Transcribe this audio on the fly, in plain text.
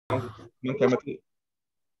මම කැමති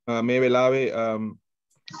මේ වෙලාවේ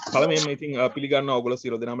පළමුවෙන්ම ඉතින් පිළිගන්නවා ඔයගොල්ලෝ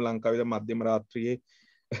සියලු දෙනාම ලංකාවේ මධ්‍යම රාත්‍රියේ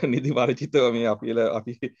නිදි වර්ජිතව මේ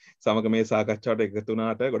අපි සමග මේ සාකච්ඡාවට එකතු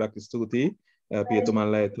වුණාට ගොඩක් ස්තුතියි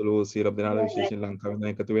පියතුමන්ලා ඇතුළු සියලු දෙනාට විශේෂයෙන් ලංකාවේ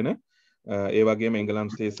ඉඳන් එකතු වෙන ඒ වගේම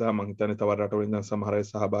එංගලන්තයේ සහ මම හිතන්නේ තව රටවලින් ඉඳන් සමහර අය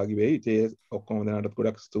සහභාගී වෙයි. ඉතින් ඔක්කොම දෙනාට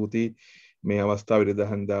ගොඩක් ස්තුතියි මේ අවස්ථාවේ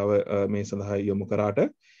ඉරිදහන්දාව මේ සඳහා යොමු කරාට.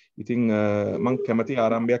 ඉතින් මම කැමති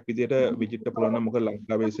ආරම්භයක් විදියට විජිට්ට පුළුවන් නම් මොකද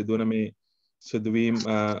ලංකාවේ සිදුවන මේ සිදුවීම්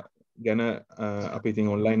ගැන අපි ඉතින්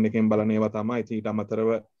ඔන්ලයින් එකෙන් බලන ඒවා තමයි. ඉතින් ඊට අමතරව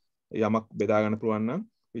යමක් බෙදා ගන්න පුළුවන් නම්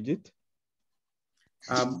විජිත්.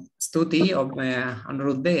 ස්තුතියි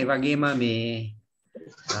අනුරුද්ධ. ඒ වගේම මේ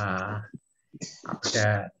අපිට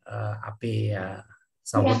අපේ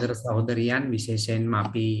සහෝදර සහෝදරියන් විශේෂයෙන්ම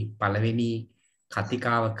අපි පළවෙනි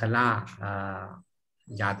කතිකාව කළා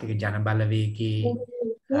ජාතික ජනබලවේගයේ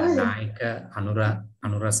නායක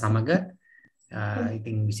අනුර සමග.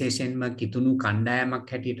 ඉතින් විශේෂයෙන්ම කිතුණු කණ්ඩායමක්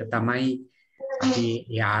හැටියට තමයි අපි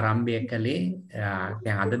ඒ ආරම්භය කළේ.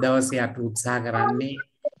 දැන් අද දවසේ අපි උත්සාහ කරන්නේ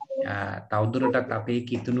තවදුරටත් අපේ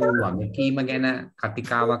කිතුණු වගකීම ගැන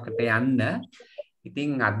කතිකාවකට යන්න. ඉතින්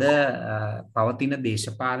අද පවතින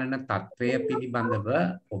දේශපාලන තත්ත්වය පිළිබඳව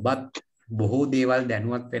ඔබත් බොහෝ දේවල්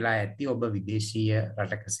දැනුවත් වෙලා ඇති. ඔබ විදේශීය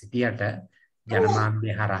රටක සිටියට ජනමාධ්‍ය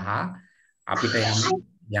හරහා අපිට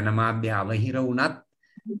ජනමාධ්‍ය අවහිර වුණත්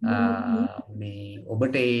මේ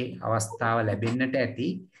ඔබට ඒ අවස්ථාව ලැබෙන්නට ඇති.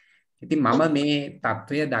 ඉතින් මම මේ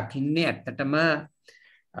තත්ත්වය දකින්නේ ඇත්තටම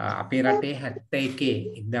අපේ රටේ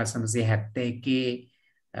 1971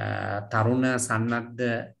 තරුණ සන්නද්ධ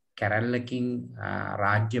කැරැල්ලකින්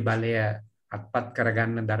රාජ්‍ය බලය අත්පත්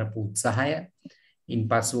කරගන්න දරපු උත්සාහය,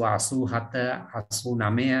 ඉන්පසු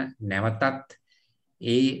 87-89 නැවතත්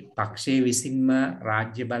ඒ පක්ෂයේ විසින්ම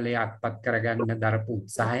රාජ්‍ය බලය අත්පත් කරගන්න දරපු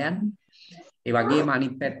උත්සාහයන්, ඒ වගේම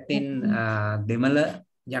අනිත් පැත්තෙන් දෙමළ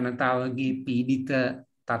ජනතාවගේ පීඩිත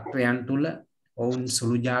තත්ත්වයන් තුළ ඔවුන්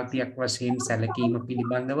සුළු ජාතියක් වශයෙන් සැලකීම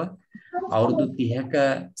පිළිබඳව අවුරුදු 30ක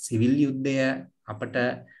සිවිල් යුද්ධය අපට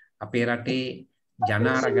අපේ රටේ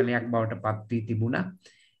ජනාරගලයක් බවට පත් වී තිබුණා.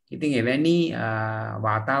 ඉතින් එවැනි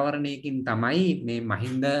වාතාවරණයකින් තමයි මේ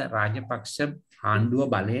මහින්ද රාජපක්ෂ ආණ්ඩුව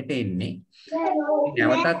බලයට එන්නේ.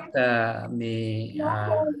 නැවතත් මේ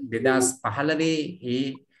 2015 ඒ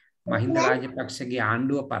මහින්ද රාජපක්ෂගේ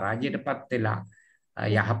ආණ්ඩුව පරාජයටපත් වෙලා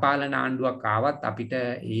යහපාලන ආණ්ඩුවක් ආවත් අපිට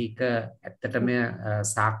ඒක ඇත්තටම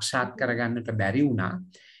සාක්ෂාත් කරගන්නට බැරි වුණා.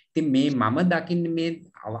 ඉතින් මේ මම දකින්නේ මේ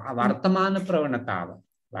වර්තමාන ප්‍රවණතාව,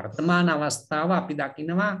 වර්තමාන අවස්ථාව අපි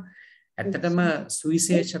දකිනවා ඇත්තටම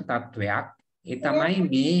සුවිශේෂ තත්වයක්. ඒ තමයි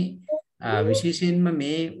මේ විශේෂයෙන්ම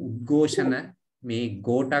මේ උද්ඝෝෂණ, මේ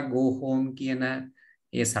ගෝටා ගෝ හෝම් කියන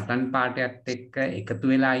ඒ සටන් පාඨයත් එක්ක එකතු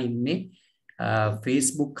වෙලා ඉන්නේ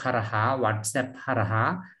Facebook හරහා, WhatsApp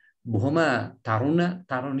හරහා බොහොම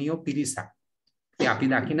තරුණියෝ පිරිසක්. අපි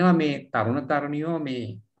දකිනවා මේ තරුණියෝ මේ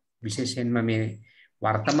විශේෂයෙන්ම මේ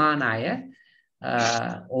වර්තමාන අය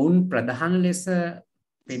ඔවුන් ප්‍රධාන ලෙස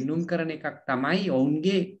පෙන්눔 කරන එකක් තමයි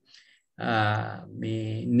ඔවුන්ගේ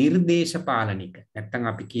මේ නිර්දේශපාලනික, නැත්නම්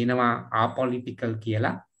අපි කියනවා ආපොලිටිකල්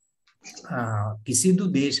කියලා, කිසිදු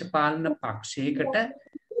දේශපාලන පක්ෂයකට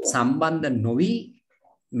සම්බන්ධ නොවි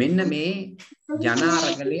මෙන්න මේ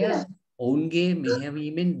ජනාරගලය ඔවුන්ගේ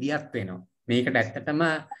මෙහෙයවීමෙන් දියත් වෙනවා. මේකට ඇත්තටම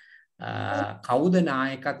කවුද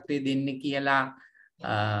නායකත්වය දෙන්නේ කියලා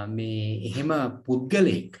මේ එහෙම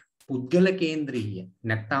පුද්ගල කේන්ද්‍රීය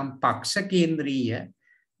නැත්නම් පක්ෂ කේන්ද්‍රීය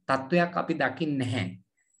තත්වයක් අපි දකින්නේ නැහැ.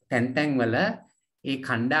 තැන් වල ඒ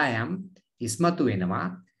කණ්ඩායම් ඉස්මතු වෙනවා.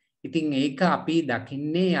 ඉතින් ඒක අපි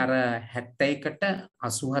දකින්නේ අර 71ට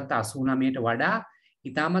 87 89ට වඩා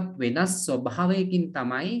ඉතාමත් වෙනස් ස්වභාවයකින්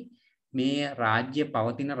තමයි මේ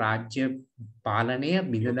පවතින රාජ්‍ය පාලනය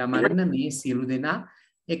බිඳ දමන්න මේ සියලු දෙනා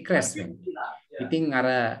එක් රැස් වෙනවා. ඉතින් අර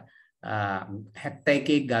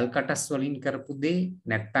 71 ගල් කටස් වලින් කරපු දේ,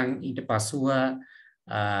 නැත්තම් ඊට පසුව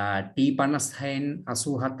T56න්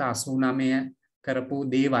 87 89 කරපු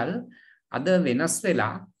දේවල් අද වෙනස්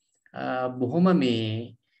වෙලා බොහොම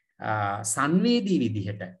මේ සංවේදී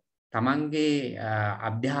විදිහට තමන්ගේ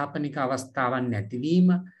අධ්‍යාපනික අවස්ථාවන් නැතිවීම,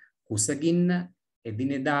 කුසගින්න,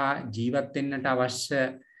 එදිනෙදා ජීවත් වෙන්නට අවශ්‍ය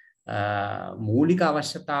මූලික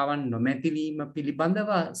අවශ්‍යතාවන් නොමැතිවීම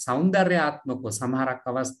පිළිබඳව සෞන්දර්යාත්මකව සමහරක්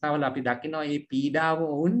අවස්ථාවල අපි දකිනවා මේ පීඩාව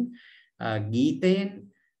ඔවුන් ගීතයෙන්,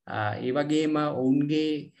 ඒ වගේම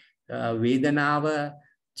ඔවුන්ගේ වේදනාව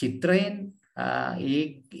චිත්‍රයෙන්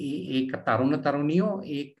ඒක තරුණියෝ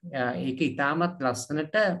ඒක ඉතාමත්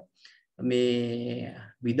ලස්සනට මේ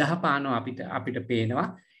විදහපානෝ අපිට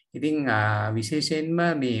පේනවා. ඉතින් විශේෂයෙන්ම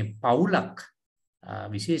මේ පවුලක්,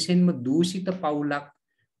 විශේෂයෙන්ම දූෂිත පවුලක්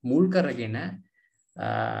මුල් කරගෙන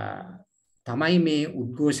තමයි මේ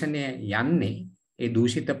උද්ඝෝෂණය යන්නේ ඒ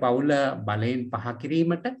දූෂිත පවුල බලයෙන් පහ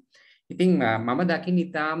කිරීමට. ඉතින් මම දකින්න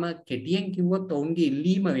ඊටාම කෙටියෙන් කිව්වොත් ඔවුන්ගේ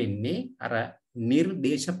ඉල්ලීම වෙන්නේ අර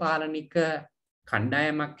නිර්දේශපාලනික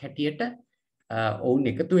කණ්ඩායමක් හැටියට ඔවුන්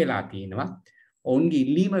එකතු වෙලා තියෙනවා. ඔවුන්ගේ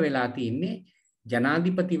ඉල්ලීම වෙලා තියෙන්නේ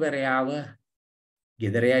ජනාධිපතිවරයාව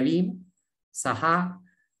ගෙදර යැවීම සහ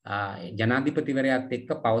ජනාධිපතිවරයාත් එක්ක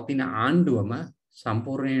පවතින ආණ්ඩුවම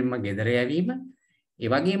සම්පූර්ණයෙන්ම ගෙදර යැවීම. ඒ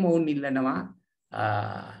වගේම ඔවුන් ඉල්ලනවා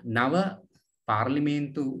නව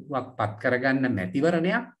පාර්ලිමේන්තුවක් පත් කරගන්න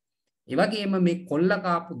මැතිවරණයක්. ඒ වගේම මේ කොල්ල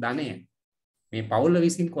කාපු ධනය, මේ පවුල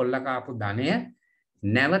විසින් කොල්ල කාපු ධනය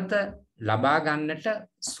නැවත ලබා ගන්නට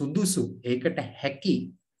සුදුසු, ඒකට හැකි,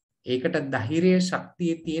 ඒකට ධෛර්ය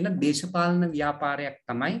ශක්තිය තියෙන දේශපාලන ව්‍යාපාරයක්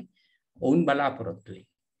තමයි ඔවුන් බලාපොරොත්තු වෙන්නේ.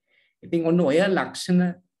 ඉතින් ඔන්න ඔය ලක්ෂණ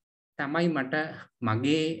තමයි මට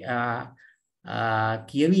මගේ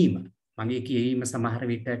කියවීම සමහර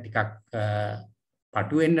විට ටිකක්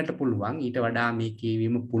පටු වෙන්නට පුළුවන්. ඊට වඩා මේ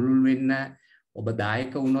කියවීම පුළුල් වෙන්න ඔබ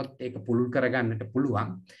දායක වුණොත් ඒක පුළුල් කරගන්නට පුළුවන්.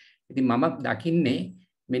 ඉතින් මම දකින්නේ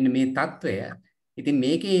මෙන්න මේ తত্ত্বය. ඉතින්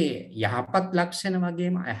මේකේ යහපත් ලක්ෂණ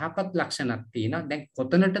වගේම අයහපත් ලක්ෂණක් තියෙනවා. දැන්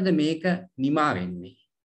කොතනටද මේක නිමා වෙන්නේ?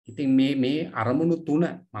 ඉතින් මේ අරමුණු තුන,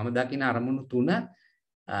 මම දකින අරමුණු තුන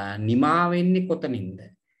නිමා වෙන්නේ කොතනින්ද?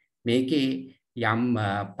 මේකේ යම්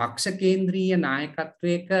පක්ෂ කේන්ද්‍රීය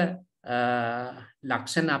නායකත්වයක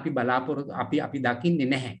ලක්ෂණ අපි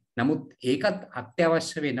දකින්නේ නැහැ. නමුත් ඒකත්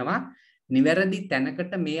අත්‍යවශ්‍ය වෙනවා නිවැරදි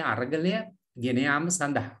තැනකට මේ අරගලය ගෙන යාම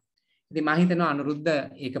සඳහා. ඉතින් මම හිතනවා අනුරුද්ධ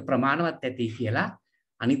ඒක ප්‍රමාණවත් ඇති කියලා.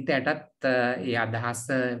 අනිත් ඇටත් ඒ අදහස,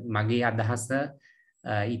 මගේ අදහස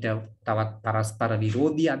ඊට තවත් පරස්පර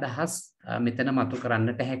විරෝධී අදහස් මෙතන මතු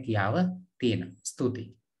කරන්නට හැකියාව තියෙනවා. ස්තුතියි.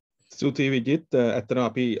 ස්තුතියි විජිත්. ඇත්තටම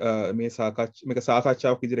අපි මේක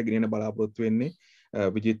සාකච්ඡාවක් විදිහට ගෙනෙන්න බලාපොරොත්තු වෙන්නේ.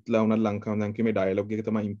 විජිත්ලා උනත් ලංකාව දැන් කියේ මේ ඩයලොග් එක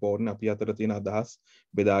තමයි ඉම්පෝර්ටන්ට්. අපි අතර තියෙන අදහස්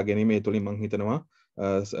බෙදා ගැනීම, ඒ තුලින් මම හිතනවා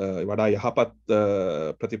වඩා යහපත්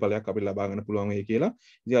ප්‍රතිඵලයක් අපිට ලබා ගන්න පුළුවන් වෙයි කියලා.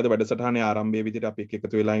 ඉතින් අද වැඩසටහනේ ආරම්භයේ විදිහට අපි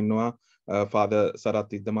එකතු වෙලා ඉන්නවා ෆාදර්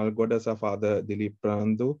සරත් ඉද්දමල්ගොඩ සහ ෆාදර් දිලීප්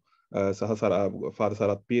ප්‍රනන්දු සහ ෆාදර්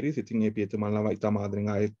සරත් පීරිස්. ඉතින් මේ පියතුමන්ලව ඉතාම ආදරෙන්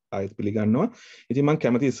ආයෙත් පිළිගන්නවා. ඉතින් මම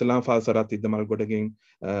කැමති ඉස්ලාම් ෆාදර් සරත් ඉද්දමල්ගොඩගෙන්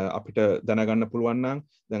අපිට දැනගන්න පුළුවන් නම්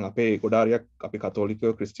දැන් අපේ ගොඩාරියක් අපි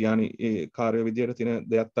කතෝලිකයෝ ක්‍රිස්තියානි කාර්ය විදියට තියෙන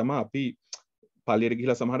දෙයක් තමයි අපි පල්ලියට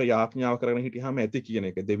ගිහිලා සමහර යාඥාව කරගෙන හිටියාම ඇති කියන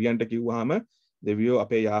එක. දෙවියන්ට කිව්වහම දෙවියෝ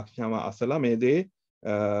අපේ යාඥාව අසලා මේ දේ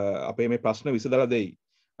අපේ මේ ප්‍රශ්න විසඳලා දෙයි.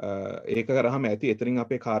 ඒක කරාම ඇති එතනින්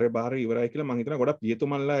අපේ කාර්යභාරය ඉවරයි කියලා මම හිතනවා. ගොඩක්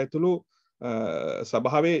පියතුමන්ලා ඇතුළු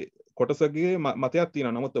සභාවේ කොටසකගේ මතයක්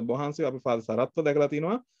තියෙනවා. නමුත් ඔබ වහන්සේ අපි ෆාදර් සරත්ව දැකලා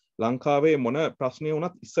තිනවා ලංකාවේ මොන ප්‍රශ්නේ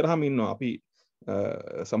වුණත් ඉස්සරහම ඉන්නවා. අපි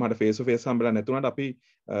සමහර ෆේස් ටු ෆේස් හම්බෙලා නැතුණාට අපි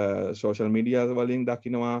සෝෂල් මීඩියා වලින්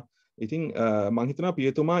දකිනවා. ඉතින් මම හිතනවා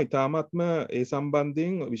පියතුමා ඊටාත්ම ඒ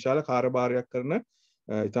සම්බන්ධයෙන් විශාල කාර්යභාරයක් කරන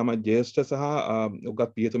ඊටාම ජේෂ්ඨ සහ උගත්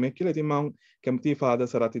පියතුමෙක් කියලා. ඉතින් මම කැමතියි ෆාදර්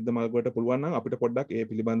සරත් ඉද්දමල්ගොඩට පුළුවන් නම් අපිට පොඩ්ඩක් ඒ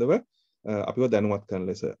පිළිබඳව අපිව දැනුවත් කරන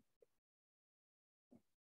ලෙස.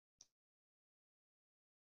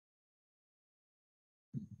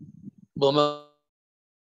 බොහොම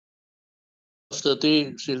ස්තුතියි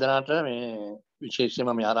සිල්දනාට මේ විශේෂයෙන්ම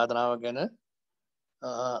මේ ආරාධනාව ගැන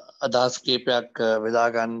අදහස් කීපයක් බෙදා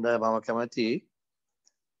ගන්න මම කැමතියි.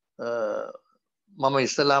 මම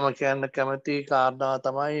ඉස්සලාම කියන්න කැමති කාරණාව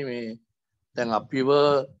තමයි මේ දැන් අපිව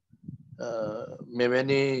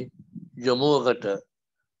මෙවැනි යොමුවකට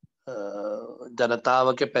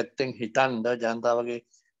ජනතාවගේ පැත්තෙන් හිතන්ඩ, ජනතාවගේ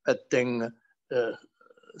පැත්තෙන්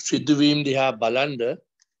සිදුවීම් දිහා බලන්ඩ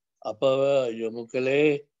අපව යොමු කළේ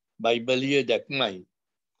බයිබලීය දැක්මයි.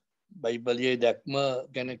 බයිබලීය දැක්ම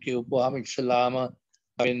ගැන කිව්වහම ඉස්සලාම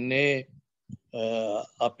වෙන්නේ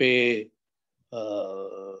අපේ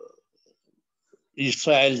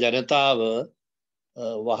ඊශ්‍රායල් ජනතාව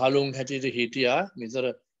වහලුන් හැටියට හිටියා මිසර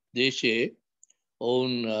දේශයේ.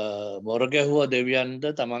 ඔවුන් මොරගැහුව දෙවියන්ට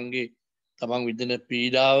තමන් විදින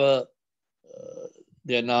පීඩාව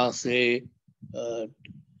දෙනාසේ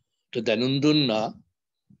දැනුම් දුන්නා,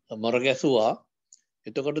 මොරගැසුවා.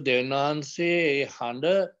 එතකොට දෙවියන් වහන්සේ හඬ,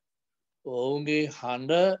 ඔවුන්ගේ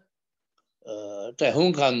හඬට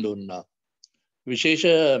ඇහුම්කන් දුන්නා. විශේෂ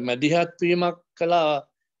මැදිහත් වීමක් කළා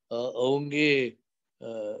ඔවුන්ගේ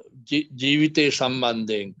ජීවිතය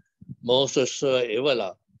සම්බන්ධයෙන්. මෝසස්ව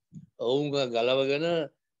එවලා ඔවුන් ගලවගෙන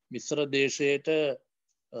මිස්ර දේශයට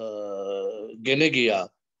ගෙන ගියා.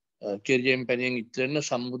 කිරියෙන් පැණියෙන් ඉතිරෙන්න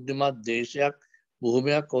සම්බුද්ධිමත් දේශයක්,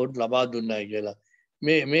 භූමියක් ඔවුන්ට ලබා දුන්නයි කියලා.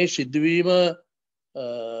 මේ සිදුවීම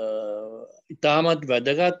ඉතාමත්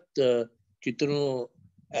වැදගත් කිතුුණු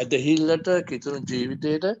ඇදහිල්ලට, කිතුුණු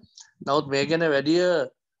ජීවිතයට. නමුත් මේ ගැන වැඩිය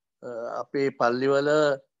අපේ පල්ලිවල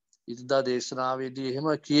ඉරිදා දේශනාවේදී එහෙම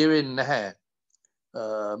කියවෙන්නේ නැහැ.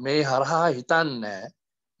 මේ හරහා හිතන්නේ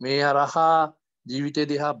මේ හරහා ජීවිතය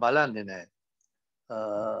දිහා බලන්නේ නැහැ.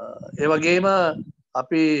 ඒ වගේම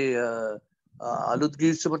අපි අලුත්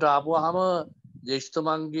ගිවිසුමට ආපුවාම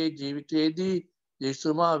ජේෂ්ඨතුමන්ගේ ජීවිතයේදී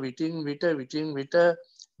ජේෂ්ඨතුමා විටින් විට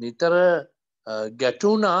නිතර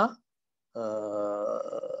ගැටුණා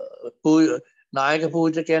නායක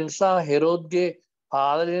පූජකයන් සහ හෙරෝද්ගේ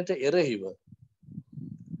පාලනයට එරෙහිව.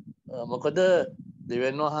 මොකද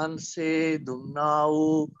දෙවියන් වහන්සේ දුන්නා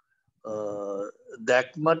වූ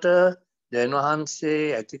දැක්මට දෙවියන් වහන්සේ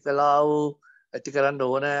ඇති කළා වූ ඇති කරන්න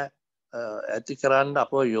ඕන ඇති කරන්න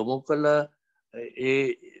අප යොමු කළ ඒ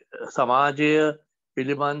සමාජය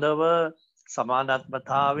පිළිබඳව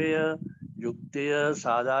සමානාත්මතාවය යුක්තිය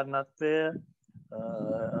සාධාරණත්වය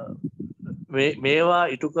මේවා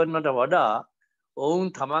ඉටු කරනට වඩා ඔවුන්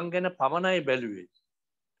තමන් ගැන පමණයි බැලුවේ.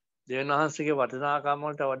 දෙවියන් වහන්සේගේ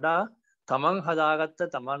වටිනාකම්වලට වඩා තමන් හදාගත්ත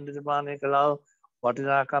තමන් නිර්මාණය කළා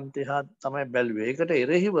වටිනාකම් තිහා තමයි බැලුවේ. ඒකට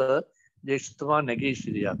එරෙහිව ජේෂ්ඨතුමා නැගී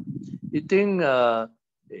සිටියා. ඉතින්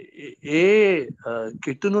ඒ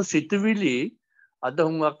කිතුණු සිතුවිලි අද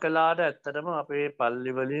හුඟක් කලාට ඇත්තටම අපේ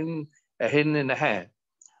පල්ලි වලින් ඇහෙන්නේ නැහැ.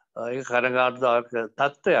 ඒක කනගාටුදායක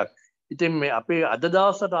තත්ත්වයක්. ඉතින් මේ අපේ අද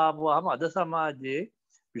දවසට ආපුවාම අද සමාජයේ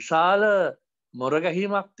විශාල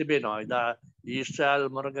මොරගැහීමක් තිබෙනවා. ඉදා ඊශ්‍රායල්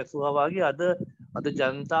මොරගැසුවා වගේ අද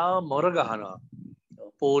ජනතාව මොරගහනවා.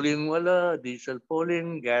 පෝලිං වල ඩීසල් පෝලිං,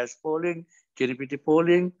 ගෑස් පෝලිං, කිරිපිටි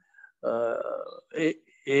පෝලිං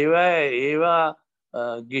ඒවා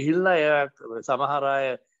ගිහිල්ලා සමහර අය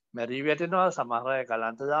මැරී වැටෙනවා, සමහර අය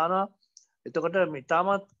කලන්ත දානවා. එතකොට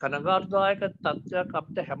ඉතාමත් කනගාටුදායක තත්ත්වයක්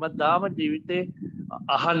අපිට හැමදාම ජීවිතේ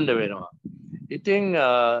අහන්න වෙනවා. ඉතින්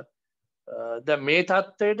දැන් මේ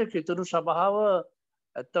තත්ත්වයට කිතුණු සභාව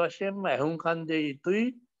ඇත්ත වශයෙන්ම ඇහුම්කන් දෙය යුතුයි.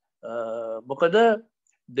 මොකද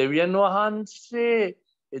දෙවියන් වහන්සේ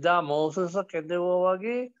එදා මෝසස කැඳවුවා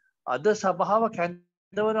වගේ අද සභාව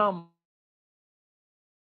කැඳවනවා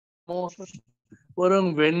මෝසස් වරුන්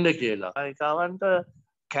වෙන්න කියලා. ඒකවන්ට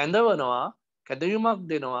කැඳවනවා, කැඳවීමක්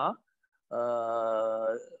දෙනවා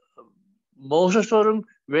මෝසස් වරුන්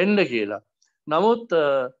වෙන්න කියලා. නමුත්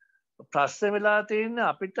ප්‍රශ්න වෙලා තියෙන්නේ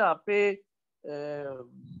අපිට අපේ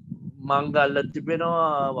මංගල්ල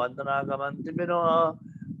තිබෙනවා, වන්දනා ගමන් තිබෙනවා,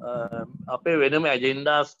 අපේ වෙනම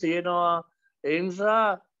ඇජෙන්ඩාස් තියෙනවා. ඒ නිසා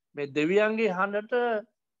මේ දෙවියන්ගේ හඬට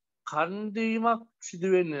කන් දීමක් සිදු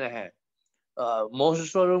වෙන්නේ නැහැ.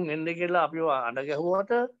 මෝසස් වරුන් එන්න කියලා අපිව අඬ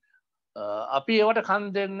ගැහුවට අපි ඒවට කන්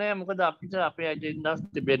දෙන්නේ නැහැ. මොකද අපිට අපේ ඇජෙන්ඩාස්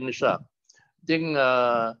තිබෙන නිසා. ඉතින්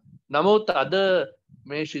නමුත් අද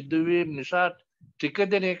මේ සිදුවීම් නිසා ටික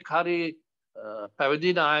දෙනෙක් හරි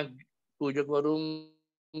පැවිදි නායක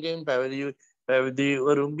පූජකවරුන්ගෙන්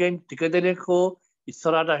පැවිදිවරුන්ගෙන් ටික දෙනෙක් හෝ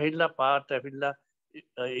ඉස්සරහට ඇවිල්ලා පාට ඇවිල්ලා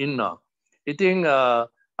ඉන්නවා. ඉතින්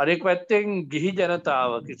අනෙක් පැත්තෙන් ගිහි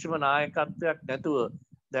ජනතාව කිසිම නායකත්වයක් නැතුව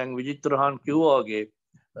දැන් විජිත් රෝහන් කිව්වා වගේ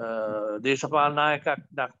දේශපාලන නායකයෙක්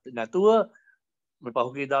නැතුව මේ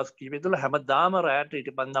පහුගිය දවස් කීපය තුළ හැමදාම රැයට ඊට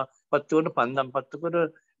පන්දම් පත්තුකට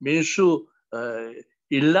මිනිස්සු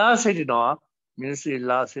ඉල්ලා සිටිනවා.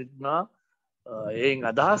 එයින්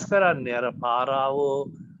අදහස් කරන්නේ අර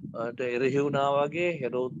පාරාවෝට එරෙහි වුණා වගේ,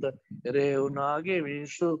 හෙරෝද්ද එරෙහි වුණා වගේ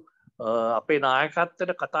මිනිස්සු අපේ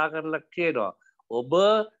නායකත්වයට කතා කරලා කියනවා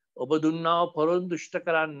ඔබ දුන්නාව පොරොන්දු ඉෂ්ට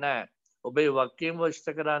කරන්නේ නැහැ. ඔබේ වගකීම් ඉෂ්ට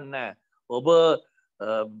කරන්නේ නැහැ. ඔබ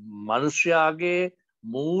මිනිස්යාගේ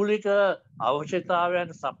මූලික අවශ්‍යතාවයන්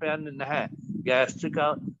සපයන්නේ නැහැ. ගෑස් ටික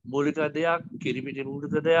මූලික දෙයක්, කිරිපිටි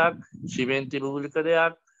මූලික දෙයක්, සිමෙන්ති මූලික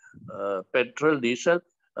දෙයක්, පෙට්‍රල් ඩීසල්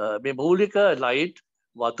මේ මූලික ලයිට්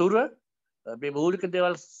වතුර මේ මූලික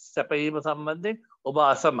දේවල් සැපයීම සම්බන්ධයෙන් ඔබ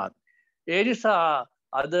අසමත්. ඒ නිසා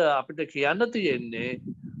අද අපිට කියන්න තියෙන්නේ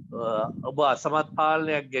ඔබ අසමත්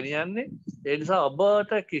පාලනයක් ගෙනියන්නේ. ඒ නිසා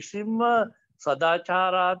ඔබට කිසිම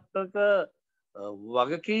සදාචාරාත්මක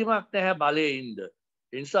වගකීමක් නැහැ බලයේ ඉන්න.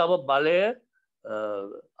 ඒ නිසා ඔබ බලය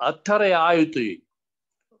අත්හැර යා යුතුයි.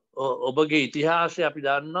 ඔබගේ ඉතිහාසය අපි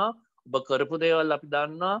දන්නවා. ඔබ කරපු දේවල් අපි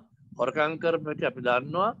දන්නවා. හොරකම් කරපු හැටි අපි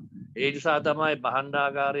දන්නවා. ඒ නිසා තමයි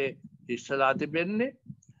භාණ්ඩාගාරයේ ඉස්සලා තිබෙන්නේ.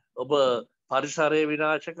 ඔබ පරිසරය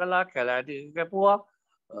විනාශ කළා, කැලෑටි කැපුවා,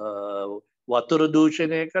 වතුර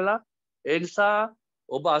දූෂණය කළා. ඒ නිසා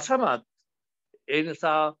ඔබ අසමත්. ඒ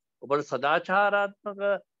නිසා ඔබට සදාචාරාත්මක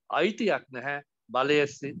අයිතියක් නැහැ බලය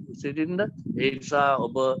සිටින්න. ඒ නිසා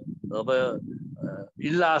ඔබ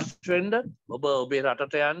ඉල්ලාස් වෙන්න, ඔබ ඔබේ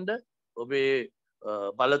රටට යන්න, ඔබේ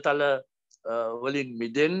බලතල වලින්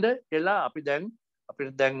මිදෙන්න කියලා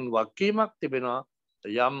අපිට දැන් වගකීමක් තිබෙනවා.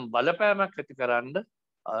 යම් බලපෑමක් ඇති කරන්න,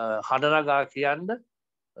 හඬනගා කියන්න.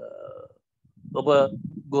 ඔබ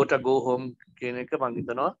ගෝට ගෝහෝම් කියන එක මං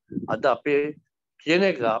හිතනවා අද අපේ කියන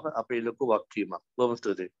එක අපේ ලොකු වගකීමක්. බොහොම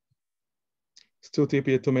ස්තුතියි. ස්තුතියි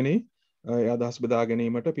පියතුමනි. ඒ අදහස් බෙදා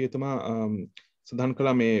ගැනීමට පියතුමා සඳහන්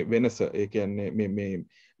කළා මේ වෙනස. ඒ කියන්නේ මේ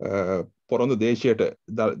පොරොන්දු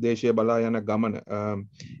දේශීය බලා යන ගමන.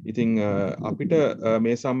 ඉතින් අපිට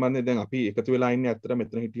මේ සම්බන්ධයෙන් දැන් අපි එකතු වෙලා ඉන්නේ අතර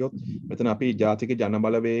මෙතන හිටියොත් මෙතන අපි ජාතික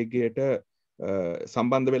ජනබලවේගයට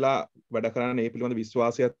සම්බන්ධ වෙලා වැඩ කරන ඒ පිළිබඳ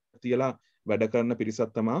විශ්වාසයක් තියලා වැඩ කරන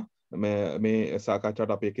පිරිසක් තමයි මේ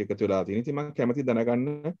සාකච්ඡාවට අපි එකතු වෙලා තියෙන්නේ. ඉතින් මම කැමැති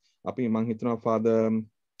දැනගන්න අපි මම හිතනවා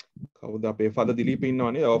කවුද අපේ ෆාදර් දිලීප්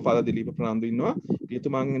ඉන්නවනේ. ඔව් ෆාදර් දිලීප් ප්‍රනාන්දු ඉන්නවා.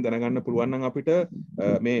 පියතුමාගෙන් දැනගන්න පුළුවන් නම් අපිට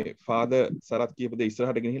මේ ෆාදර් සරත් කියපු දේ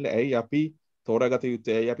ඉස්සරහට ගෙනහිල්ලා ඇයි අපි තෝරාගත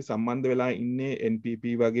යුත්තේ? ඇයි අපි සම්බන්ධ වෙලා ඉන්නේ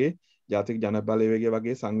NPP වගේ ජාතික ජනබලවේගය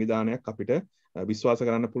වගේ සංවිධානයක් අපිට විශ්වාස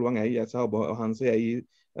කරන්න පුළුවන්? ඇයි ඇස ඔබ වහන්සේ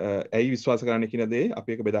ඇයි විශ්වාස කරන්න කියන දේ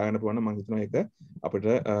අපි එක බෙදා ගන්න පුළුවන් නම් මම හිතනවා ඒක අපිට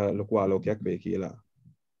ලොකු ආලෝකයක් වෙයි කියලා.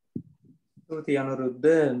 ස්තුතියි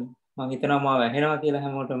අනුරුද්ධ. මම හිතනවා මාව ඇහෙනවා කියලා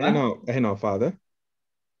හැමෝටම. ඇහෙනවා ෆාදර්.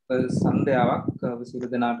 සන්ධ්‍යාවක් සියලු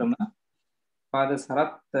දෙනාටම. ෆාදර්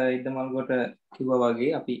සරත් ඉදමල්ගොට කිව්වා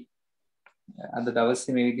වගේ අපි අද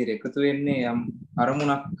දවසේ මේ විදිහට එකතු වෙන්නේ යම්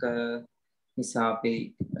අරමුණක් නිසා. අපේ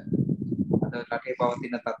අද රටේ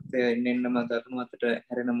පවතින තත්ත්වය එන්නෙන්නම දරුණුවතට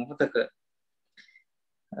හැරෙන මොහොතක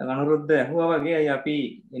අනුරුද්ධ ඇහුවා වගේ අපි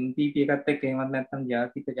NPP එකත් එක්ක එහෙමත් නැත්නම්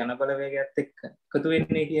ජාතික ජනබලවේගයත් එක්ක එකතු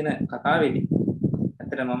වෙන්නේ කියන කතාවේදී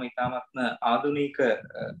ඇත්තට මම ඉතාමත්ම ආධුනික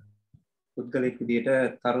පුද්ගලෙක්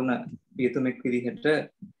විදිහට තරුණ පියතුමෙක් විදිහට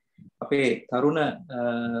අපේ තරුණ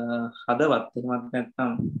හදවත් එහෙමත්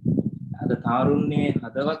නැත්නම් අද තාරුණ්‍යයේ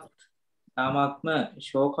හදවත් තාමත්ම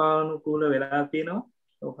ශෝකානුකූල වෙලා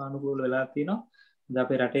තියෙනවා. අද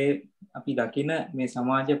අපේ රටේ අපි දකින මේ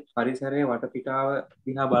සමාජ පරිසරයේ වටපිටාව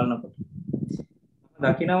දිහා බලනකොට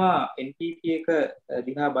දකිනවා NPP එක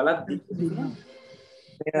දිහා බලද්දී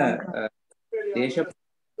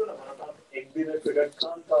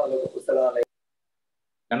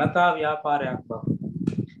ජනතා ව්‍යාපාරයක් බව.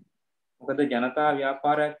 මොකද ජනතා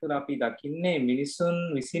ව්‍යාපාරයක් තුළ අපි දකින්නේ මිනිසුන්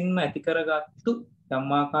විසින්ම ඇති කරගත්තු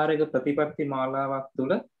යම් ආකාරයක ප්‍රතිපත්ති මාලාවක්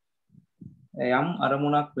තුළ යම්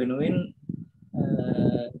අරමුණක් වෙනුවෙන්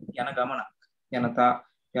යන ගමනක්. ජනතා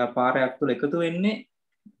ව්‍යාපාරයක් තුළ එකතු වෙන්නේ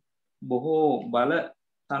බොහෝ බල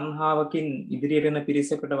තණ්හාවකින් ඉදිරියට එන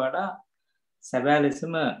පිරිසකට වඩා සැබෑ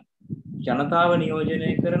ලෙසම ජනතාව නියෝජනය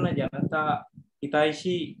කරන ජනතා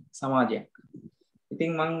හිතයිෂී සමාජයක්.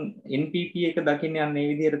 ඉතින් මං NPP එක දකින්න යන්නේ මේ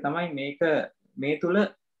විදිහට තමයි. මේ තුල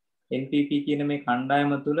NPP කියන මේ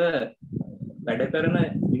කණ්ඩායම තුල වැඩ කරන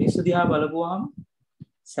මිනිස්සු දිහා බලපුවාම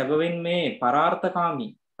සැබවින් මේ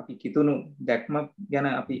පරාර්ථකාමී අපි කිතුණු දැක්ම ගැන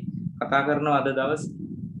අපි කතා කරනවා අද දවසේ.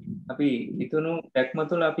 අපි කිතුණු දැක්ම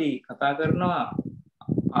තුළ අපි කතා කරනවා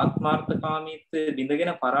ආත්මාර්ථකාමීත්වයේ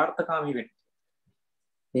බිඳගෙන පරාර්ථකාමී වෙන්න.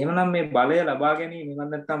 එහෙමනම් මේ බලය ලබා ගැනීම එහෙම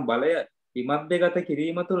නැත්නම් බලය විමද්දගත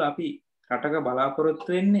කිරීම තුළ අපි රටක බලාපොරොත්තු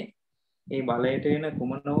වෙන්නේ ඒ බලයට එන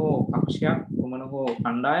කුමන හෝ පක්ෂයක් කුමන හෝ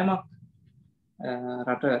කණ්ඩායමක්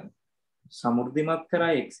රට සමෘද්ධිමත්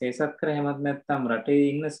කරයි එක්සේසත් කර එහෙමත් නැත්නම් රටේ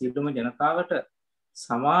ඉන්න සියලුම ජනතාවට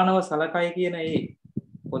සමානව සලකයි කියන ඒ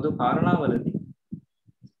පොදු කාරණාවලදී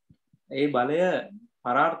ඒ බලය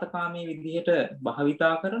පරාර්ථකාමී විදිහට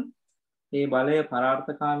භාවිතා කරන ඒ බලය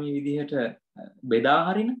පරාර්ථකාමී විදිහට බෙදා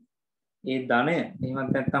හරින ඒ ධනය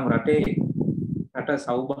එහෙමත් නැත්නම් රට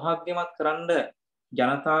සෞභාග්‍යමත් කරන්න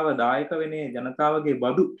ජනතාව දායක වෙන්නේ ජනතාවගේ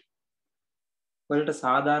බදු වලට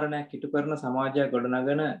සාධාරණයක් ඉටු කරන සමාජයක්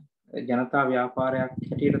ගොඩනගන ජනතා ව්‍යාපාරයක්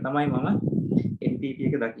හැටියට තමයි මම NPP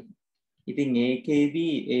එක දකින්නේ. ඉතින්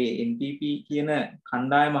ඒකේදී ඒ NPP කියන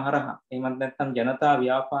කණ්ඩායම හරහා එහෙමත් නැත්නම් ජනතා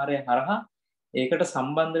ව්‍යාපාරය හරහා ඒකට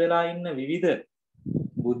සම්බන්ධ වෙලා ඉන්න විවිධ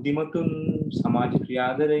බුද්ධිමතුන් සමාජ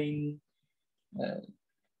ක්‍රියාදරයින්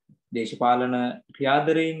දේශපාලන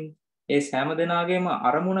ක්‍රියාදරයින් ඒ සෑම දෙනාගේම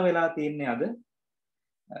අරමුණ වෙලා තියෙන්නේ අද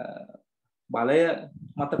බලය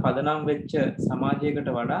මත පදනම් වෙච්ච සමාජයකට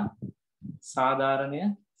වඩා සාධාරණය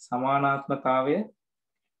සමානාත්මතාවය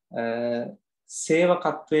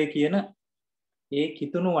සේවකත්වය කියන ඒ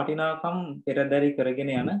කිතුණු වටිනාකම් පෙරදරි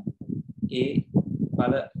කරගෙන යන ඒ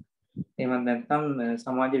බල එහෙමත් නැත්නම්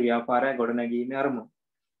සමාජ ව්‍යාපාරය ගොඩනැගීමේ අරමුණ.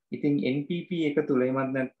 ඉතින් NPP එක තුල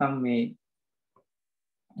එහෙමත් නැත්නම් මේ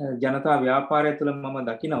ජනතා ව්‍යාපාරය තුළ මම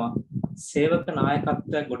දකිනවා සේවක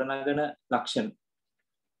නායකත්වයක් ගොඩනගන ලක්ෂණ.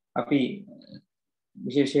 අපි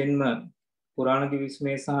විශේෂයෙන්ම පුරාණ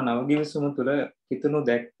ගිවිසුමේ සහ නව ගිවිසුම තුළ කිතුණු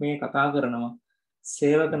දැක්මේ කතා කරනවා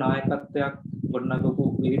සේවක නායකත්වයක් ගොඩනගපු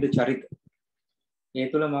විවිධ චරිත. ඒ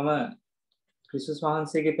තුළ මම ක්‍රිස්තුස්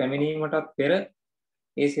වහන්සේගේ පැමිණීමටත් පෙර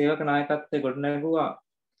ඒ සේවක නායකත්වය ගොඩනැගුවා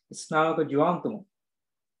ස්නාවක ජුවාන්තුම.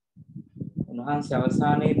 උන්වහන්සේ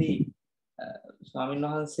අවසානයේදී ස්වාමීන්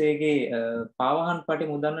වහන්සේගේ පාවහන් පටි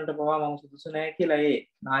මුදන්නට පවා මම සුදුසු නැහැ කියලා ඒ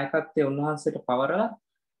නායකත්වයේ උන්වහන්සේට පවරලා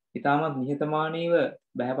ඉතාමත් නිහතමානීව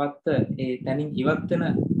බහැපත්ත ඒ තැනින් ඉවත් වෙන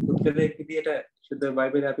පුද්ගලයෙක් විදියට සුද්ධ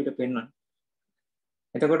බයිබලය අපිට පෙන්වනවා.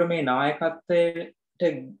 එතකොට මේ නායකත්වයට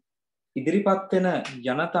ඉදිරිපත් වෙන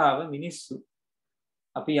ජනතාව මිනිස්සු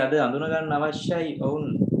අපි අද අඳුන ගන්න අවශ්‍යයි. ඔවුන්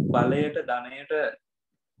බලයට, ධනයට,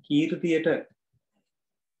 කීර්තියට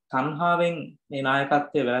තණ්හාවෙන් මේ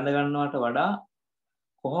නායකත්වය වැළඳ ගන්නවට වඩා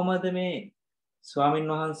කොහොමද මේ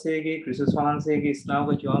ස්වාමින් වහන්සේගේ, ක්‍රිස්තුස් වහන්සේගේ,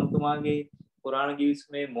 ස්නාවක ජෝන්තුමාගේ, පුරාණ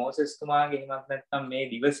ගිවිසුමේ මෝසෙස්තුමාගේ, එහෙමත් නැත්නම් මේ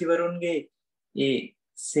දිවසිවරුන්ගේ ඒ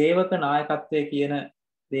සේවක නායකත්වය කියන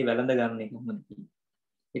දේ වැළඳ ගන්න කොහොමද?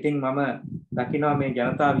 ඉතින් මම දකිනවා මේ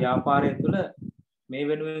ජනතා ව්‍යාපාරය තුළ මේ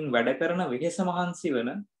වෙනුවෙන් වැඩ කරන වෙහෙස මහන්සි වන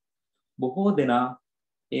බොහෝ දෙනා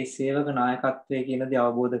ඒ සේවක නායකත්වය කියන දේ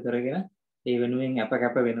අවබෝධ කරගෙන ඒ වෙනුවෙන්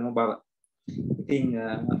අප වෙනම බව. ඉතින්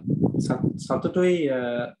සතුටුයි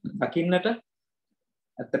දකින්නට.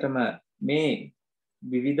 ඇත්තටම මේ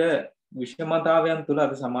විවිධ විෂමතාවයන් තුළ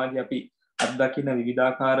අද සමාජය අපි අත්දකින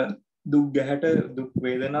විවිධාකාර දුක් ගැහැට, දුක්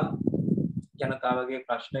වේදනා, ජනතාවගේ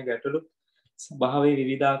ප්‍රශ්න ගැටලු, ස්වභාවයේ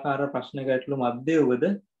විවිධාකාර ප්‍රශ්න ගැටලු මැද්දේ ඔබද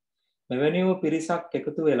මෙවැනි වූ පිරිසක්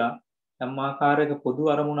එකතු වෙලා යම් ආකාරයක පොදු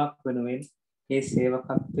අරමුණක් වෙනුවෙන් මේ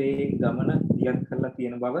සේවකත්වයේ ගමන දියත් කරලා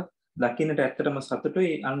තියෙන බව දකින්නට ඇත්තටම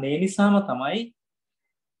සතුටුයි. අන්න ඒ නිසාම තමයි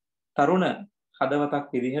තරුණ හදවතක්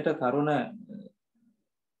විදිහට, තරුණ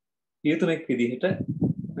පියතුමෙක් විදිහට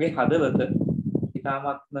මේ හදවත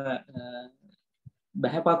ඉතාමත්ම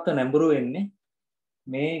බහැපත්ත නැඹුරු වෙන්නේ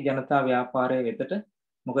මේ ජනතා ව්‍යාපාරය වෙතට.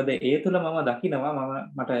 මොකද ඒ තුළ මම දකිනවා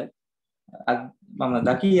මම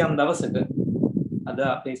දකී යම් දවසක අද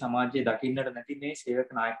අපේ සමාජයේ දකින්නට නැති මේ සේවක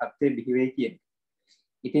නායකත්වයේ බිහි වෙයි කියන.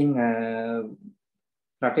 ඉතින්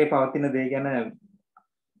රටේ පවතින දේ ගැන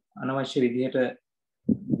අනවශ්‍ය විදිහට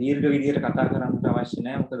දීර්ඝ විදිහට කතා කරන්නට අවශ්‍ය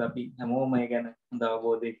නැහැ. මොකද අපි හැමෝම ඒ ගැන හොඳ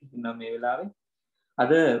අවබෝධයකින් ඉන්නවා මේ වෙලාවේ.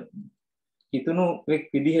 අද කිතුණුෙක්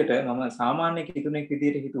විදිහට, මම සාමාන්‍ය කිතුණෙක්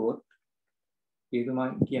විදිහට හිතුවොත්, පියතුමා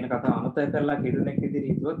කියන කතාව අමතක කරලා කිතුණෙක් විදිහට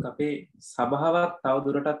හිතුවොත් අපේ සභාවක් තව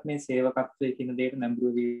දුරටත් මේ සේවකත්වයේ කියන දෙයට නැඹුරු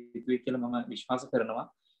වී යුතුයි කියලා මම විශ්වාස කරනවා.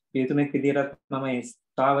 පියතුමෙක් විදිහට මම ඒ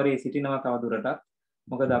ස්ථාවරයේ සිටිනවා තව දුරටත්.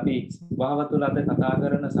 මොකද අපි සභාව තුළ අද කතා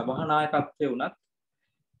කරන සභා නායකත්වයේ උනත්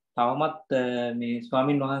තවමත් මේ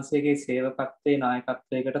ස්වාමින් වහන්සේගේ සේවකත්වයේ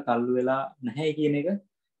නායකත්වයකට තල්ලු වෙලා නැහැ කියන එක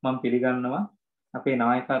මම පිළිගන්නවා. අපේ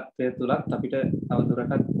නායකත්වය තුලත් අපිට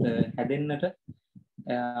තවදුරටත් හැදෙන්නට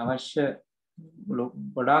අවශ්‍ය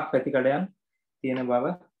ගොඩාක් පැතිකඩයන් තියෙන බව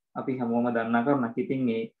අපි හැමෝම දන්නා කරුණක්. ඉතින්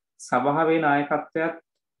මේ සභාවේ නායකත්වයක්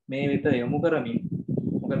මේ වෙත යොමු කරමින්,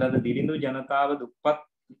 මොකද අද දිලිඳු ජනතාව දුප්පත්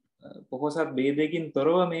පොහොසත් ભેදයකින්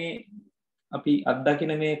තොරව මේ අපි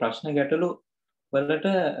අත්දකින මේ ප්‍රශ්න ගැටලු වලට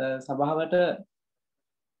සභාවට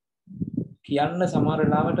කියන්න සමහර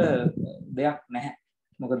වෙලාවට දෙයක් නැහැ.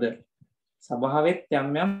 මොකද සභාවෙත්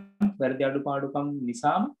යම් වැරදි අඩුපාඩුකම්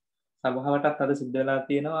නිසාම සභාවටත් අද සිද්ධ වෙලා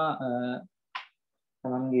තියෙනවා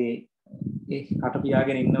තමන්ගේ ඒ කට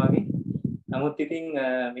පියාගෙන ඉන්න වගේ. නමුත් ඉතින්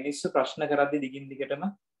මිනිස්සු ප්‍රශ්න කරද්දී දිගින් දිගටම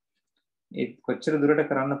ඒ කොච්චර දුරට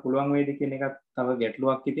කරන්න පුළුවන් වේද කියන එකත් තව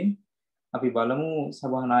ගැටලුවක්. ඉතින් අපි බලමු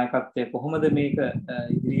සභා නායකත්වය කොහොමද මේක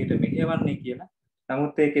ඉදිරියට මෙහෙවන්නේ කියලා.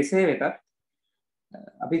 නමුත් ඒ කෙසේ වෙතත්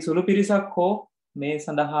අපි සුළු පිරිසක් හෝ මේ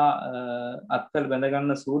සඳහා අත්කල් බැඳ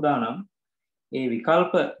ගන්න සූදානම් ඒ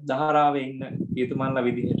විකල්ප ධාරාවේ ඉන්න පියතුමන්ලා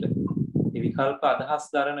විදිහට, ඒ විකල්ප අදහස්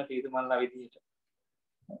දරන පියතුමන්ලා විදිහට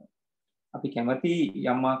අපි කැමති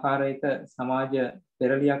යම් ආකාරයක සමාජ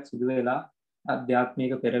පෙරලියක් සිදු වෙලා,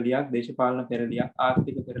 ආධ්‍යාත්මික පෙරලියක්, දේශපාලන පෙරලියක්,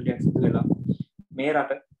 ආර්ථික පෙරලියක් සිදු වෙලා මේ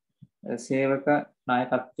රට සේවක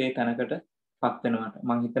නායකත්වයේ තැනකට පත් වෙනවට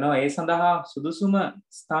මම හිතනවා ඒ සඳහා සුදුසුම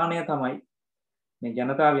ස්ථානය තමයි මේ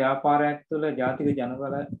ජනතා ව්‍යාපාරයක් තුළ ජාතික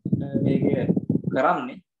ජනබල වේගය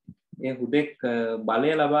කරන්නේ. ඒ හුදෙක්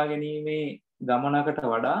බලය ලබා ගැනීමේ ගමනකට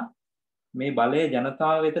වඩා මේ බලය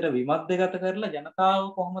ජනතාව වෙතට විමද්දගත කරලා ජනතාව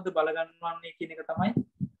කොහොමද බලගන්නවන්නේ කියන එක තමයි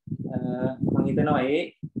මම හිතනවා ඒ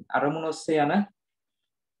අරමුණ ඔස්සේ යන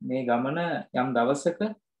මේ ගමන යම් දවසක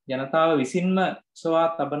ජනතාව විසින්ම සොයා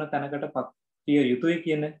තබන තැනකට පත් විය යුතුයි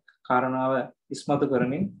කියන කාරණාව ඉස්මතු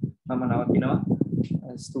කරමින් මම නවතිනවා.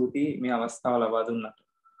 ස්තුතියි මේ අවස්ථාව ලබා දුන්නට.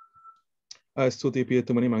 ස්තුතියි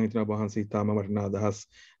පියතුමනි. මම හිතනවා වහන්සේ තාම වටිනා අදහස්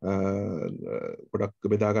ගොඩක්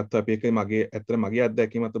බෙදාගත්තා. අපි එක මගේ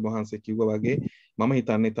අත්දැකීමත් වහන්සේ කිව්වා වගේ මම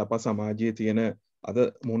හිතන්නේ තප සමාජයේ තියෙන අද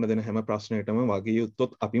මුහුණ දෙන හැම ප්‍රශ්නයකටම වගේ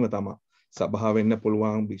යුත්තොත් අපිම තමයි. සභාව වෙන්න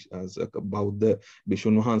පුළුවන්, බෞද්ධ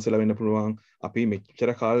භික්ෂුන් වහන්සේලා වෙන්න පුළුවන්. අපි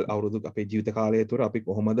මෙච්චර කාල අවුරුදු අපේ ජීවිත කාලය තුර අපි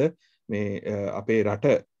කොහොමද මේ අපේ රට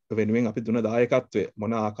වෙනුවෙන් අපි දුන දායකත්වය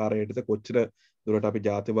මොන ආකාරයකටද කොච්චර දුරට අපි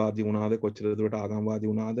ජාතිවාදී වුණාද, කොච්චර දුරට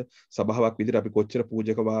ආගම්වාදී වුණාද, සභාවක් විදිහට අපි කොච්චර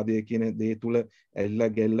පූජකවාදය කියන දේ තුල ඇල්ලා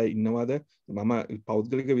ගැල්ලා ඉන්නවද? මම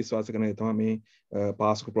පෞද්ගලික විශ්වාස කරන තමයි මේ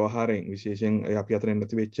පාස්කු ප්‍රහාරයෙන් විශේෂයෙන් අපි අතරින්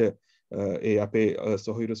නැති වෙච්ච ඒ අපේ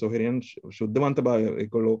සොහිරයන් ශුද්ධවන්ත භාවය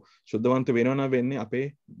ඒගොල්ලෝ ශුද්ධවන්ත වෙනවා නම් වෙන්නේ අපේ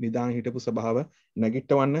නිදාන් හිටපු ස්වභාව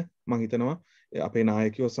නැගිටවන්න මම හිතනවා අපේ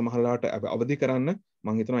නායකයෝ සමහරලාට අවදි කරන්න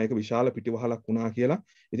මම හිතනවා ඒක විශාල පිටිවහලක් වුණා කියලා.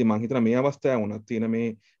 ඉතින් මම හිතනවා මේ අවස්ථාව වුණත් තියෙන මේ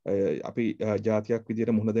අපි ජාතියක්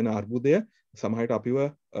විදියට මුහුණ දෙන අර්බුදය සමහරට අපිව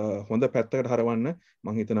හොඳ පැත්තකට හරවන්න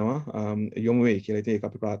මම හිතනවා යොමු වෙයි කියලා. ඉතින් ඒක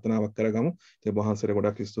අපි ප්‍රාර්ථනාවක් කරගමු. ඉතින් වහන්සේට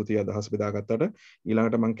ගොඩක් ස්තුතියි අදහස් බෙදාගත්තට.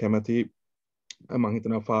 ඊළඟට මම කැමති මම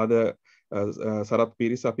හිතනවා ෆාදර් සරත්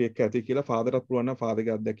පීරිස් අපි එක්ක ඇති කියලා. ෆාදර්ටත් පුළුවන් නම්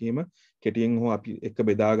ෆාදර්ගේ අත්දැකීම කෙටියෙන් හෝ අපි එක්ක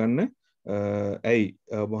බෙදා ගන්න. ඇයි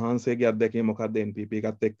වහන්සේගේ අත්දැකීම මොකක්ද NPP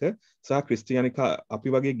එකත් එක්ක සහ ක්‍රිස්තියානික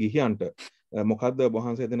අපි වගේ ගිහියන්ට මොකක්ද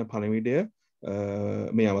වහන්සේ දෙන පණිවිඩය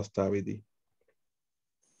මේ අවස්ථාවේදී?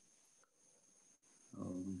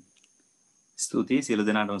 ස්තුතියි සියලු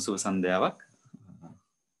දෙනාටම සුබ සන්ධ්‍යාවක්.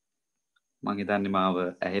 මම හිතන්නේ මාව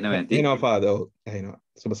ඇහෙනවා ඇති. ඇහෙනවා ෆාදර්. ඇහෙනවා.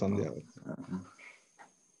 සුබ සන්ධ්‍යාවක්.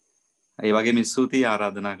 ඒ වගේම ස්තුතියි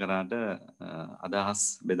ආරාධනා කරාට අදහස්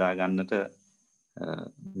බෙදා ගන්නට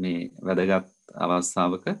මේ වැදගත්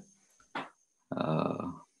අවස්ථාවක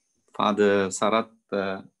ෆාදර් සරත්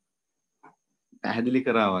පැහැදිලි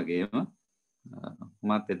කරා වගේම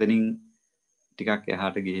මත් එතනින් ටිකක්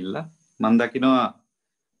එහාට ගිහිල්ලා මම දකිනවා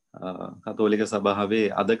කතෝලික සභාවේ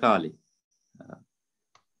අද කාලේ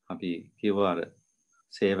අපි කියවර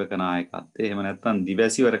සේවක නායකත්වයේ එහෙම නැත්නම්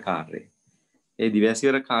දිවැසිවර කාර්යය. ඒ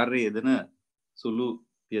දිවැසිවර කාර්යයේ යෙදෙන සුළු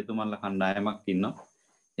පියතුමන්ලා කණ්ඩායමක් ඉන්නවා.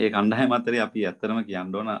 ඒ කණ්ඩායම අතරේ අපි ඇත්තටම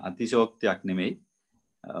කියන්න ඕන අතිශෝක්තියක් නෙමෙයි.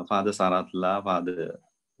 ෆාදර් සරත්ලා, ෆාදර්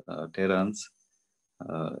ටෙරන්ස්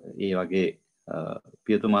ඒ වගේ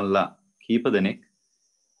පියතුමන්ලා කීප දෙනෙක්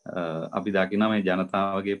අපි දකිනවා මේ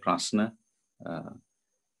ජනතාවගේ ප්‍රශ්න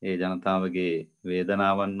ඒ ජනතාවගේ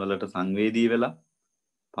වේදනාවන් වලට සංවේදී වෙලා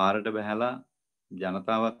පාරට බහැලා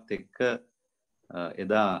ජනතාවත් එක්ක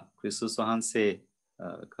එදා ක්‍රිස්තුස් වහන්සේ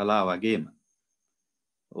කළා වගේම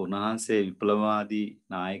උන්වහන්සේ විප්ලවවාදී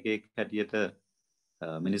නායකයෙක් හැටියට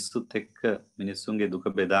මිනිස්සුත් එක්ක මිනිස්සුන්ගේ දුක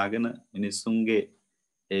බෙදාගෙන මිනිස්සුන්ගේ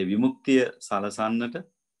ඒ විමුක්තිය සලසන්නට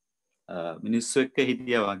මිනිස්සු එක්ක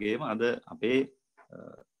හිටියා වගේම අද අපේ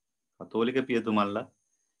කතෝලික පියතුමල්ලා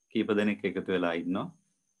කීප දෙනෙක් එකතු වෙලා ඉන්නවා.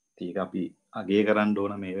 ඒක අපි අගය කරන්න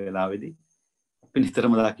ඕන මේ වෙලාවේදී. අපි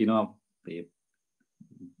නිතරම දකිනවා මේ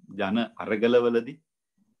ජන අරගලවලදී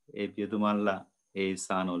ඒ පියතුමල්ලා ඒ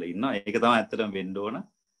ස්ථානවල ඉන්නවා. ඒක තමයි ඇත්තටම වෙන්න ඕන.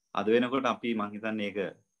 අද වෙනකොට අපි මං හිතන්නේ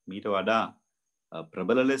ඒක මීට වඩා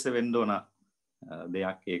ප්‍රබල ලෙස වෙන්න ඕන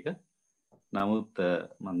දෙයක් ඒක. නමුත්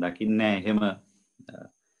මම දකින්නේ එහෙම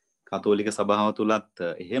කතෝලික සභාව තුලත්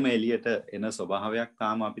එහෙම එළියට එන ස්වභාවයක්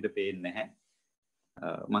තාම අපිට පේන්නේ නැහැ.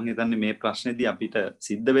 මම හිතන්නේ මේ ප්‍රශ්නේදී අපිට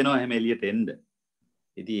සිද්ධ වෙනවා එහෙම එළියට එන්න.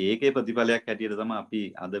 ඉතින් ඒකේ ප්‍රතිඵලයක් හැටියට තමයි අපි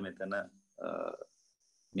අද මෙතන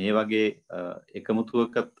මේ වගේ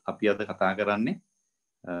එකමුතුවක අපි අද කතා කරන්නේ.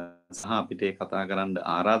 සහ අපිට කතා කරන්න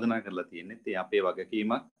ආරාධනා කරලා තියෙන්නේ ඒ අපේ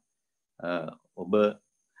වගකීමක්. ඔබ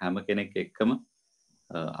හැම කෙනෙක් එක්කම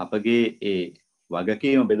අපගේ ඒ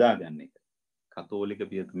වගකීම බෙදා ගන්න එක. කතෝලික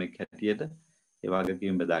පියතුමෙක් හැටියට ඒ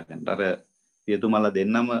වගකීම බෙදා ගන්න. අර පියතුමලා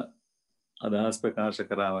දෙන්නම අදහස් ප්‍රකාශ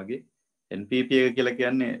කරා වගේ NPP එක කියලා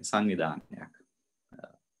කියන්නේ සංවිධානයක්.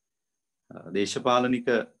 දේශපාලනික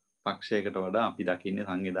පක්ෂයකට වඩා අපි දකින්නේ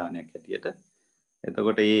සංවිධානයක් හැටියට.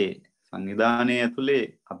 එතකොට මේ සංවිධානය ඇතුලේ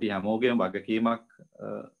අපි හැමෝගෙම වගකීමක්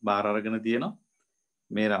බාර අරගෙන තියෙනවා.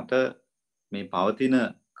 මේ රට මේ පවතින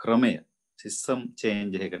ක්‍රමය සිස්ටම්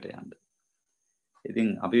චේන්ජ් එකකට යන්න. ඉතින්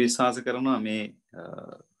අපි විශ්වාස කරනවා මේ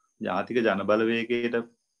ජාතික ජනබලවේගයට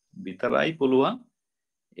විතරයි පුළුවන්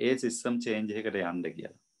ඒ සිස්ටම් චේන්ජ් එකකට යන්න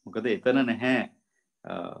කියලා. මොකද එතන නැහැ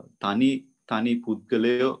තනි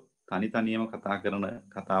පුද්ගලයෝ තනියම කතා කරන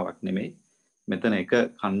කතාවක් නෙමෙයි. මෙතන එක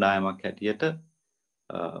කණ්ඩායමක් හැටියට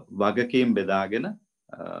වගකීම් බෙදාගෙන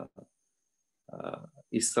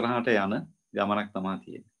ඉස්සරහට යන ගමනක් තමයි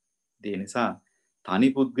තියෙන්නේ. ඒ නිසා තනි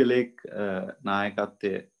පුද්ගලෙක්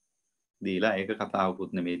නායකත්වය දීලා ඒක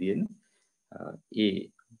කතාවකුත් නෙමෙයි තියෙන්නේ.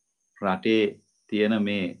 ඒ රටේ තියෙන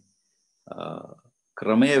මේ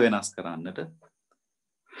ක්‍රමය වෙනස් කරන්නට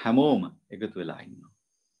හැමෝම එකතු වෙලා ඉන්නවා.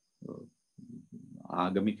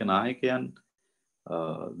 ආගමික නායකයන්,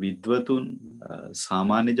 විද්වතුන්,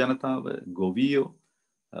 සාමාන්‍ය ජනතාව, ගොවියෝ,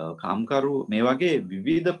 කාම්කරු මේ වගේ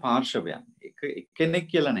විවිධ පාර්ශවයන් එක්කෙනෙක්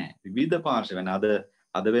කියලා නැහැ. විවිධ පාර්ශවයන්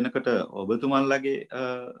අද වෙනකොට ඔබතුමන්ලගේ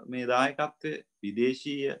මේ දායකත්වය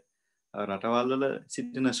විදේශීය රටවල් වල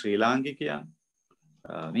සිටින ශ්‍රී ලාංකිකයන්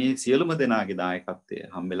මේ සියලුම දෙනාගේ දායකත්වය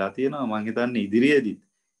හම්බෙලා තියෙනවා. මම හිතන්නේ ඉදිරියේදීත්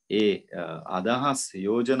ඒ අදහස්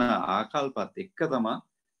යෝජනා ආකල්පත් එක්ක තමයි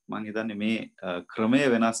මම හිතන්නේ මේ ක්‍රමය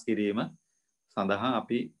වෙනස් කිරීම සඳහා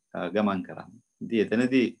අපි ගමන් කරන්නේ. ඉතින්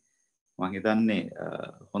එතනදී මම හිතන්නේ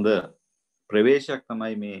හොඳ ප්‍රවේශයක්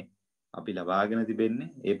තමයි මේ අපි ලබාගෙන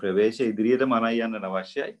තිබෙන්නේ. ඒ ප්‍රවේශය ඉදිරියට මරයි යන්නට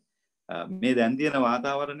අවශ්‍යයි. මේ දැන් තියෙන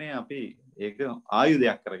වාතාවරණය අපි ඒක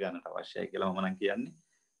ආයුධයක් කරගන්නට අවශ්‍යයි කියලා මම නම් කියන්නේ.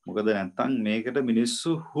 මොකද නැත්තම් මේකට මිනිස්සු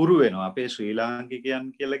හුරු වෙනවා. අපේ ශ්‍රී ලාංකිකයන්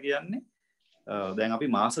කියලා කියන්නේ දැන් අපි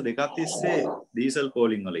මාස දෙකක් තිස්සේ ඩීසල්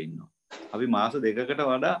පෝලිං වල ඉන්නවා. අපි මාස දෙකකට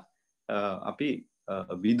වඩා අපි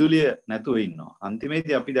විදුලිය නැතුව ඉන්නවා.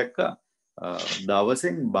 අන්තිමේදී අපි දැක්කා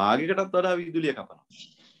දවසෙන් භාගයකටත් වඩා විදුලිය කපනවා.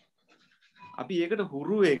 අපි ඒකට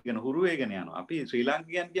හුරු වෙගෙන යනවා. අපි ශ්‍රී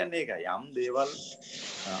ලාංකිකයන් කියන්නේ ඒකයි. යම් දේවල්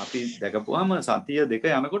අපි දැකපුවාම සතිය දෙක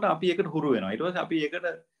යනකොට අපි ඒකට හුරු වෙනවා. ඊට පස්සේ අපි ඒකට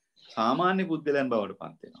සාමාන්‍ය පුද්ගලයන් බවට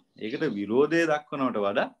පත් වෙනවා. ඒකට විරෝධය දක්වනවට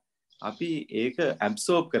වඩා අපි ඒක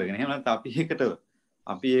ඇබ්සෝබ් කරගෙන එහෙම නැත්නම්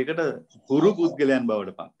අපි ඒකට හුරු පුද්ගලයන්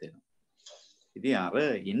බවට පත් වෙනවා. ඉතින් අර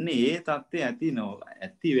ඉන්නේ ඒ தත්ත්වය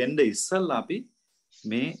ඇති වෙන්න ඉස්සල්ලා අපි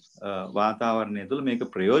මේ වාතාවරණය තුළ මේක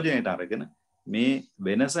ප්‍රයෝජනයට අරගෙන මේ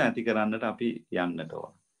වෙනස ඇති කරන්නට අපි යන්නට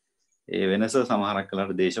ඕන. ඒ වෙනස සමහරක්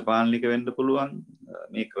වෙලාවට දේශපාලනික වෙන්න පුළුවන්,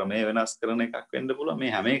 මේ ක්‍රමය වෙනස් කරන එකක් වෙන්න පුළුවන්,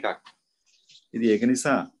 මේ හැම එකක්. ඉතින් ඒක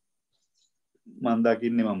නිසා මම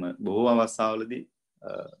දකින්නේ මම බොහෝ අවස්ථාවලදී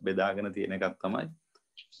බෙදාගෙන තියෙන එකක් තමයි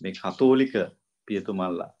මේ කතෝලික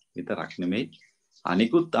පියතුමල්ලා විතරක් නෙමෙයි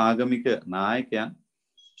අනිකුත් ආගමික නායකයන්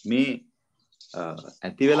මේ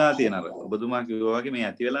ඇති වෙලා තියෙන අර ඔබතුමා කිව්වා වගේ මේ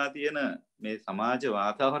ඇති වෙලා තියෙන මේ සමාජ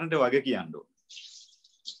වාතාවරණයට වගේ කියන්න ඕන.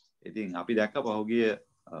 ඉතින් අපි දැක්ක පහුගිය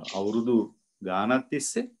අවුරුදු ගානක්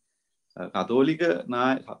තිස්සේ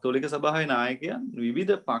කතෝලික සභාවේ නායකයන්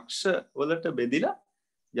විවිධ පක්ෂ වලට බෙදිලා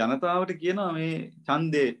ජනතාවට කියනවා මේ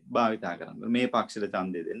ඡන්දේ භාවිතා කරන්න. මේ පක්ෂයට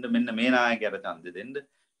ඡන්දේ දෙන්න, මෙන්න මේ නායකයාට ඡන්දේ දෙන්න,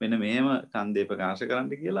 මෙන්න මෙහෙම ඡන්දේ ප්‍රකාශ කරන්න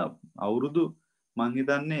කියලා අවුරුදු මං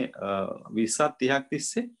හිතන්නේ 20ක් 30ක්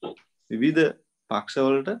තිස්සේ විවිධ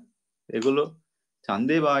පක්ෂවලට ඒගොල්ලෝ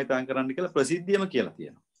ඡන්දේ භාවිතා කරන්න කියලා ප්‍රසිද්ධියම කියලා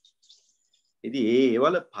තියෙනවා. ඉතින්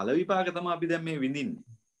ඒවල ඵල විපාක තමයි අපි දැන් මේ විඳින්නේ.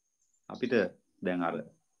 අපිට දැන් අර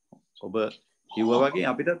ඔබ කිව්වා වගේ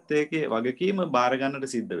අපිටත් ඒකේ වගකීම බාර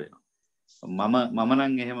ගන්නට සිද්ධ වෙනවා. මම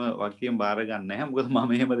නම් එහෙම වගකීම් බාර ගන්න නැහැ. මොකද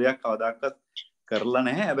මම එහෙම දෙයක් කවදාකවත් කරලා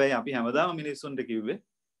නැහැ. හැබැයි අපි හැමදාම මිනිස්සුන්ට කිව්වේ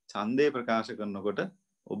ඡන්දේ ප්‍රකාශ කරනකොට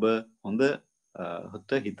ඔබ හොඳ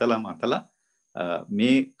හිතලා මතලා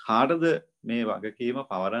මේ කාටද මේ වගකීම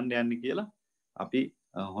පවරන්න යන්නේ කියලා අපි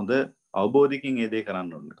හොඳ අවබෝධයකින් ඒ දේ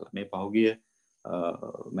කරන්න ඕනේ කියලා. මේ පහුගිය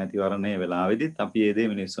මැතිවරණයේ වෙලාවෙදිත් අපි ඒ දේ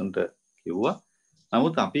මිනිස්සුන්ට කිව්වා.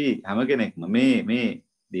 නමුත් අපි හැම කෙනෙක්ම මේ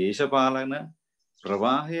දේශපාලන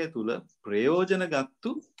ප්‍රවාහය තුල ප්‍රයෝජන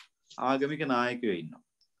ගත්තු ආගමික නායකයෝ ඉන්නවා.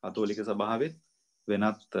 කතෝලික සභාවෙත්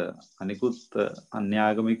වෙනත් අනිකුත්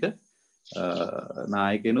අන්‍යාගමික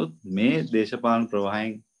නායකයනුත් මේ දේශපාලන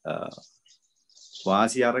ප්‍රවාහයෙන්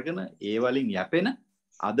වාසි අරගෙන ඒ වලින් යැපෙන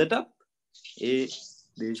අදටත් ඒ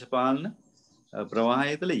දේශපාලන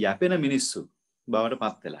ප්‍රවාහය තුළ යැපෙන මිනිස්සු බවට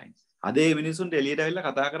පත් වෙලා ඉන්නේ. අද ඒ මිනිස්සුන්ට එළියට ඇවිල්ලා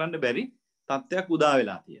කතා කරන්න බැරි තත්ත්වයක් උදා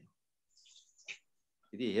වෙලා තියෙනවා.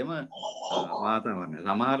 ඉතින් එහෙම වාතාවරණය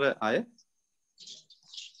සමහර අය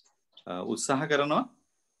උත්සාහ කරනවා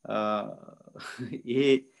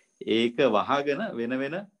ඒක වහගෙන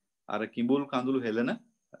වෙන අර කිඹුල් කඳුළු හෙලන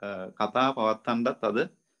කතා පවත්තන්නත් අද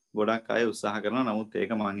ගොඩක් අය උත්සාහ කරනවා. නමුත්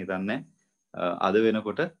ඒක මම හිතන්නේ අද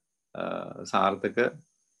වෙනකොට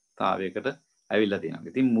සාර්ථකතාවයකට ඇවිල්ලා තියෙනවා.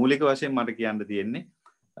 ඉතින් මූලික වශයෙන් මට කියන්න තියෙන්නේ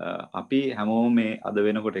අපි හැමෝම මේ අද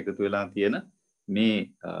වෙනකොට එකතු වෙලා තියෙන මේ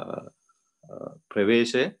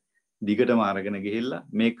ප්‍රවේශය දිගටම අරගෙන ගිහිල්ලා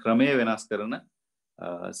මේ ක්‍රමය වෙනස් කරන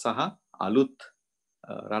සහ අලුත්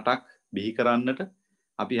රටක් බිහි කරන්නට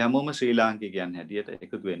අපි හැමෝම ශ්‍රී ලාංකිකයන් හැටියට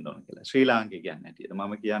එකතු වෙන්න ඕන කියලා. ශ්‍රී ලාංකිකයන් හැටියට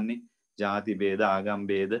මම කියන්නේ ජාති භේද ආගම්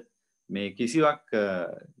භේද මේ කිසිවක්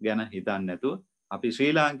ගැන හිතන්නේ නැතුව අපි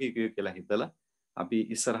ශ්‍රී ලාංකිකයෝ කියලා හිතලා අපි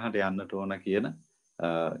ඉස්සරහට යන්නට ඕන කියන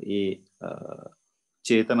ඒ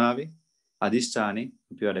චේතනාවේ අදිෂ්ඨානෙ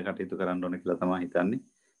අපි වැඩ කටයුතු කරන්න ඕන කියලා තමයි හිතන්නේ.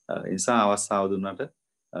 ඒ නිසා අවස්ථාව දුන්නට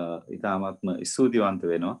ඉතාමත්ම ස්තුතිවන්ත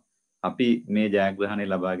වෙනවා. අපි මේ ජයග්‍රහණය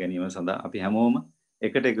ලබා ගැනීම සඳහා අපි හැමෝම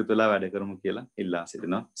එකට එකතු වෙලා වැඩ කරමු කියලා ඉල්ලා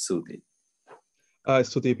සිටිනවා. ස්තුතියි.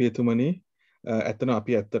 ස්තුතියි පියතුමනි. ඇත්තටම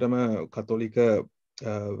අපි ඇත්තටම කතෝලික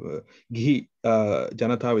ගිහි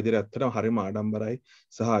ජනතාව විදිහට ඇත්තටම හරිම ආඩම්බරයි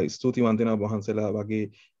සහ ස්තුතිවන්ත වෙනවා වහන්සේලා වගේ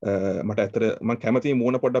මට ඇත්තට මම කැමතියි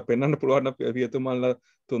මූණ පොඩ්ඩක් පෙන්වන්න පුළුවන් පියතුමන්ලා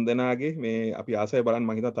තුන්දෙනාගේ මේ අපි ආසයි බලන්න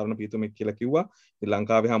මම හිතා තරුණ පියතුමෙක් කියලා කිව්වා. ශ්‍රී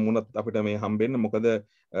ලංකාවේ හම්බුණත් අපිට මේ හම්බෙන්න මොකද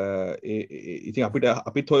ඉතින්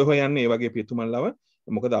අපිත් හොය යන්නේ මේ වගේ පියතුමන්ලව.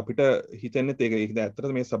 මොකද අපිට හිතෙන්නේ ඒක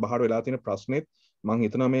ඇත්තට මේ සභාවට වෙලා තියෙන ප්‍රශ්නෙත් මම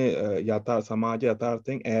හිතනවා මේ යථා සමාජ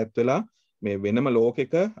යථාර්ථයෙන් ඈත් වෙලා මේ වෙනම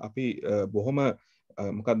ලෝකෙක අපි බොහොම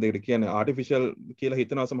මොකක්ද ඒකට කියන්නේ ආටිෆිෂල් කියලා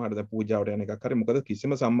හිතනවා සමහරවිට දැන් පූජාවට යන එකක් හරි මොකද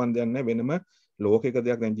කිසිම සම්බන්ධයක් නැහැ වෙනම ලෝකයක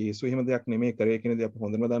දෙයක් දැන් ජේසුස් එහෙම දෙයක් නෙමෙයි කරේ කියන දේ අපි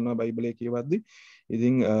හොඳටම දන්නවා බයිබලයේ කියවද්දි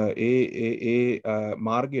ඉතින් ඒ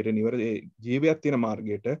මාර්ගයට නිවැර ඒ ජීවිතයක් තියෙන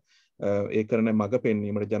මාර්ගයට ඒ කරන මඟ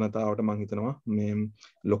පෙන්වීමට ජනතාවට මම හිතනවා මේ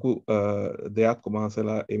ලොකු දෙයක්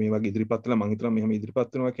උන්වහන්සේලා මේ වගේ ඉදිරිපත් කළා මම හිතනවා මෙහෙම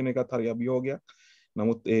ඉදිරිපත් වෙනවා කියන එකත් හරි අභියෝගයක්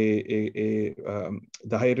නමුත් ඒ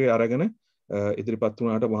ධෛර්යය අරගෙන ඉදිරිපත්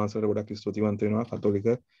වුණාට වහන්සේට ගොඩක් ස්තුතිවන්ත වෙනවා කතෝලික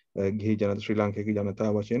ගිහි ජනතාව ශ්‍රී ලාංකික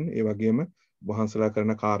ජනතාව වශයෙන් ඒ වගේම වහන්සේලා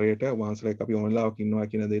කරන කාර්යයට වහන්සේලා අපි ඕනලාවක් ඉන්නවා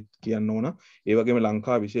කියන දේ කියන්න ඕන ඒ වගේම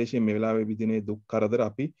ලංකාව විශේෂයෙන් මේ වෙලාවේ විදිනේ දුක් කරදර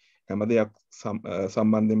අපි හැම දෙයක්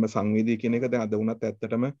සම්බන්ධයෙන්ම සංවේදී කියන එක දැන් අද වුණත්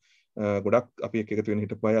ඇත්තටම ගොඩක් අපි එකතු වෙන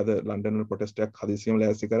හිටපු අය අද ලන්ඩන් වල ප්‍රොටෙස්ට් එකක් හදිසියෙම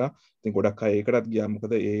ලෑස්ති කරා ඉතින් ගොඩක් අය ඒකටත් ගියා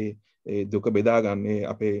මොකද ඒ දුක බෙදාගන්නේ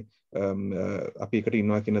අපේ අපි එකට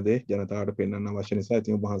ඉන්නවා කියන දේ ජනතාවට පෙන්වන්න අවශ්‍ය නිසා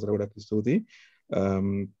ඉතින් වහන්සේලා ගොඩක් ස්තුතියි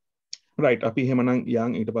right අපි එහෙමනම්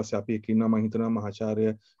යන් ඊට පස්සේ අපි එක්ක ඉන්නවා මම හිතනවා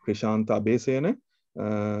මහාචාර්ය ක්‍රිෂාන්ත අබේසේන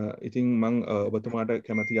ඉතින් මම ඔබතුමාට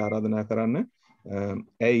කැමැති ආරාධනා කරන්න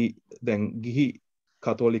ඇයි දැන් ගිහි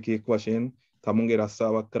කතෝලිකයෙක් වශයෙන් තමුන්ගේ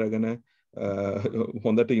රස්සාවක් කරගෙන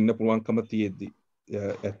හොඳට ඉන්න පුළුවන්කම තියෙද්දි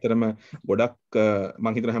ඇත්තටම ගොඩක්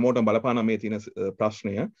මම හිතන හැමෝටම බලපාන මේ තියෙන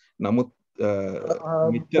ප්‍රශ්නය නමුත්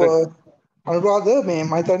අනුරාධ මේ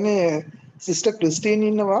මම හිතන්නේ සිස්ටර් ක්‍රිස්ටින්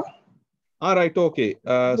ඉන්නවා right okay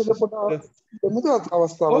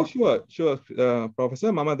අවස්ථාව oh sure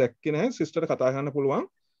professor මම දැක්කේ නැහැ සිස්ටර් කතා කරන්න පුළුවන්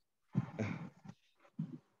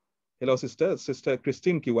hello sister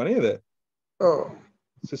ක්‍රිස්ටින් කිව්වා නේද ඔව්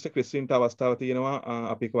සිස්ටර් ක්‍රිස්ටින්ට අවස්ථාව තියෙනවා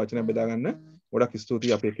අපි එක වචනයක් බෙදා ගන්න ගොඩක්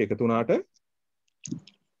ස්තුතියි අපි එක්ක එකතු වුණාට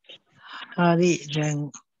හරි දැන්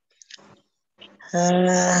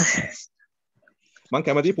මම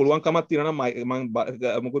කැමතියි පුළුවන්කමක් තියෙනවා නම් මම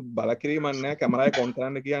මොකද බල කිරීමක් නැහැ කැමරාවේ කොන්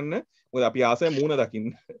කරන්න කියන්න මොකද අපි ආසයි මූණ දකින්න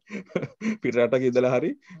පිටරටක ඉඳලා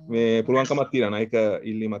හරි මේ පුළුවන්කමක් තියෙනවා ඒක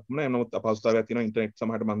ඉල්ලීමක් නෑ නමුත් අපහසුතාවයක් තියෙනවා ඉන්ටර්නෙට්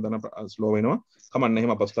සමහරට මම දන්න ස්ලෝ වෙනවා කමන්න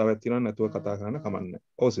එහෙම අපහසුතාවයක් තියෙනවා නැතුව කතා කරන්න කමන්න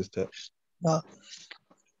ඔව් සිස්ටර්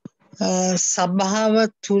සභාව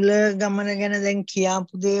තුල ගමන ගැන දැන්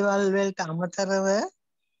කියාපු දේවල් වලට අමතරව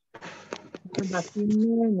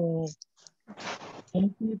දකින්නේ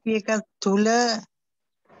NPP එක තුල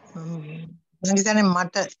මම හිතන්නේ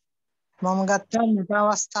මම ගත්තා මට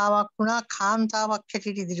අවස්ථාවක් වුණා කාන්තාවක්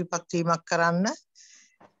හැටියට ඉදිරිපත් වීමක් කරන්න.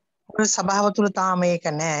 ඒ සභාව තුල තාම මේක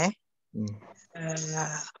නැහැ.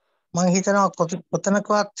 මම හිතනවා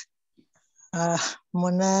කොතනකවත්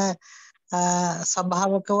මොන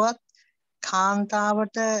සභාවකවත්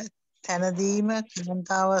කාන්තාවට තැන දීම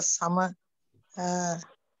කාන්තාව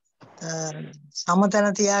සමතන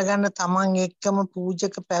තියාගන්න තමන් එක්කම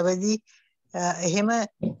පූජක පැවිදි එහෙම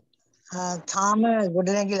තාම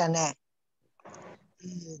ගොඩනැගිලා නැහැ.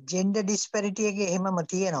 ජෙන්ඩර් ඩිස්පැරිටි එක එහෙමම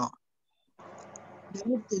තියෙනවා.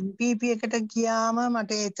 නමුත් NPP එකට ගියාම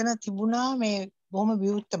මට එතන තිබුණා මේ බොහොම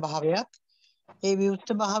විවුර්ත භාවයක්. ඒ විවුර්ත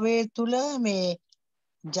භාවයේ තුල මේ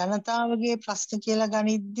ජනතාවගේ ප්‍රශ්න කියලා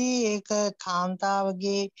ගනිද්දී ඒක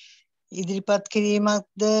කාන්තාවගේ ඉදිරිපත්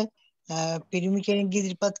කිරීමක්ද පිරිමි කෙනෙක්ගේ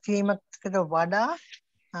ඉදිරිපත් කිරීමකට වඩා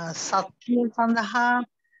සත්‍ය සඳහා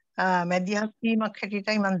මැදිහත් වීමක්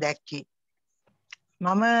හැටියටයි මම දැක්කේ.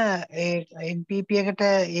 මම ඒ NPP එකට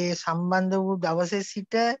ඒ සම්බන්ධ වූ දවසේ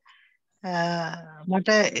සිට මට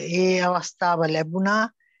ඒ අවස්ථාව ලැබුණා.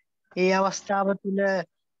 ඒ අවස්ථාව තුළ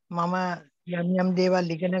මම යම්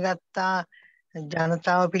දේවල් ඉගෙන ගත්තා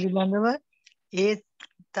ජනතාව පිළිබඳව. ඒ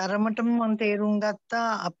තරමටම මම තේරුම් ගත්තා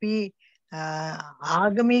අපි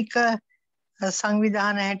ආගමික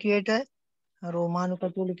සංවිධාන හැටියට රෝමානු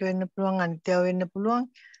කතෝලික වෙන්න පුළුවන් අනිත්‍යව වෙන්න පුළුවන්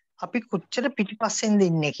අපි කොච්චර පිටිපස්සෙන්ද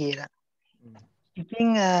ඉන්නේ කියලා. ඉතින්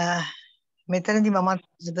මෙතනදී මමත්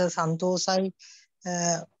සන්තෝෂයි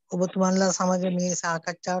ඔබතුමන්ලා සමග මේ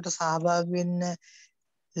සාකච්ඡාවට සහභාගී වෙන්න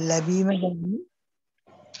ලැබීම ගැන.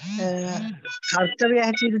 කර්තව්‍ය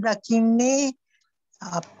හැටියට දකින්නේ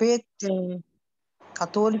අපේ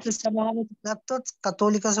කතෝලික සභාව ගත්තොත්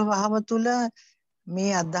කතෝලික සභාව තුළ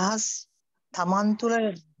මේ අදහස් තමන් තුළ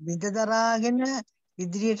විඳ දරාගෙන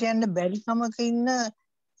ඉදිරියට යන්න බැරි කමක ඉන්න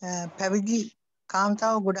පැවිදි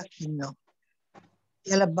කාන්තාව ගොඩක් ඉන්නවා.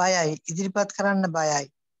 එයාලා බයයි ඉදිරිපත් කරන්න බයයි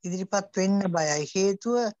ඉදිරිපත් වෙන්න බයයි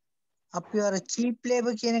හේතුව අපි අර චීප්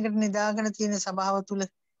ලේබර් කියන එකට නිදාගෙන තියෙන සභාව තුළ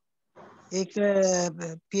ඒක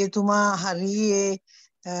පියතුමා හරි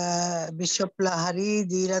බිෂොප්ලා හරි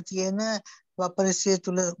දීලා තියෙන වපරිසය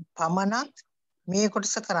තුල පමණක් මේ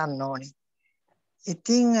කොටස කරන්න ඕනේ.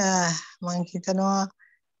 ඉතින් මම හිතනවා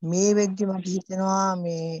මේ වෙද්දි මට හිතෙනවා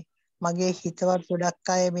මේ මගේ හිතවත් ගොඩක්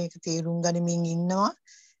අය මේක තේරුම් ගනිමින් ඉන්නවා.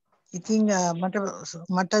 ඉතින්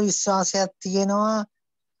මට විශ්වාසයක් තියෙනවා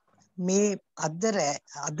මේ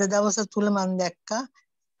අද දවස තුල මම දැක්කා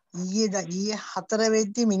ඊයේ 4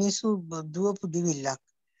 වෙද්දි මිනිස්සු දුවපු දිවිල්ලක්.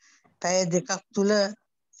 පැය 2ක් තුල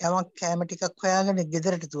යමක් කැම ටිකක් හොයාගෙන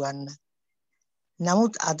ගෙදරට දුවන්න.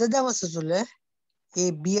 නමුත් අද දවස තුල ඒ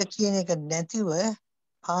බිය කියන එක නැතිව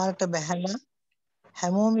පාරට බැහැලා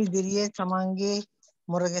හැමෝම ඉදිරියේ තමන්ගේ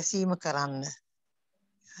මොර ගැසීම කරන්න.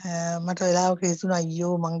 මට වෙලාවක හිතුණා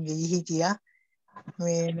අයියෝ මං ගෙයි හිටියා.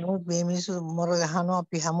 මේ නමුත් මේ මිනිස්සු මොර ගහනවා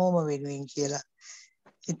අපි හැමෝම වෙනුවෙන් කියලා.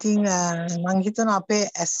 ඉතින් මං හිතනවා අපේ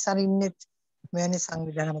ඇස් අරින්නෙත් මෙවැනි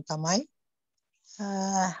සංවිධාන තමයි.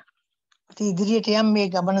 ඉතින් ඉදිරියට යම් මේ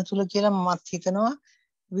ගමන තුල කියලා මමත් හිතනවා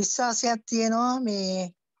විශ්වාසයක් තියෙනවා මේ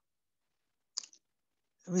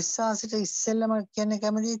විශ්වාසයට ඉස්සෙල්ලම කියන්න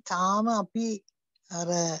කැමති තාම අපි අර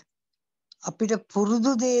අපිට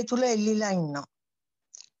පුරුදු දේ තුල එල්ලිලා ඉන්නවා.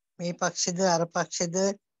 මේ පක්ෂෙද අර පක්ෂෙද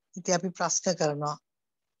ඉතින් අපි ප්‍රශ්න කරනවා.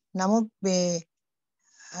 නමුත් මේ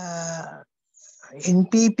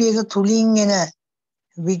NPP එක තුලින් එන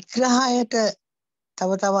විග්‍රහයට තව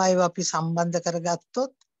තව අයව අපි සම්බන්ධ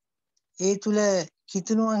කරගත්තොත් ඒ තුල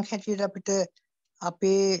කිතුණුවන් හැටියට අපිට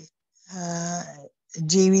අපේ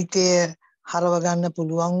ජීවිතය හරව ගන්න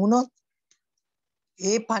පුළුවන් වුණොත්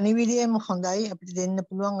ඒ පණිවිඩයම හොඳයි අපිට දෙන්න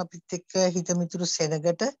පුළුවන් අපිත් එක්ක හිතමිතුරු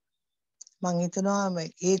සෙනගට. මම හිතනවා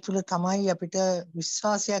ඒ තුල තමයි අපිට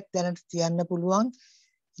විශ්වාසයක් දැනට තියන්න පුළුවන්.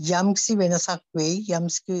 යම්කිසි වෙනසක් වෙයි,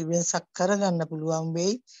 යම්කිසි වෙනසක් කරගන්න පුළුවන්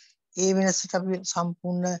වෙයි. ඒ වෙනසට අපි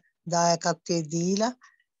සම්පූර්ණ දායකත්වයේ දීලා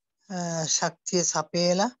ශක්තිය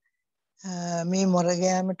සපයලා මේ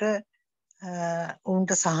මොරගෑමට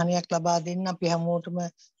උන්ට සහනයක් ලබා දෙන්න අපි හැමෝටම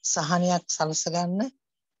සහනයක් සලස ගන්න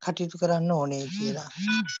කටයුතු කරන්න ඕනේ කියලා.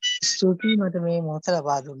 ස්තුතියි මට මේ මොහොත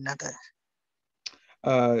ලබා දුන්නට.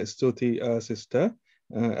 ස්තුතියි සිස්ටර්.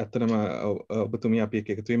 ඇත්තටම ඔබතුමිය අපි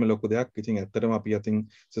එකතු වීම ලොකු දෙයක්. ඉතින් ඇත්තටම අපි අතින්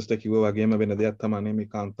සිස්ටර් කිව්වා වගේම වෙන දෙයක් තමයි මේ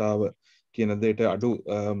කාන්තාව කියන දෙයට අඩු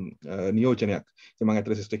නියෝජනයක්. ඉතින් මම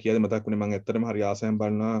ඇත්තට සිස්ටර් කියද්දි මතක් වුණේ මම ඇත්තටම හරි ආසයෙන්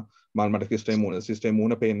බලනවා මට සිස්ටර්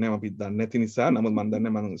මූණ පේන්නේ නැහැ අපි දන්නේ නැති නිසා. නමුත් මම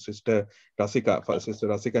දන්නේ මම සිස්ටර්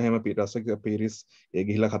රසිකා හැම පීරිස් ඒ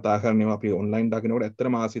ගිහිල්ලා කතා කරනවා අපි ඔන්ලයින් දාගෙනකොට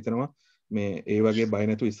ඇත්තටම ආසිතනවා මේ ඒ වගේ බය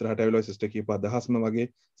නැතුව ඉස්සරහට ඇවිල්ලා සිස්ටර් කියපු අදහස්ම වගේ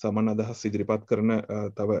සමාන අදහස් ඉදිරිපත් කරන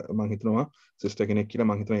තව මම හිතනවා සිස්ටර් කෙනෙක් කියලා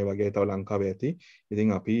මම හිතනවා ඒ වගේ තව ලංකාවේ ඇති.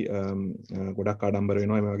 ඉතින් අපි ගොඩක් ආඩම්බර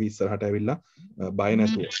වෙනවා මේ වගේ ඉස්සරහට ඇවිල්ලා බය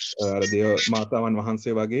නැතුව අර දේව මාතාවන්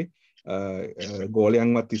වහන්සේ වගේ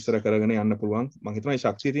ගෝලයන්වත් ඉස්සර කරගෙන යන්න පුළුවන්. මම හිතනවා මේ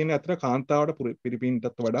ශක්තිය තියෙන අතර කාන්තාවට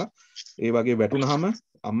පිරිපින්ටත් වඩා ඒ වගේ වැටුනහම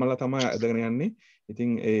අම්මලා තමයි ඇදගෙන යන්නේ.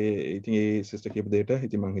 ඉතින් ඒ සිස්ටර් කියපු දෙයට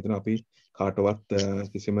ඉතින් මම හිතනවා අපි කාටවත්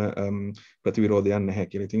කිසිම ප්‍රතිවිරෝධයක් නැහැ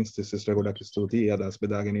කියලා. ඉතින් සිස්ටර් ගොඩක් ස්තුතියි ඒ අදහස්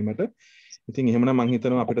බෙදා ගැනීමට. ඉතින් එහෙමනම් මම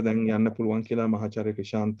හිතනවා අපිට දැන් යන්න පුළුවන් කියලා මහාචාර්ය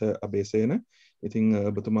ක්‍රිෂාන්ත අබේසේන. ඉතින්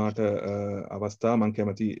ඔබතුමාට අවස්ථාව මම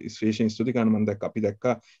කැමති විශේෂයෙන් ස්තුති කරන්න. මම අපි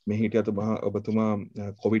දැක්කා මේ හිටියත් ඔබතුමා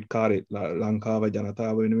කොවිඩ් කාලේ ලංකාව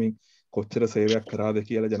ජනතාව වෙනුවෙන් කොච්චර සේවයක් කරාද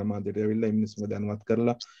කියලා ජනමාධ්‍යට ඇවිල්ලා මිනිස්සුන්ව දැනුවත්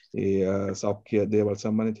කරලා ඒ සෞඛ්‍ය දේවල්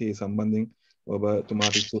සම්බන්ධයෙන්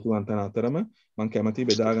ඔබතුමාට ස්තුතිවන්ත අතරම මම කැමති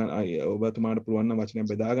බෙදා ගන්න ඔබතුමාට පුළුවන් නම් වචනයක්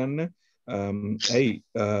බෙදා ගන්න. ඇයි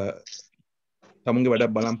තමුන්ගේ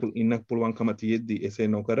වැඩ බලන් ඉන්න පුළුවන්කම තියෙද්දි එසේ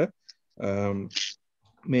නොකර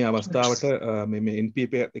මේ අවස්ථාවට මේ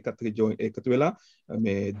NPP එකතු වෙලා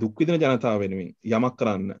මේ දුක් විඳින ජනතාව වෙනුවෙන් යමක්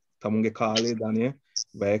කරන්න තමුන්ගේ කාලය ධනය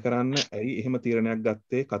වැය කරන්න ඇයි එහෙම තීරණයක්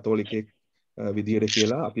ගත්තේ කතෝලිකයෙක් විදියට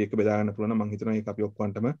කියලා අපි එක බෙදා ගන්න පුළුවන් නම් මම හිතනවා ඒක අපි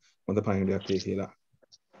ඔක්කොන්ටම හොඳ පණිවිඩයක් වෙයි කියලා.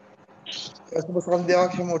 සුබ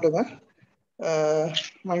සන්ධ්‍යාවක් හැමෝටම.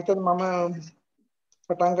 මම හිතන්නේ මම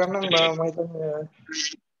පටන් ගන්නම් මම හිතන්නේ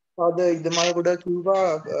ආද ඉදමල් ගොඩ කිව්වා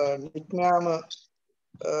නික්මයාම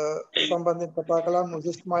සම්බන්ධයෙන් කතා කළා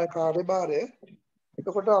මුස්ලිම්මාය කාර්යභාරය.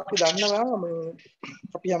 එතකොට අපි දන්නවා මේ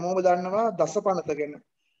අපි හැමෝම දන්නවා දසපනත ගැන.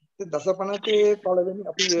 ඉතින් දසපනතේ පළවෙනි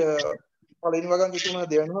අපි පළවෙනි වගන් තුන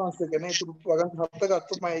දෙවෙනි මාසෙ ගැන ඒක වගන් 7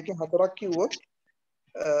 ගත්තොත් මම ඒකෙන් 4ක් කිව්වොත්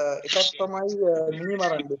එකක් තමයි මිනි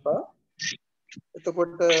මරන්න එපා.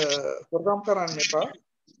 එතකොට ප්‍රෝග්‍රෑම් කරන්න එපා.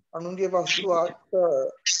 අනුන්ගේ වස්තු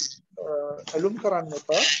ඇලුම් කරන්න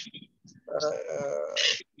එපා.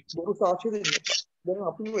 බොරු සාක්ෂි දෙන්න එපා. දැන්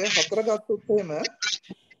අපි ඔය 4 ගත්තොත් එහෙම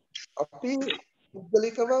අපි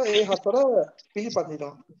පුද්ගලිකව ඒ 4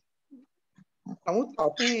 පිළිපදිනවා. නමුත්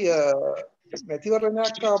අපි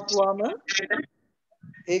මැතිවරණයක් ආපුවාම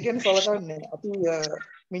ඒ කියන්නේ සලකන්නේ අපි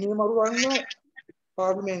මිනිමරුවන්ව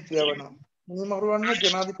පාර්ලිමේන්තුව යවනවා. මිනිමරුවන්ව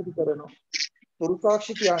ජනාධිපති කරනවා. බොරු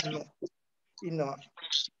සාක්ෂි කියන්න ඉන්නවා.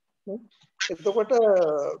 එතකොට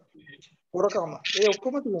හොරකම ඒ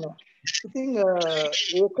ඔක්කොම තියෙනවා. ඉතින්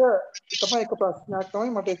ඒක තමයි එක ප්‍රශ්නයක් තමයි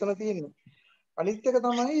මට එතන තියෙන්නේ. අනිත් එක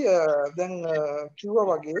තමයි දැන් කිව්වා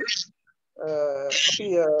වගේ අපි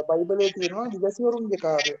බයිබලයේ තියෙනවා දිවසිවරුන්ගේ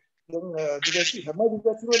කාර්ය. දැන් දිවැසි හැම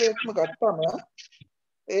දිවැසිවරයෙක්ම ගත්තාම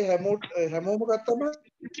ඒ හැමෝම ගත්තම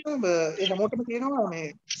ඒ හැමෝටම තියෙනවා මේ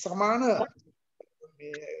සමාන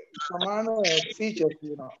ෆීචර්ස්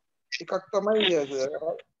තියෙනවා. එකක් තමයි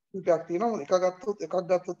කීපයක් තියෙනවා. එකක්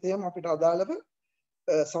ගත්තොත් එහෙම අපිට අදාළව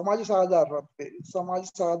සමාජ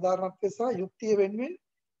සාධාරණත්වය සහ යුක්තිය වෙනුවෙන්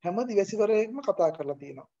හැම දිවැසිවරයෙක්ම කතා කරලා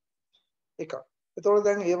තියෙනවා. එකක්. එතකොට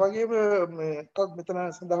දැන් ඒ වගේම මෙතන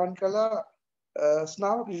සඳහන් කළා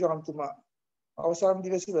ස්නාම කිෂාන්තුමා අවසාන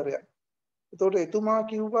දිවැසිවරයා. එතකොට එතුමා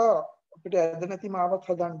කිව්වා අපිට ඇද නැති මාවත්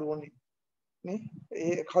හදන්න ඕනේ නේ.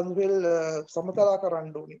 ඒ කඳුවෙල් සමතලා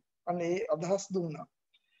කරන්න ඕනේ. අන්න ඒ අදහස් දුන්නා.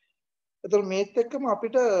 එතකොට මේත් එක්කම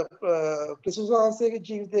අපිට ක්‍රිස්තුස් වහන්සේගේ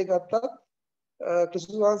ජීවිතය ගත්තත්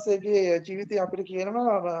ක්‍රිස්තුස් වහන්සේගේ ජීවිතය අපිට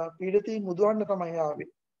කියනවා පීඩිතයින් මුදවන්න තමයි ආවේ.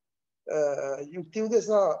 යුක්තිය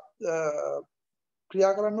උදෙසා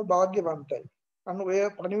ක්‍රියා කරන්න වාග්යවන්තයි. අන්න ඔය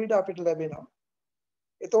පණිවිඩ අපිට ලැබෙනවා.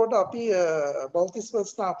 එතකොට අපි බෞතිස්ම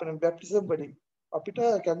ස්ථාපන බැප්ටිසම් වලින් අපිට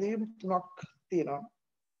කැඳවීම් 3ක් තියෙනවා.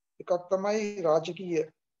 එකක් තමයි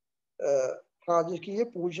රාජකීය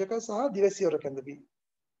පූජක සහ දිවැසිවර කැඳවීම.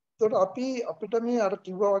 එතකොට අපිට මේ අර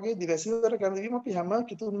කිව්වා වගේ දිවැසිවර කැඳවීම අපි හැම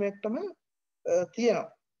කිතුම්මෙක්ටම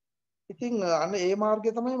තියෙනවා. ඉතින් අන්න ඒ මාර්ගය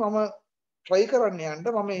තමයි මම try කරන්න යන්න.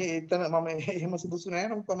 මම එහෙම සුදුසු නෑ.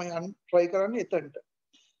 නමුත් මම try කරන්නේ එතනට.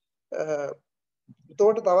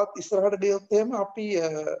 එතකොට තවත් ඉස්සරහට ගියොත් එහෙම අපි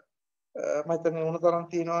මම හිතන්නේ ඕන තරම්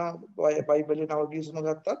තියෙනවා බයිබලයේ නව ගිවිසුම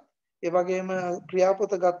ගත්තත් ඒ වගේම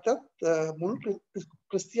ක්‍රියාපොත ගත්තත් මුල්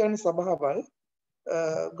ක්‍රිස්තියානි සභාවල්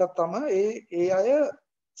ගත්තම ඒ අය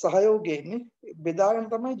සහයෝගයෙන් බෙදාගෙන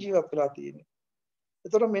තමයි ජීවත් වෙලා තියෙන්නේ.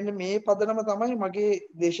 එතකොට මෙන්න මේ පදනම තමයි මගේ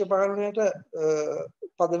දේශපාලනයට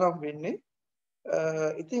පදනම් වෙන්නේ.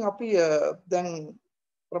 ඉතින් අපි දැන්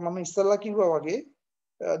මම ඉස්සෙල්ලා කිව්වා වගේ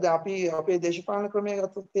දැන් අපි අපේ දේශපාලන ක්‍රමය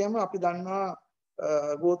ගත්තොත් එහෙම අපි දන්නවා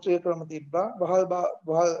ගෝත්‍රීය ක්‍රම තිබ්බා, වහල්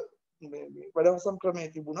වැඩවසම් ක්‍රමය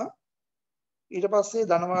තිබුණා. ඊට පස්සේ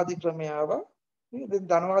ධනවාදී ක්‍රමය ආවා. දැන්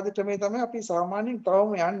ධනවාදී ක්‍රමය තමයි අපි සාමාන්‍යයෙන්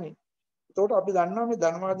තවම යන්නේ. එතකොට අපි දන්නවා මේ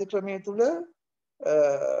ධනවාදී ක්‍රමය තුල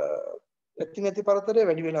ඇති නැති පරතරය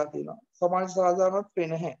වැඩි වෙලා තියෙනවා. සමාජ සාධාරණත්වය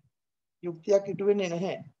නැහැ. යුක්තියක් ඉටු වෙන්නේ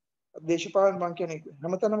නැහැ. දේශපාලන මං කියන්නේ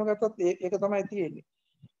හැමතැනම ගත්තත් ඒක තමයි තියෙන්නේ.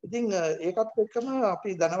 ඉතින් ඒකත් එක්කම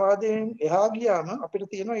අපි ධනවාදයෙන් එහා ගියාම අපිට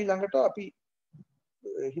තියෙනවා ඊළඟට අපි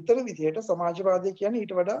හිතන විදිහට සමාජවාදය කියන්නේ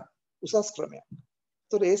ඊට වඩා උසස් ක්‍රමයක්.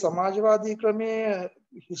 ඒතර ඒ සමාජවාදී ක්‍රමයේ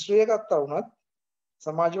හිස්ටරි එක ගත්තා වුණත්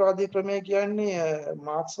සමාජවාදී ක්‍රමය කියන්නේ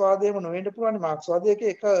මාක්ස්වාදයේම නොවෙන්න පුළුවන්. මාක්ස්වාදයේ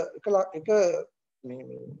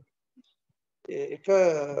එක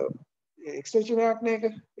එක්ස්ටෙන්ෂනයක් නේක.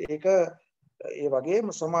 ඒක ඒ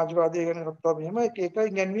වගේම සමාජවාදය ගැන කතා මෙහෙම එක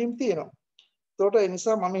ඉගැන්වීම් තියෙනවා. ඒකට ඒ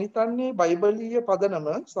නිසා මම හිතන්නේ බයිබලීය පදනම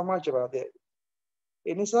සමාජවාදයයි.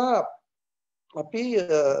 ඒ නිසා අපි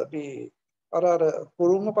අර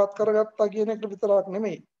පුරුමපත් කරගත්තා කියන එක විතරක්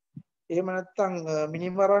නෙමෙයි. එහෙම නැත්නම්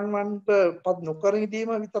මිනිමරන්වන්ට පත් නොකර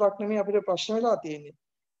ඉදීම විතරක් නෙමෙයි අපිට ප්‍රශ්න වෙලා තියෙන්නේ.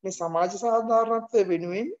 මේ සමාජ සාධාරණත්වය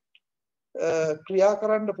වෙනුවෙන් ක්‍රියා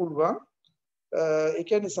කරන්න පුළුවන් ඒ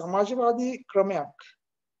කියන්නේ සමාජවාදී ක්‍රමයක්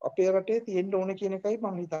අපේ රටේ තියෙන්න ඕනේ කියන එකයි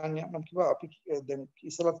මම හිතන්නේ. මම කිව්වා අපි දැන්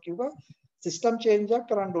ඉස්සරත් කිව්වා සිස්ටම් චේන්ජ් එකක්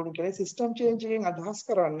කරන්න ඕනේ කියලා. සිස්ටම් චේන්ජ් එකෙන් අදහස්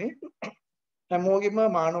කරන්නේ හැමෝගෙම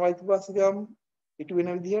මානව අයිතිවාසිකම් ඉටු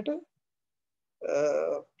වෙන විදිහට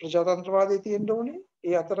ප්‍රජාතන්ත්‍රවාදය තියෙන්න ඕනේ.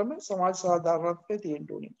 ඒ අතරම සමාජ සාධාරණත්වය තියෙන්න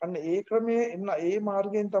ඕනේ. අන්න ඒ ක්‍රමයේ ඒ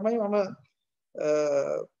මාර්ගයෙන් තමයි මම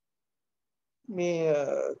මේ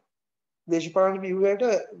දේශපාලන ව්‍යුහයට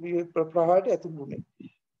ප්‍රවාහයට ඇතුළු වුණේ.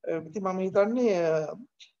 ඉතින් මම හිතන්නේ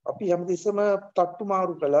අපි හැමතිස්සම තට්ටු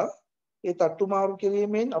මාරු කළා. ඒ තට්ටු මාරු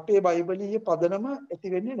කිරීමෙන් අපේ බයිබලීය පදනම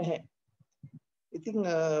ඇති වෙන්නේ නැහැ. ඉතින්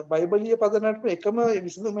බයිබලීය පදනමට එකම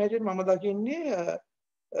විසඳුම හැටියට මම දකින්නේ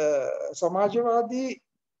සමාජවාදී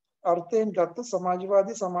අර්ථයෙන් ගත්ත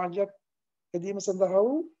සමාජවාදී සමාජයක් හැදීම සඳහා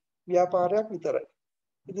වූ ව්‍යාපාරයක් විතරයි.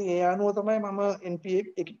 ඉතින් ඒ අනුව තමයි මම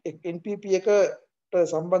NPP එකට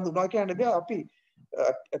සම්බන්ධ වුණා කියන්නේ බෑ. අපි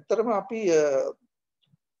ඇත්තටම අපි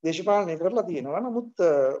දේශපාලනය කරලා තියෙනවා. නමුත්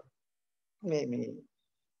මේ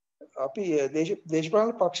අපි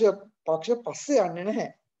දේශපාලන පක්ෂ පස්සේ යන්නේ නැහැ.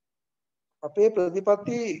 අපේ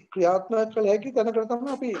ප්‍රතිපත්ති ක්‍රියාත්මක කළ හැකි තැනකට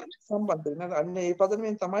තමයි අපි සම්බන්ධ වෙන්නේ. අන්න ඒ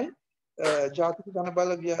පදනමෙන් තමයි ජාතික ජන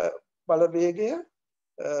බලවේගය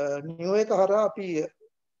නියෝ එක හරහා අපි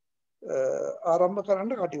ආරම්භ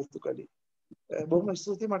කරන්න කටයුතු කළේ. බොහොම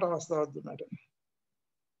ස්තුතියි මට අවස්ථාවක් දුන්නාට.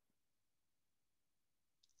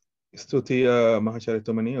 ස්තුතියි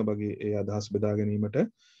මහාචාර්යතුමනි ඔබගේ ඒ අදහස් බෙදා ගැනීමට.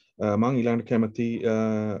 මම ඊළඟට කැමති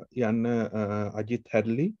යන්න අජිත්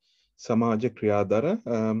හැඩලි සමාජ ක්‍රියාධර.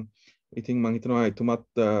 ඉතින් මම හිතනවා එතුමත්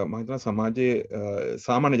මම හිතනවා සමාජයේ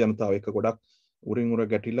සාමාන්‍ය ජනතාව එක්ක ගොඩක් උරින් උර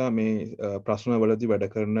ගැටිලා මේ ප්‍රශ්න වලදී වැඩ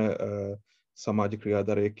කරන සමාජ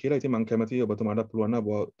ක්‍රියාධරයෙක් කියලා. ඉතින් මම කැමතියි ඔබතුමාට පුළුවන් නම්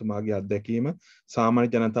ඔබතුමාගේ අත්දැකීම සාමාන්‍ය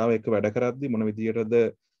ජනතාව එක්ක වැඩ කරද්දී මොන විදියටද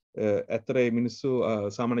ඇත්තට මේ මිනිස්සු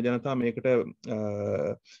සාමාන්‍ය ජනතාව මේකට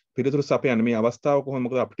පිළිතුරු සපයන්නේ මේ අවස්ථාව කොහොමද?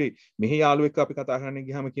 මොකද අපිට මෙහි යාළුවෙක් අපි කතා කරන්න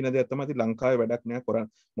ගියාම කියන දේ තමයි ඉතින් ලංකාවේ වැඩක් නෑ කරන්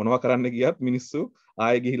මොනවා කරන්න ගියත් මිනිස්සු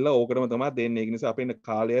ආයෙ ගිහිල්ලා ඕකටම තමයි දෙන්නේ. ඒක නිසා අපේ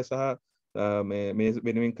කාලය සහ මේ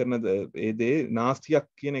වෙනුවෙන් කරන ඒ දේ නාස්තියක්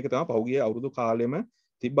කියන එක තමයි පහුගිය අවුරුදු කාලෙම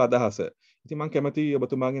තිබ්බ අදහස. ඉතින් මම කැමතියි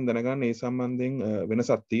ඔබතුමාගෙන් දැනගන්න මේ සම්බන්ධයෙන්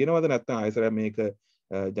වෙනසක් තියෙනවද නැත්නම් ආයසරයක් මේක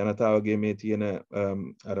ජනතාවගේ මේ තියෙන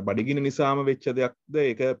අර බඩගින නිසාම වෙච්ච දෙයක්ද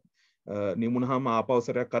ඒක නිමුණාම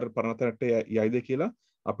ආපෞසරයක් අර පරණතරට යයිද කියලා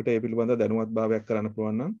අපිට ඒ පිළිබඳව දැනුවත් භාවයක් කරන්න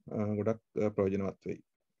පුළුවන් නම් ගොඩක් ප්‍රයෝජනවත් වෙයි.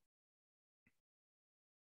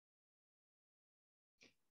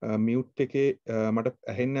 මියුට් එකේ මට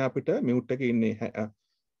ඇහෙන්නේ අපිට මියුට් එකේ ඉන්නේ.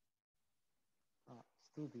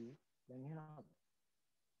 ස්තුතියි. දැන් එනවද?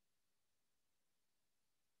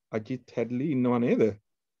 අජිත් හැඩ්ලි ඉන්නව නේද?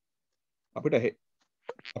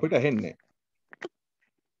 අපිට ඇහෙන්නේ.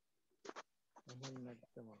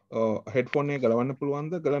 හෙඩ්ෆෝන් එක ගලවන්න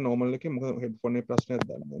පුළුවන්ද? ගල නෝමල් එකේ මොකද හෙඩ්ෆෝන් එකේ ප්‍රශ්නයක්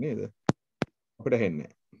දන්නේ නේද? අපිට ඇහෙන්නේ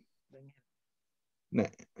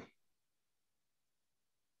නැහැ.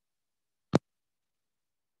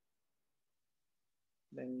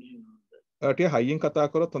 ටික හයියෙන් කතා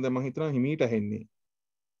කරොත් හොඳයි. මම හිතනවා හිමීට ඇහෙන්නේ.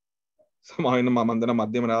 සමාවෙන්න මම දන්න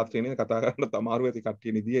මධ්‍යම රාත්‍රියේ නේද කතා කරන්න තමාරු ඇති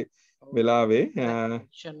කට්ටිය නිදියේ වෙලාවේ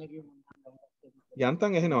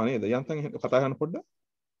යන්තම් ඇහෙනවා නේද? යන්තම් කතා කරන්න පොඩ්ඩක්.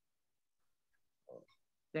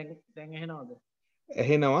 දැන් ඇහෙනවද?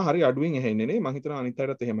 ඇහෙනවා. හරි අඩුවෙන් ඇහෙන්නේ නේ. මම හිතනවා අනිත්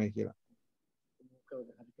අයටත් එහෙමයි කියලා.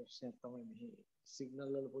 මොකද හරි ප්‍රශ්නයක් තමයි මෙහි සිග්නල්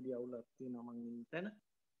වල පොඩි අවුලක් තියෙනවා මම ඉන්න තැන.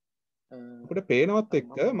 අපිට පේනවත්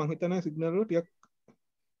එක්ක මම හිතනවා සිග්නල් වල ටිකක්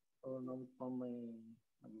නමුත් මම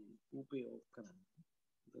උපේ ඔෆ් කරන්න.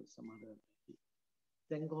 සමහරවිට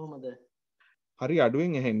දැන් කොහොමද? හරි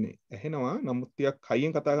අඩුවෙන් ඇහෙන්නේ. ඇහෙනවා. නමුත් ටිකක්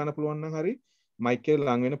හයියෙන් කතා කරන්න පුළුවන් නම් හරි මයික් එක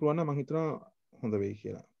ළඟ වෙන්න පුළුවන් නම් මම හිතනවා හොඳ වෙයි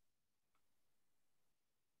කියලා.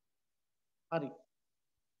 හරි.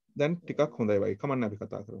 දැන් ටිකක් හොඳයි වයි. කමන්න අපි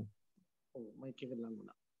කතා කරමු. ඔව් මයික් එක ළඟ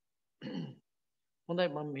වුණා. හොඳයි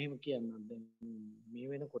මම මෙහෙම කියන්නම්. දැන් මේ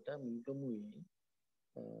වෙනකොට මිගමුවේ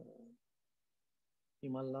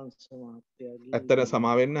හිමල්ලංශ මහත්තයාගේ ඇත්තට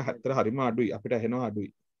සමා වෙන්න ඇත්තට හරිම අඩුයි. අපිට ඇහෙනවා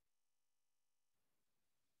අඩුයි.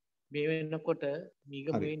 මේ වෙනකොට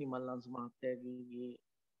මිගමුවේ නිමල්ලංශ මහත්තයාගේ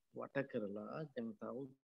වට කරලා ජනතාව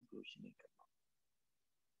දූෂණය කරනවා.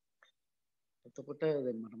 එතකොට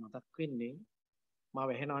දැන් මට මතක් වෙන්නේ මාව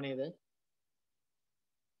ඇහෙනව නේද?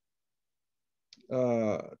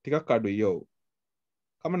 ටිකක් අඩුයි යෝ.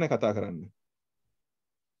 කමන්නේ කතා කරන්න.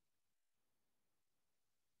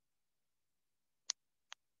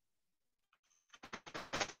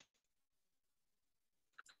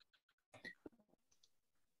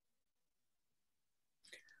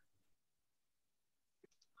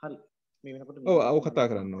 හරි. මේ වෙනකොට ඔව් කතා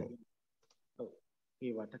කරන්න ඕන. ඔව්.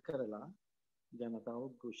 ඒ වට කරලා ජනතාව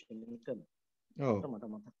දූෂණය කරනවා. ඔව්. මට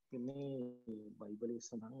මතක් වෙන්නේ බයිබලයේ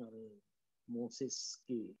සඳහන් අර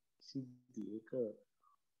මෝසෙස්ගේ සිද්ධිය එක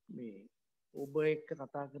මේ ඔබ එක්ක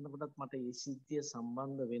කතා කරනකොටත් මට ඒ සිද්ධිය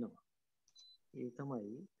සම්බන්ධ වෙනවා. ඒ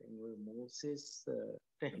තමයි දැන් ඔය මෝසෙස්ට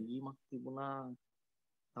හැඟීමක් තිබුණා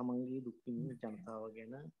තමන්ගේ දුක් විඳින ජනතාව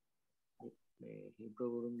ගැන මේ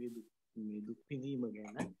හිබ්‍රවරුන්ගේ දුක් විඳීම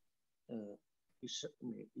ගැන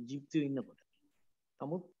ඉජිප්තුවේ ඉන්නකොට.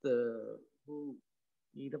 නමුත්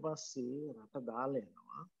ඊට පස්සේ රට දාලා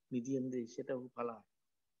යනවා මිදියන් දේශයට ඔහු පලා.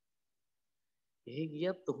 එහි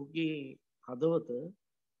ගියත් ඔහුගේ හදවත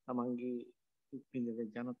තමන්ගේ දුක්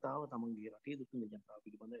විඳින ජනතාව තමන්ගේ රටේ දුක් විඳින ජනතාව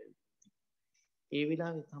පිළිබඳව ඒ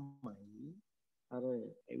වෙලාවේ තමයි අර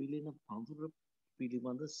ඇවිලෙන පඳුර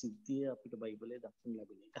පිළිබඳ සිද්ධිය අපිට බයිබලයේ දක්වන්න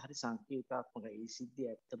ලැබෙනවා. ඒක හරි සංකේතාත්මකයි. මේ සිද්ධිය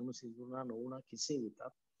ඇත්තටම සිදු වුණා නොවුණා කෙසේ වෙතත්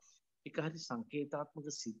ඒක හරි සංකේතාත්මක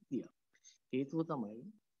සිද්ධියක්. හේතුව තමයි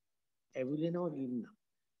ඇවිලෙනව ගින්න.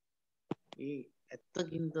 ඒ ඇත්ත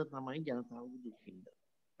ගින්න තමයි ජනතාවගේ දුක් ගින්න.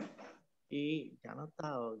 ඒ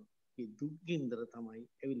ජනතාවගේ දුක් ගින්දර තමයි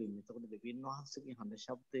ඇවිලෙන්නේ. එතකොට දෙවියන් වහන්සේගේ හඬ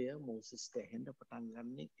ශබ්දය මෝසෙස්ට ඇහෙන්න පටන්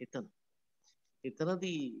ගන්නෙ එතන.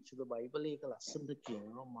 එතනදී සුදු බයිබලයේ එක ලස්සනට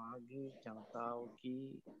කියනවා මාගේ ජනතාවගේ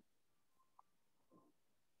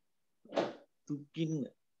දුක් ගින්න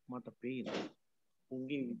මට පේනවා.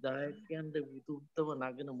 උන්ගේ විදායකයන්ට විරුද්ධව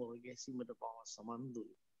නගන මොර ගැසීමට පව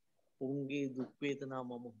සමන්දුයි. උන්ගේ දුක් වේදනා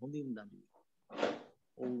මම හොඳින් දනිමි.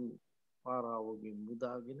 ඔවුන් පාරාවගෙන්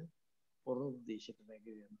මුදාගෙන පොරොන්දු දේශයට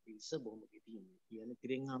නැගෙන පිරිස බොහොම කෙටියෙන් කියන්නේ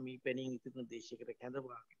තිරෙන් හමී පැනින් ඉතිරන දේශයකට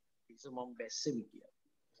කැඳවාගෙන පිරිස මම බැස්සෙමි කියලා.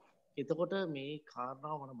 එතකොට මේ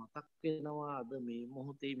කාරණාව මට මතක් වෙනවා අද මේ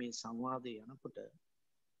මොහොතේ මේ සංවාදය යනකොට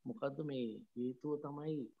මොකද්ද මේ හේතුව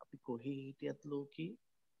තමයි අපි කොහේ හිටියත් ලෝකේ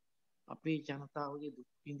අපේ ජනතාවගේ දුක්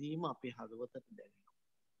විඳීම අපේ හදවතට දැනෙනවා.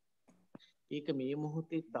 ඒක මේ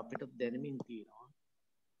මොහොතේත් අපිට දැනෙමින් තියෙනවා.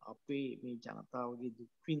 අපේ මේ ජනතාවගේ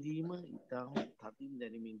දුක් විඳීම ඉතාම තදින්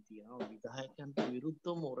දැනෙමින් තියෙනවා. විධායකයන්ට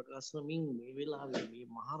විරුද්ධව මොරකස්නමින් මේ වෙලාවේ මේ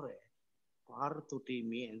මහරය පාර තොටේ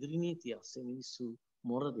මේ ඇඳරි නීතිය අස්සේ මිනිස්සු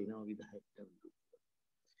මොර දෙනවා විධායකයන්ට.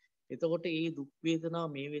 එතකොට ඒ දුක් වේදනා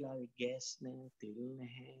මේ වෙලාවේ ගෑස් නැහැ, තෙල්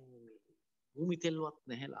නැහැ, භූමි තෙල්වත්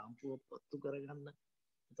නැහැ, ලාම්පුවක් පත්තු කරගන්න.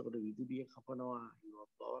 එතකොට විදුලිය කපනවා,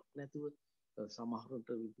 ඉවත් බවක් නැතුව සමහරට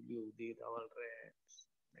විදුලිය උදේ දවල් රෑ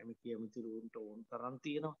නැමති ඇමතිවරුන්ට ඕන තරම්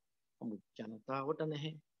තියෙනවා. නමුත් ජනතාවට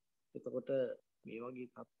නැහැ. එතකොට මේ වගේ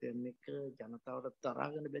තත්ත්වයන් එක්ක ජනතාවට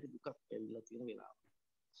තරහා ගන්න බැරි දුකක් ඇවිල්ලා තියෙන වෙලාව.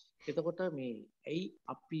 එතකොට මේ ඇයි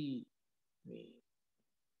අපි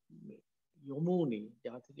මේ යොමුනේ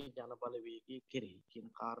ජාතික ජන බලවේගයේ කෙරෙහි කියන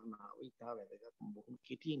කාරණාව ඉතා වැදගත්. බොහොම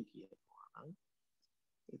කෙටියෙන් කියනවා නම්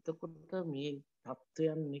එතකොට මේ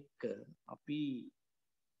තත්ත්වයන් එක්ක අපි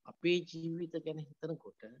අපේ ජීවිත ගැන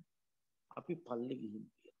හිතනකොට අපි පල්ලි ගිහින්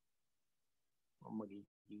තියෙනවා. මමගේ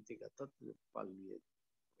ජීවිතය ගත්තත් පල්ලිය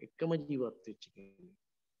එකම ජීවත් වෙච්ච කෙනෙක්.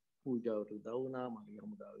 පූජාවට උදව් වුණා, මගේ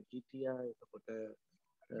හමුදාවේ හිටියා. එතකොට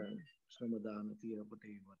ශ්‍රමදාන තියනකොට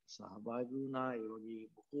ඒවට සහභාගී වුණා. ඒ වගේ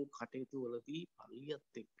බොහෝ කටයුතු වලදී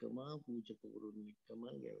පල්ලියත් එක්කම පූජකවරුන් එක්කම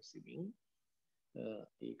ගැවසෙමින්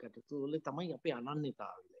ඒ කටයුතු වල තමයි අපේ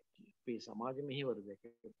අනන්‍යතාවය දැක්කේ. අපේ සමාජ මෙහෙවර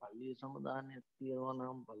දැක්කේ. පල්ලියේ සමාදානයක් තියෙනවා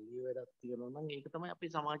නම්, පල්ලියේ වැඩක් තියෙනවා නම් ඒක තමයි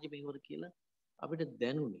අපේ සමාජ මෙහෙවර කියලා අපිට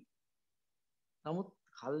දැනුනේ. නමුත්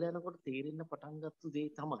කල් යනකොට තේරෙන්න පටන් ගත්ත දේ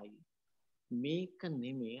තමයි මේක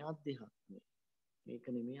නෙමෙයි අධ්‍යාත්මය. මේක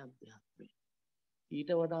නෙමෙයි අධ්‍යාත්මය.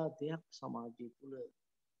 ඊට වඩා දෙයක් සමාජය තුළ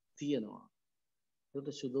තියෙනවා. ඒකට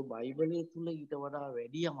සුදු බයිබලයේ තුල ඊට වඩා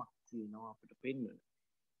වැඩි යමක් තියෙනවා අපිට පෙන්වන්න.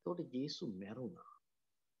 ඒකට ජේසු මැරුණා.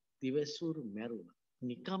 දිවසුරු මැරුණා.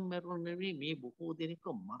 නිකම් මැරුණ නෙවෙයි, මේ බොහෝ දෙනෙක්ව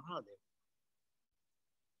මරා දැම්මා.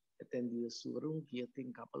 එතෙන් දිවසුරුන් කියතින්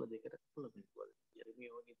කපල දෙකට කපලා මෙරුවා.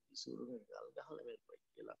 යර්මිය වගේ දිවසුරුන් ගල් ගහලා මෙරුවා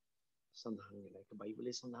කියලා සඳහන් වෙනවා. ඒක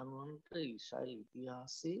බයිබලයේ සඳහන් වුණාට ඊශ්‍රායල්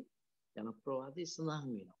ඉතිහාසයේ ජනප්‍රවාදයේ සඳහන්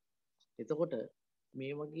වෙනවා. එතකොට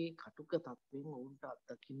මේ වගේ කටුක තත්ත්වෙන් ඔවුන්ට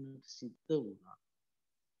අත්දකින්නට සිද්ධ වුණා.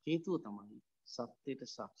 හේතුව තමයි සත්‍යයට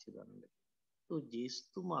සාක්ෂි දරන්න. તો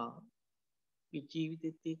ජේසුතුමාගේ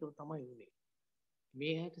ජීවිතෙත් ඒක තමයි වුනේ.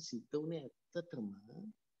 මේ හැට සිද්ධ වුණේ ඇත්තටම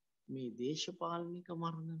මේ දේශපාලනික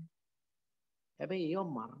මරණනේ. හැබැයි ඒව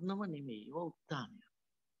මරණම නෙමෙයි, ඒව උත්ථානයක්.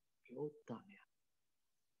 ඒව උත්ථානයක්.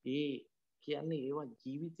 ඒ කියන්නේ ඒවා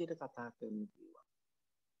ජීවිතයට කතා කරන දේවල්.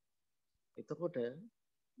 එතකොට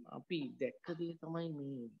අපි දැක්ක දේ තමයි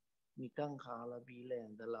මේ නිකන් කාලා බීලා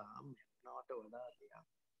ඇඳලා මැරෙනවට වඩා දෙයක්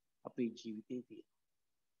අපේ ජීවිතේ තියෙනවා.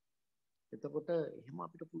 එතකොට එහෙම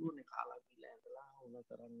අපිට පුළුවන් කාලා බීලා ඇඳලා ඕන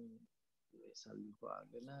තරම් මේ සල්ලි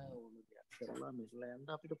හොයාගෙන ඕන දෙයක් කරලා මෙట్లా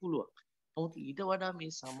යන්න අපිට පුළුවන්. නමුත් ඊට වඩා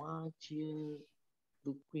මේ සමාජය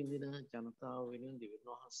දුක් විඳින ජනතාව වෙනුවෙන් දෙවියන්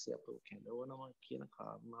වහන්සේ අපව කැඳවනවා කියන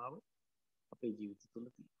කාරණාව අපේ ජීවිත තුළ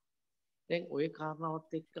තියෙනවා. දැන් ওই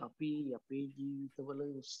කාරණාවත් එක්ක අපි අපේ ජීවිතවල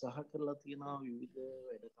උත්සාහ කරලා තියෙනවා විවිධ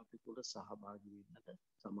වැඩ කටයුතු වල සහභාගී වෙන්නට,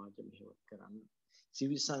 සමාජ මෙහෙවත් කරන්න,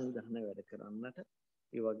 සිවිල් සංවිධාන වැඩ කරන්නට,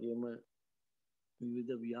 ඒ වගේම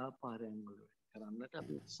විවිධ ව්‍යාපාරයන් වල වැඩ කරන්නට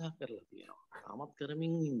අපි උත්සාහ කරලා තියෙනවා. තාමත්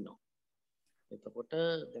කරමින් ඉන්නවා. එතකොට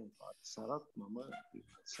දැන් සරත් මම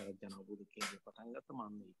සරත් ජනබෝධ කේන්ද්‍රය පටන් ගත්තා.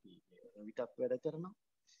 මම මේ විටක් වැඩ කරනවා.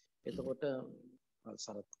 එතකොට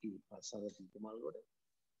සරත් මල්ගොඩ.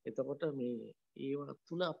 එතකොට මේ ඒවා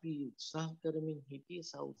තුල අපි උත්සාහ කරමින්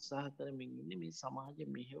හිටියේ උත්සාහ කරමින් ඉන්නේ මේ සමාජ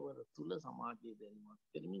මෙහෙවර තුල සමාජයේ දැනුවත්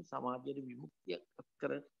කරමින් සමාජයේ විමුක්තියක්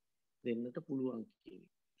කර දෙන්නට පුළුවන් කියන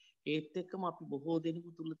එක. ඒත් එක්කම අපි බොහෝ දෙනෙකු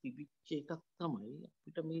තුල තිබිච්ච එකක් තමයි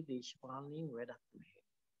අපිට මේ දේශපාලනයෙන් වැඩක් නැහැ.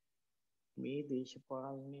 මේ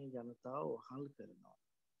දේශපාලනයේ ජනතාව වහල් කරනවා.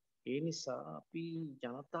 ඒ නිසා අපි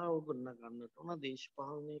ජනතාව ගොඩ ගන්නට ඕන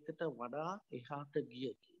දේශපාලනයකට වඩා එහාට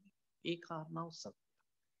ගිය කියන එක. ඒ කාරණාව සත්‍යයි.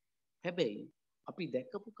 හැබැයි අපි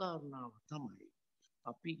දැකපු කාරණාව තමයි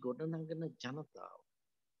අපි ගොඩනගන ජනතාව,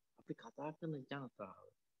 අපි කතා කරන ජනතාව,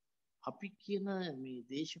 අපි කියන මේ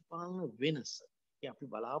දේශපාලන වෙනස, අපි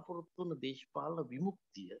බලාපොරොත්තු වන දේශපාලන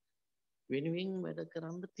විමුක්තිය වෙනුවෙන් වැඩ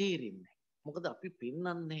කරන්න තේරෙන්නේ. මොකද අපි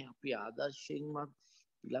පෙන්වන්නේ අපි ආදර්ශයෙන්වත්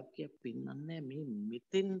ඉලක්කයක් පෙන්වන්නේ මේ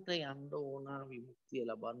මෙතෙන්ට යන්න ඕන විමුක්තිය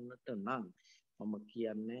ලබන්නට නම් මම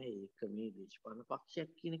කියන්නේ ඒක මේ දේශපාලන පක්ෂයක්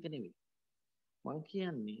කියන එක නෙවෙයි. මම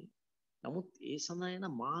කියන්නේ නමුත් ඒ සඳහා යන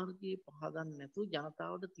මාර්ගයේ පහදන්න නැතුව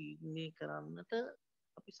ජනතාවට තීරණය කරන්නට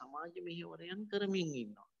අපි සමාජ මෙහෙවරයන් කරමින්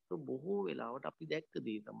ඉන්නවා. ඒක බොහෝ වෙලාවට අපි දැක්ක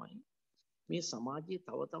දේ තමයි මේ සමාජයේ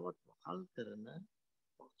තව තවත් වහල් කරන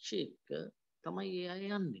පක්ෂයක තමයි ඒ අය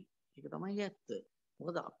යන්නේ. ඒක තමයි ඇත්ත.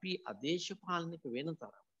 මොකද අපි අදේශපාලනික වෙන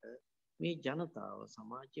තරමට මේ ජනතාව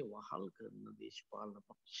සමාජය වහල් කරන දේශපාලන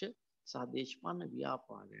පක්ෂ සහ දේශපාලන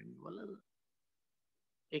ව්‍යාපාරයන් වල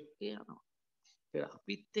එක්ක යනවා.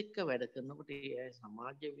 අපිත් එක්ක වැඩ කරනකොට ඒ අය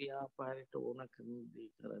සමාජ ව්‍යාපාරයට ඕන කරන දේ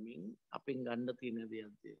කරමින් අපෙන් ගන්න තියෙන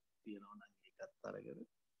දේක් තියෙනවා නම් ඒකත් අරගෙන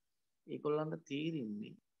ඒගොල්ලන්ට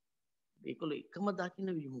තේරෙන්නේ ඒගොල්ලෝ එකම දකින්න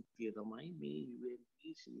විමුක්තිය තමයි මේ UNP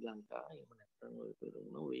ශ්‍රී ලංකා එහෙම නැත්නම් ඔය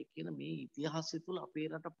පෙරමුණ ඔය කියන මේ ඉතිහාසය තුළ අපේ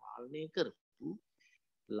රට පාලනය කරපු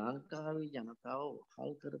ලංකාවේ ජනතාව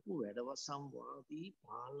වහල් කරපු වැඩවසම්වාදී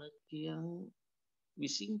පාලකයන්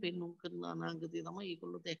විසින් පෙන්වුම් කරන අනාගතය තමයි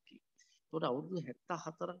ඒගොල්ලෝ දැක්කේ. ඒකට අවුරුදු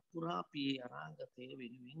 74ක් පුරා අපි අනාගතයේ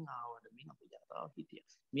වෙනුවෙන් ආවඩමින් අපේ ජනතාව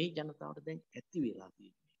හිටියා. මේ ජනතාවට දැන් ඇති වෙලා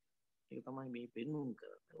තියෙන්නේ. ඒක තමයි මේ පෙන්වුම්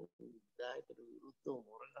කරන්නේ. උදායකට විරුද්ධව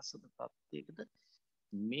මොරගස්සද තත්ත්වයකට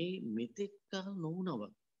මේ මෙතෙක් කල නොවුනව.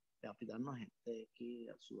 අපි දන්නවා 71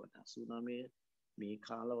 88 89 මේ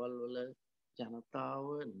කාලවල වල ජනතාව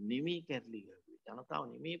නෙමෙයි කැරලි ගියේ. ජනතාව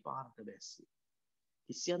නෙමෙයි පාරට බැස්සේ.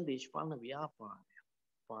 කිසියම් දේශපාලන ව්‍යාපාරයක්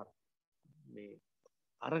පාර මේ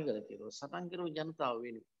අරගල කෙරුවා සටන් කෙරුවා ජනතාව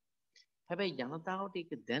වෙනුවෙන්. හැබැයි ජනතාවට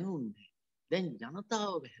ඒක දැනුන්නේ දැන්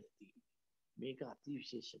ජනතාව බැහැලා මේක අති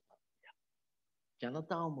විශේෂ තත්ත්වයක්.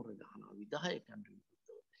 ජනතාව මුර ගහනවා විධායකයන්ට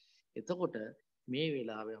විරුද්ධව. එතකොට මේ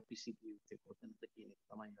වෙලාවේ අපි සිටියේ කොතනද කියන එක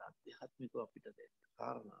තමයි ආධ්‍යාත්මිකව අපිට දැනෙන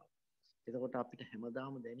කාරණාව. එතකොට අපිට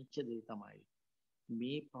හැමදාම දැනෙච්ච දේ තමයි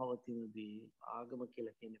මේ පවතින දේ ආගම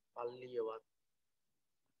කියලා කියන්නේ පල්ලියවත්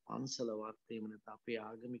පන්සලවත් එහෙම නැත්නම් අපේ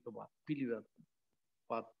ආගමික වත්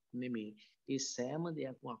පිළිවෙත්පත් නෙමෙයි. ඒ සෑම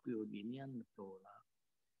දෙයක්ම අපි ඔය ගෙනියන්න ඕන.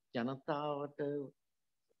 ජනතාවට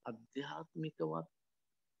අධ්‍යාත්මිකවත්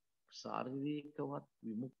ශාරීරිකවත්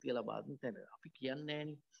විමුක්තිය ලබා දෙන තැන අපි කියන්නේ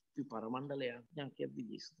නෑනේ. අපි පරමණ්ඩල යාඥා කියද්දි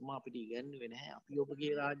ජේසුතුමා අපිට ඉගැන්වුවේ නැහැ අපි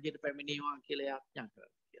ඔබගේ රාජ්‍යයට පැමිණේවා කියලා යාඥා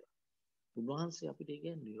කරා කියලා. උන්වහන්සේ අපිට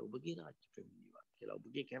ඉගැන්වුවේ ඔබගේ රාජ්‍ය පැමිණේවා කියලා.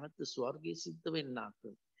 ඔබගේ කැමැත්ත ස්වර්ගයේ සිද්ධ වෙන්නාක්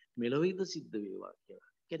මෙලොවේද සිද්ධ වේවා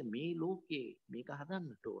කියලා. කියන්නේ මේ ලෝකේ මේක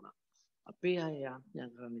හදන්නට ඕන. අපේ අය යාඥා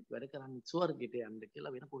කරන්නේ වැඩ කරන්නේ ස්වර්ගයට යන්න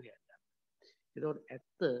කියලා වෙන කොහේ යන්න. ඒතකොට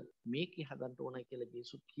ඇත්ත මේකේ හදන්න ඕනයි කියලා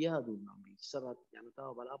ජේසුස් කියා දුන්නා. මේ ඉස්සරහත්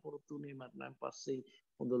ජනතාව බලාපොරොත්තු වෙන්නේ මරණයෙන් පස්සේ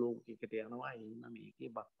හොඳ ලෝකයකට යනවා. එන්න මේකේ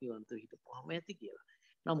භක්තිවන්තව හිටපුවාම ඇති කියලා.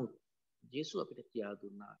 නමුත් ජේසුස් අපිට කියා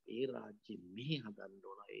දුන්නා ඒ රාජ්‍ය මෙහි හදන්න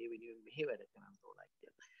ඕන. ඒ වෙනුවෙන් මෙහි වැඩ කරන්න ඕනයි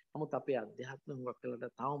කියලා. නමුත් අපේ අධ්‍යාත්මික වක්කලට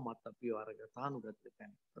තවමත් අපිව අරගතානුගත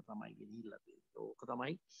තැන තමයි ගෙනිහිල්ලා තියෙන්නේ. ඕක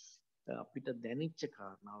තමයි අපිට දැනෙච්ච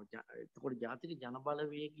කාරණාව. එතකොට ජාතික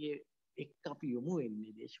ජනබලවේගයේ එක් අපි යොමු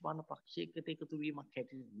වෙන්නේ දේශපාලන පක්ෂයකට එකතු වීමක්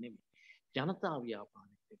හැටියට නෙමෙයි. ජනතා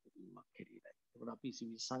ව්‍යාපාරයකට එකතු වීමක් හැටියටයි. ඒකට අපි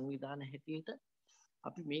සිවිල් සංවිධාන හැටියට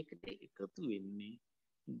අපි මේකට එකතු වෙන්නේ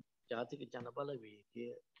ජාතික ජනබලවේගය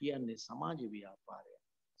කියන්නේ සමාජ ව්‍යාපාරය.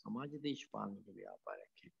 සමාජ දේශපාලනික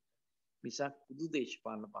ව්‍යාපාරයක් හැටියට. මිසක් පුදු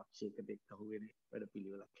දේශපාලන පක්ෂයකට එක්කහුව වෙන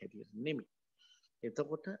වැඩපිළිවෙලක් හැටියට නෙමෙයි.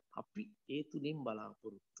 එතකොට අපි ඒ තුලින්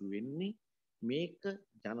බලාපොරොත්තු වෙන්නේ මේක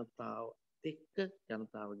ජනතාව එක්ක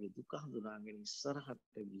ජනතාවගේ දුක හඳුනාගෙන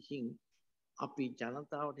ඉස්සරහට ගිහින් අපි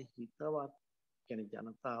ජනතාවට හිතවත් කියන්නේ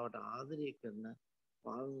ජනතාවට ආදරය කරන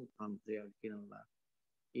පාලන තන්ත්‍රයක් ගෙනලා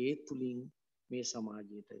ඒ තුලින් මේ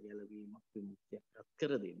සමාජයට ගැලවීමක් විමුක්තියක්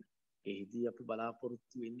කර දෙන්න. එහිදී අපි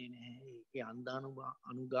බලාපොරොත්තු වෙන්නේ නැහැ ඒකේ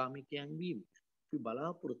අනුගාමිකයන් වීම. අපි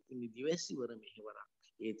බලාපොරොත්තු වෙන්නේ දිවැසිවර මෙහෙවරක්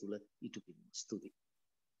ඒ තුල ඉටු කිරීම. ස්තුතියි.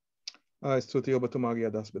 ස්තුතියි ඔබතුමාගේ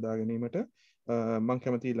අදහස් බෙදා ගැනීමට. මම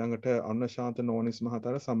කැමති ඊළඟට අන්නශාන්ත නෝනිස්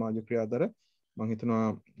මහතාට සමාජ ක්‍රියාදර මම හිතනවා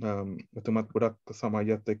ඔබතුමත් ගොඩක්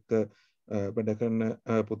සමාජයත් එක්ක වැඩ කරන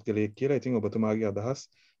පුද්ගලයෙක් කියලා. ඉතින් ඔබතුමාගේ අදහස්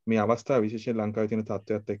මේ අවස්ථාව විශේෂයෙන් ලංකාවේ තියෙන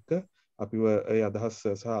තත්ත්වයක් එක්ක අපිව ඒ අදහස්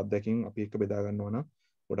සහ අත්දැකීම් අපි එක්ක බෙදා ගන්නවා නම්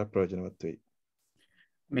ගොඩක් ප්‍රයෝජනවත් වෙයි.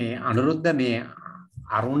 මේ අනුරුද්ධ මේ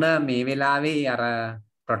අරුණ මේ වෙලාවේ අර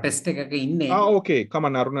ප්‍රොටෙස්ට් එකක ඉන්නේ. ඕකේ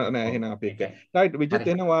කමන්න අරුණ නෑ එහෙනම් අපි එක්ක. රයිට් විජිත්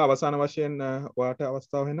එහෙනම් ඔයා අවසාන වශයෙන් ඔයාට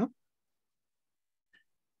අවස්ථාව වෙනවා.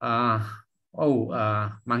 ඔව්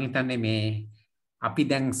මම හිතන්නේ මේ අපි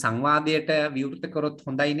දැන් සංවාදයට විවෘත කරොත්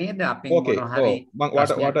හොඳයි නේද? අපෙන් මොනවා හරි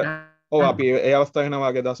ඔව් අපි ඒ අවස්ථාවේ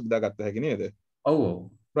වෙනවා වගේ දවස් බෙදා ගත්ත හැකි නේද? ඔව් ඔව්.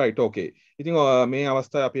 රයිට් ඕකේ. ඉතින් මේ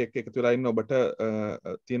අවස්ථාවේ අපි එක්ක එකතු වෙලා ඉන්න ඔබට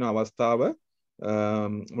තියෙන අවස්ථාව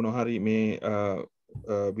මොනවා හරි මේ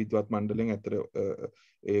විද්වත් මණ්ඩලයෙන් අතර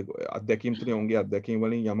ඒ අධ්‍යක්ීම් තුනේ උන්ගේ අධ්‍යක්ීම්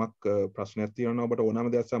වලින් යමක් ප්‍රශ්නයක් තියෙනවා ඔබට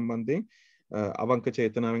ඕනම දෙයක් සම්බන්ධයෙන් අවංක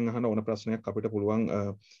චේතනාවෙන් අහන ඕන ප්‍රශ්නයක් අපිට පුළුවන්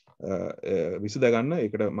විසඳ ගන්න.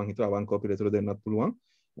 ඒකට මම හිතුවා අවංකව පිළිතුරු දෙන්නත් පුළුවන්.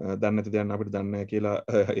 දන්නේ නැති දයන් අපිට දන්නේ නැහැ කියලා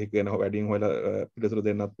ඒක ගැන වැඩියෙන් හොයලා පිළිතුරු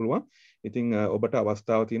දෙන්නත් පුළුවන්. ඉතින් ඔබට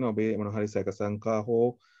අවස්ථාව තියෙනවා ඔබේ මොනවා හරි සැක සංකා හෝ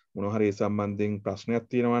මොනවා හරි සම්බන්ධයෙන් ප්‍රශ්නයක්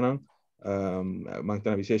තියෙනවා නම් මම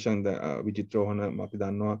හිතන විශේෂයෙන් විජිත් රෝහණ අපි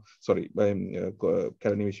දන්නවා sorry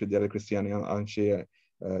කැලණි විශ්වවිද්‍යාලයේ ක්‍රිස්තියානි අංශයේ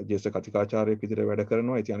ජේෂ්ඨ කතිකාචාර්යෙක් විදිහට වැඩ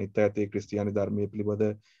කරනවා. ඉතින් අනිත් අයත් ඒ ක්‍රිස්තියානි ධර්මයේ පිළිබඳ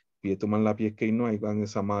පියතුමන්ලා අපි එක්ක ඉන්නවා. ඒ වගේ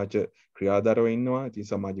සමාජ ක්‍රියාදාරව ඉන්නවා. ඉතින්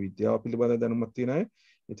සමාජ විද්‍යාව පිළිබඳ දැනුමක් තියෙන අය.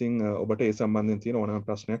 ඉතින් ඔබට ඒ සම්බන්ධයෙන් තියෙන ඕනෑම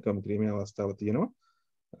ප්‍රශ්නයක් යොමු කිරීමේ අවස්ථාව තියෙනවා.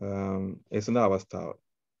 ඒ සඳහා අවස්ථාව.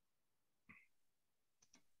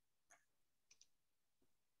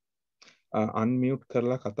 අන්මියුට්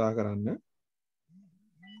කරලා කතා කරන්න.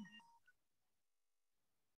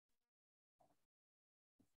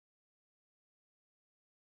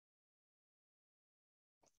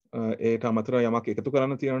 ඒට අමතරව යමක් එකතු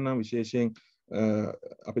කරන්න තියෙනවා නම් විශේෂයෙන්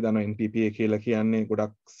අපි දන්නවා NPPA කියලා කියන්නේ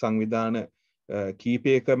ගොඩක් සංවිධාන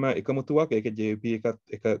කීපයකම එකමුතුවක්. ඒකේ JVP එකත්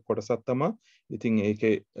එක කොටසක් තමයි. ඉතින්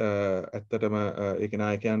ඒකේ ඇත්තටම ඒකේ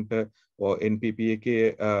නායකයන්ට NPPA එකේ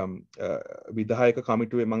විධායක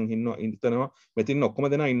කමිටුවේ මං ඉන්නවා. මෙතින් ඔක්කොම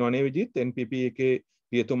දෙනා ඉන්නවනේ විජිත්. NPPA එකේ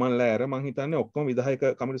පියතුමන්ලා ඇර මං හිතන්නේ ඔක්කොම විධායක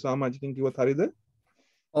කමිටු සමාජිකින් කිව්වත් හරිද?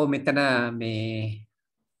 ඔව් මෙතන මේ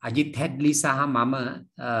අජිත් හැඩ්ලි සහ මම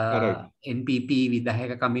NPP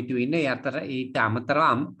විධායක කමිටුවේ ඉන්නේ. අතර ඊට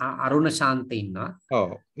අමතරව අරුණ ශාන්ත ඉන්නවා. ඔව්.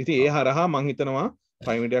 ඉතින් ඒ හරහා මං හිතනවා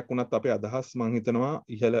පයිමිඩයක් වුණත් අපේ අදහස් මං හිතනවා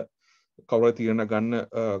ඉහළ කවුරු තීරණ ගන්න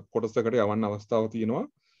කොටසකට යවන්න අවස්ථාවක් තියෙනවා.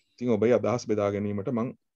 ඉතින් ඔබේ අදහස් බෙදා ගැනීමට මං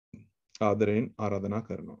ආදරයෙන් ආරාධනා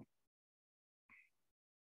කරනවා.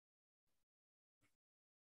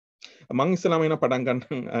 මං ඉස්සලාම එන පටන් ගන්න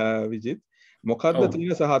විජිත්. මොකද්ද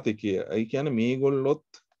තියෙන සහතිකය? ඒ කියන්නේ මේගොල්ලොත්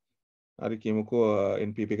හරි කියමුකෝ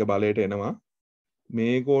NPP එක බලයට එනවා.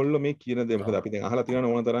 මේගොල්ලෝ මේ කියන දේ මොකද අපි දැන් අහලා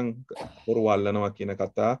තියෙනවා ඕන තරම් පොරු වල්ලනවා කියන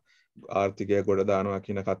කතා, ආර්ථිකය ගොඩ දානවා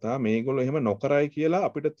කියන කතා. මේගොල්ලෝ එහෙම නොකරයි කියලා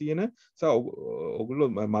අපිට තියෙන ඔගොල්ලෝ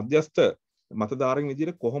මධ්‍යස්ථ මතදාරින්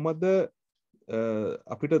විදිහට කොහොමද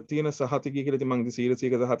අපිට තියෙන සහතිකය කියලා ඉතින් මම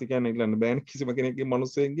සීරසීක සහතිකයක් නෙගලන්න බෑනේ කිසිම කෙනෙක්ගේ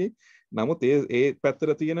මිනිස්සෙන්ගේ. නමුත් ඒ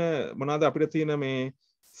පැත්තට තියෙන මොනවාද අපිට තියෙන මේ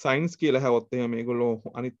සයින්ස් කියලා හැවොත් එහෙම මේගොල්ලෝ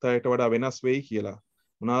අනිත් අයට වඩා වෙනස් වෙයි කියලා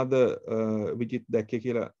මොනවාද විජිත් දැක්කේ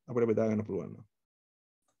කියලා අපිට බෙදා ගන්න පුළුවන්.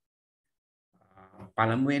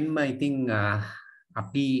 පළමුවෙන්ම ඉතින්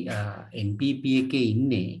අපි NPP එකේ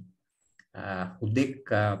ඉන්නේ හුදෙක්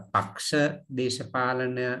පක්ෂ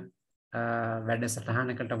දේශපාලන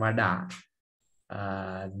වැඩසටහනකට වඩා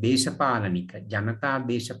දේශපාලනික ජනතා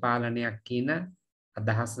දේශපාලනයක් කියන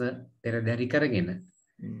අදහස පෙරදරි කරගෙන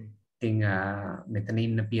ඉතින් මෙතන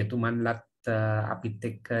ඉන්න පියතුමන්ලත් අපිත්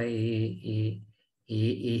එක්ක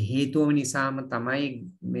ඒ හේතුව නිසාම තමයි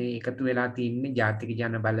මේ එකතු වෙලා තින්නේ ජාතික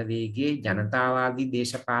ජන බලවේගයේ ජනතාවාදී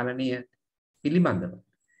දේශපාලනය පිළිබඳව.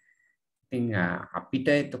 ඉතින් අපිට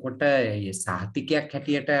එතකොට සහතිකයක්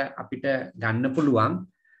හැටියට අපිට ගන්න පුළුවන්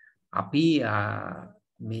අපි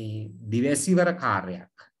මේ දිවැසිවර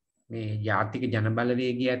කාර්යයක් මේ ජාතික ජන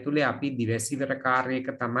බලවේගය ඇතුලේ අපි දිවැසිවර කාර්යයක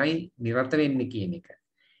තමයි නිරත වෙන්නේ කියන එක.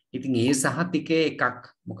 ඉතින් ඒ සහතිකේ එකක්.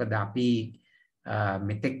 මොකද අපි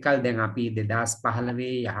මෙතෙක්කල් දැන් අපි 2015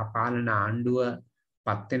 යහපාලන ආණ්ඩුව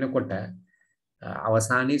පත් වෙනකොට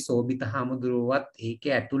අවසානයේ සෝබිත හාමුදුරුවවත්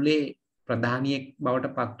ඒකේ ඇතුලේ ප්‍රධානියෙක්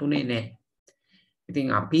බවට පත් උනේ නැහැ.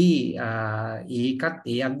 ඉතින් අපි ඒකත්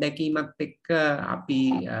ඒ අත්දැකීමත් එක්ක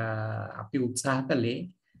අපි උත්සාහ කළේ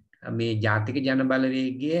මේ ජාතික ජන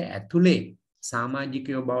බලවේගයේ ඇතුලේ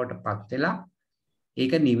සමාජිකයෝ බවට පත් වෙලා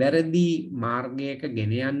ඒක නිවැරදි මාර්ගයක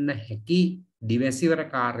ගෙන යන්න හැකි දිවැසිවර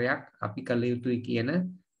කාර්යයක් අපි කළ යුතුයි කියන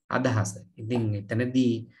අදහස. ඉතින්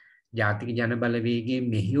එතනදී ජාතික ජන බලවේගයේ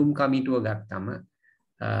මෙහෙයුම් කමිටුව ගත්තම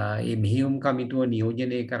ඒ මෙහෙයුම් කමිටුව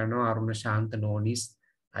නියෝජනය කරනවා අරුණ ශාන්ත නෝනිස්,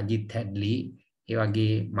 අජිත් හැඩ්ලි, ඒ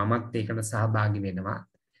වගේ මමත් ඒකට සහභාගී වෙනවා.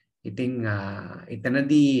 ඉතින්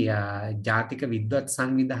එතනදී ජාතික විද්වත්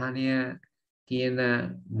සංවිධානය කියන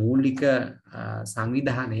මූලික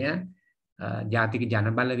සංවිධානය ජාතික ජන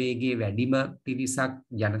බලවේගයේ වැඩිම පිරිසක්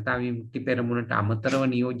ජනතා විමුක්ති පෙරමුණට අමතරව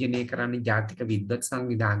නියෝජනය කරන්නේ ජාතික විද්වත්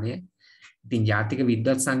සංවිධානය. ඉතින් ජාතික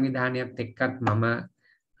විද්වත් සංවිධානයත් එක්කත් මම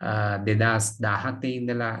 2017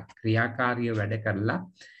 ඉඳලා ක්‍රියාකාරීව වැඩ කරලා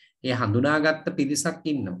ඒ හඳුනාගත්ත පිරිසක්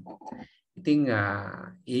ඉන්නවා. ඉතින්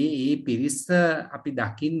ඒ පිරිස අපි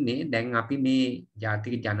දකින්නේ දැන් අපි මේ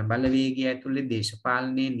ජාතික ජන බලවේගය ඇතුලේ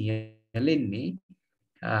දේශපාලනයේ නියැලෙන්නේ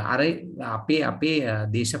අර අපේ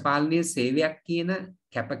දේශපාලනීය සේවයක් කියන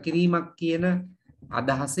කැපකිරීමක් කියන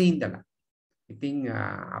අදහසේ ඉඳලා. ඉතින්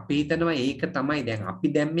අපි හිතනවා ඒක තමයි දැන්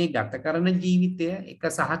අපි දැන් මේ ගත කරන ජීවිතය එක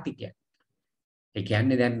සහතිකයක්. ඒ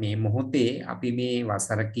කියන්නේ දැන් මේ මොහොතේ අපි මේ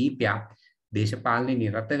වසර කීපයක් දේශපාලනේ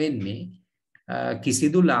නිරත වෙන්නේ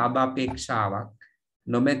කිසිදු ලාභ අපේක්ෂාවක්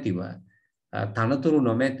නොමැතිව, තනතුරු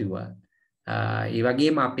නොමැතිව, ඒ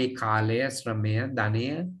වගේම අපේ කාලය, ශ්‍රමය, ධනය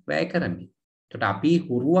වැය කරමින්. ඒකට අපි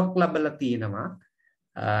හුරුවක් ලැබලා තියෙනවා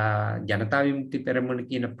ජනතා විමුක්ති පෙරමුණ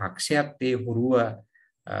කියන පක්ෂයත් ඒ හුරුව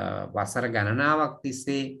වසර ගණනාවක්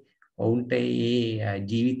තිස්සේ ඔවුන්ට ඒ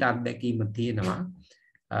ජීවිත අත්දැකීම තියෙනවා.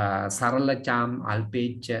 සරල චාම්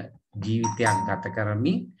අල්පේච්ච ජීවිතයක් ගත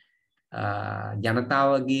කරමින්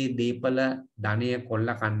ජනතාවගේ දීපල ධනය කොල්ල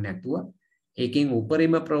කන්න නැතුව ඒකෙන්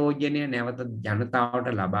උපරිම ප්‍රයෝජනය නැවත ජනතාවට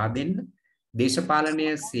ලබා දෙන්න දේශපාලනය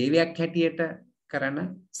සේවයක් හැටියට කරන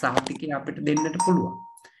සහතිකය අපිට දෙන්නට පුළුවන්.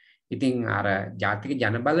 ඉතින් අර ජාතික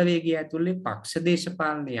ජනබලවේගය ඇතුලේ පක්ෂ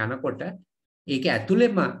දේශපාලනය යනකොට ඒක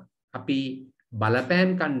ඇතුළෙම අපි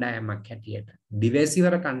බලපෑම් කණ්ඩායමක් හැටියට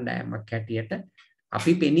දිවැසිවර කණ්ඩායමක් හැටියට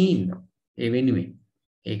අපි පෙනී ඉන්නවා. ඒ වෙනුවෙන්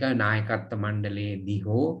ඒක නායකත්ව මණ්ඩලයේදී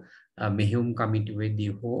හෝ මෙහෙයුම්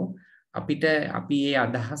කමිටුවේදී හෝ අපිට අපි ඒ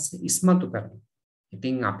අදහස් ඉස්මතු කරනවා.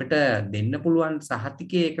 ඉතින් අපිට දෙන්න පුළුවන්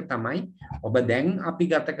සහතිකය එක තමයි ඔබ දැන් අපි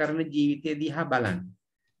ගත කරන ජීවිතය දිහා බලන්න.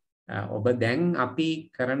 ඔබ දැන් අපි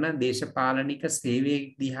කරන දේශපාලනික සේවය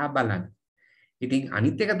දිහා බලන්න. ඉතින්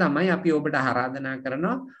අනිත් එක තමයි අපි ඔබට ආරාධනා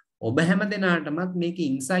කරනවා ඔබ හැම දෙනාටමත් මේක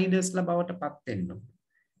ඉන්සයිඩර්ස්ලා බවට පත් වෙන්න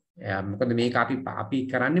ඕනේ. මොකද මේක අපි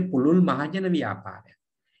කරන්නේ පුළුල් මහජන ව්‍යාපාරයක්.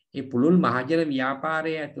 ඒ පුළුල් මහජන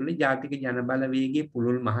ව්‍යාපාරය ඇතුලේ ජාතික ජනබලවේගයේ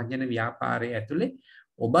පුළුල් මහජන ව්‍යාපාරය ඇතුලේ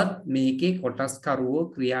ඔබත් මේකේ කොටස්කරුවෝ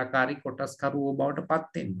ක්‍රියාකාරී කොටස්කරුවෝ බවට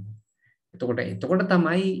පත් වෙන්න. එතකොට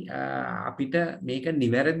තමයි අපිට මේක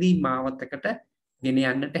නිවැරදි මාවතකට ගෙන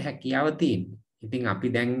යන්නට හැකියාව තියෙන්නේ. ඉතින් අපි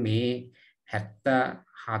දැන් මේ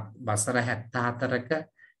 77 වසර 74ක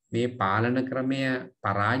මේ පාලන ක්‍රමය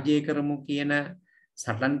පරාජය කරමු කියන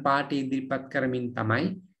සටන් පාඨය ඉදිරිපත් කරමින් තමයි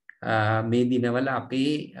මේ දිනවල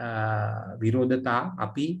අපේ විරෝධතා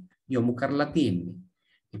අපි යොමු කරලා තියෙන්නේ.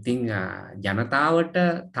 ඉතින් ජනතාවට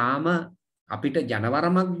තාම අපිට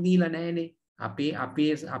ජනවරමක් දීලා නැහැනේ.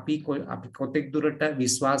 අපි කොතෙක් දුරට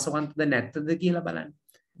විශ්වාසවන්තද නැත්තද කියලා බලන්න.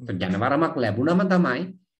 ජනවරමක් ලැබුණම තමයි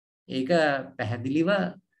ඒක පැහැදිලිව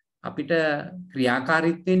අපිට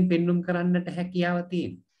ක්‍රියාකාරීත්වයෙන් පෙන්눔 කරන්නට හැකියාව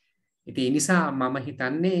තියෙන්නේ. ඉතින් ඒ නිසා මම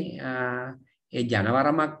හිතන්නේ ඒ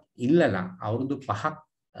ජනවරමක් ඉල්ලලා අවුරුදු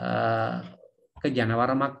 5ක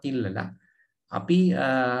ජනවරමක් ඉල්ලලා අපි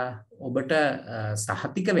ඔබට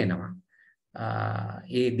සහතික වෙනවා.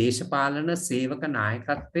 ඒ දේශපාලන සේවක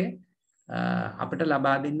නායකත්වය අපිට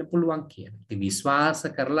ලබා දෙන්න පුළුවන් කියන. ඉතින් විශ්වාස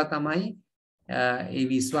කරලා තමයි ඒ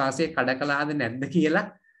විශ්වාසය කඩකලාද නැද්ද කියලා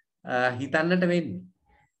හිතන්නට වෙන්නේ.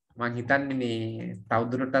 මම හිතන්නේ මේ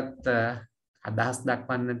තවදුරටත් අදහස්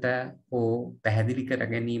දක්වන්නට හෝ පැහැදිලි කර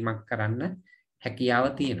ගැනීමක් කරන්න හැකියාව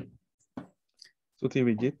තියෙනවා. සුති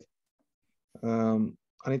විජිත්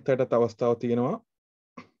අනිත් අයටත් අවස්ථාව තියෙනවා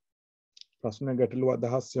ප්‍රශ්න ගැටලු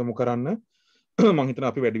අදහස් යොමු කරන්න. මම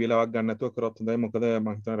හිතනවා අපි වැඩි වෙලාවක් ගන්න නැතුව කරොත් හොඳයි. මොකද මම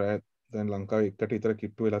හිතනවා රැ දැන් ලංකාවේ එකට විතර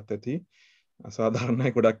කිට්ටු වෙලත් ඇති.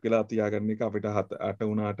 අසාධාරණයි ගොඩක් වෙලා තියාගන්න එක අපිට 8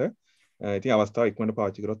 වුණාට. ඉතින් අවස්ථාව ඉක්මනට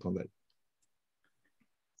පාවිච්චි කරොත් හොඳයි.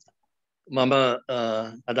 මම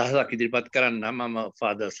අදහසක් ඉදිරිපත් කරන්න. මම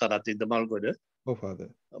ෆාදර් සරත් ඉදමල්ගොඩ. ඔව් ෆාදර්.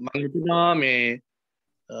 මම හිතනවා මේ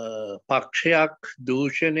පක්ෂයක්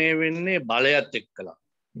දූෂණය වෙන්නේ බලයත් එක්කලා.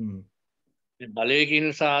 බලය කියන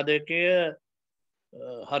සාධකය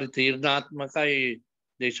හරි තීරණාත්මකයි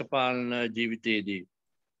දේශපාලන ජීවිතයේදී.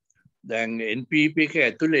 දැන් NPP එක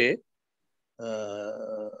ඇතුලේ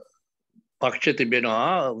පක්ෂ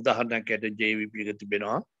තිබෙනවා. උදාහරණයක් ඇට JVP එක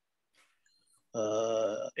තිබෙනවා.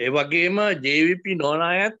 ඒ වගේම JVP නොවන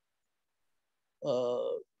අයත්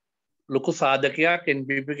ලොකු සාධකයක්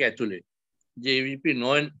NPP එක ඇතුලේ. JVP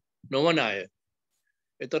නොවන අය.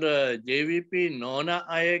 ඒතර JVP නොවන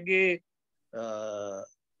අයගේ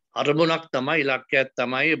අරමුණක් තමයි ඉලක්කයක්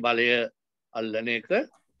තමයි බලය අල්ලන එක.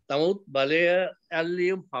 නමුත් බලය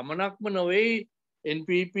ඇල්ලීම පමණක්ම නොවේ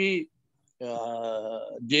NPP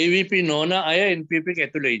JVP නොවන අය NPP එක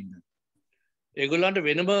ඇතුලේ ඉන්න. ඒගොල්ලන්ට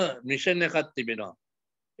වෙනම මිෂන් එකක් තිබෙනවා.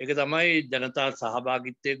 ඒක තමයි ජනතා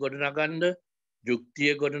සහභාගීත්වය ගොඩනගන්න,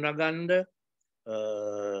 යුක්තිය ගොඩනගන්න,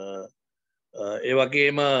 ඒ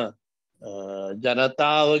වගේම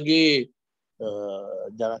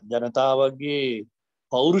ජනතාවගේ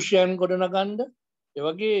පෞරුෂයන් ගොඩනගන්න, ඒ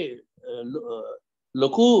වගේ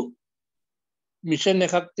ලොකු මිෂන්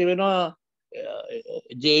එකක් තිබෙනවා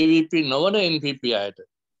JVP නොවන NPP අයට.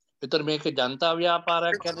 ඒතර මේක ජනතා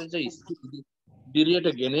ව්‍යාපාරයක් හැටියට ඉදිරියට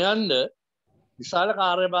ගෙන යන්න විශාල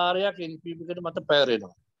කාර්යභාරයක් NPP එකට මත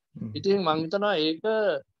පැවරෙනවා. ඉතින් මම හිතනවා ඒක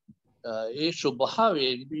ඒ ස්වභාවය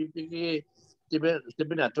NPP එකේ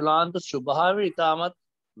තිබෙන අතුලාන්ත ස්වභාවය ඉතාමත්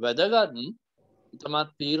වැදගත්, ඉතාමත්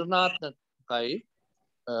තීරණාත්මකයි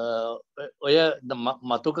ඔය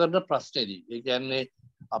මතු කරන ප්‍රශ්නේදී. ඒ කියන්නේ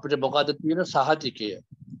අපිට මොකද තියෙන සහතිකය?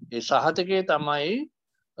 ඒ සහතිකය තමයි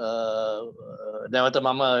නැවත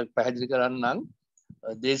මම පැහැදිලි කරන්නම්.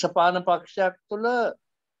 දේශපාලන පක්ෂයක් තුළ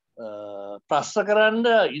ප්‍රශ්න කරන්න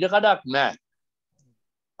ඉඩකඩක් නෑ.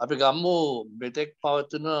 අපි ගම්මු මෙතෙක්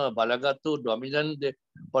පවතින බලගත්තු ඩොමිනන්ට්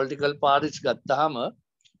පොලිටිකල් පාර්ටිස් ගත්තාම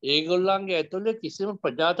ඒගොල්ලන්ගේ ඇතුලේ කිසිම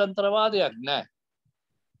ප්‍රජාතන්ත්‍රවාදයක් නෑ.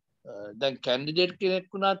 දැන් කැන්ඩිඩේට් කෙනෙක්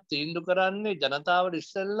වුණත් තීන්දුව කරන්නේ ජනතාවට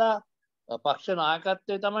ඉස්සෙල්ලා පක්ෂ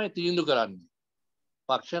නායකත්වය තමයි තීන්දුව කරන්නේ.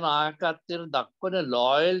 පක්ෂ නායකත්වයට දක්වන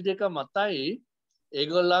ලොයල්ටි එක මතයි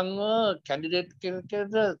ඒගොල්ලන්ව කැන්ඩිඩේට්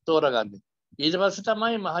කෙනෙක්ට තෝරගන්නේ. ඊට පස්සේ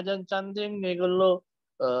තමයි මහජන ඡන්දයෙන් මේගොල්ලෝ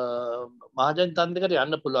මහජන ඡන්දයකට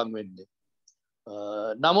යන්න පුළුවන් වෙන්නේ.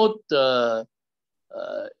 නමුත්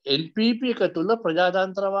NPP එක තුල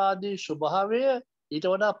ප්‍රජාතන්ත්‍රවාදී ස්වභාවය ඊට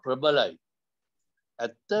වඩා ප්‍රබලයි.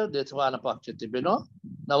 ඇත්ත දේශපාලන පක්ෂ තිබෙනවා.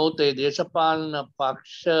 නමුත් ඒ දේශපාලන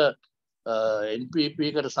පක්ෂ NPP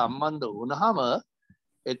එකට සම්බන්ධ වුණාම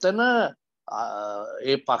එතන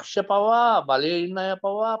ඒ පක්ෂ පවා බලයේ ඉන්න අය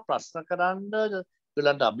පවා ප්‍රශ්න කරන්න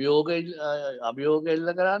ඒගොල්ලන්ට අභියෝග එල්ල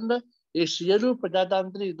කරන්න ඒ සියලු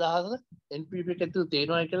ප්‍රජාතන්ත්‍ර නිදහස NPP එකතු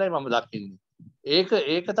තියෙනවා කියලායි මම දකින්නේ.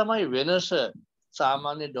 ඒක තමයි වෙනස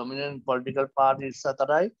සාමාන්‍ය ඩොමිනන්ට් පොලිටිකල් පාර්ටිස්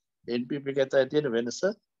අතරයි NPP එක අතර තියෙන වෙනස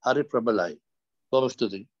හරි ප්‍රබලයි. බොහොම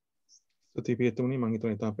ස්තුතියි. ස්තුතියි පියතුමනි මම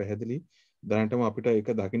හිතනවා ඉතාම පැහැදිලි. දැනටම අපිට ඒක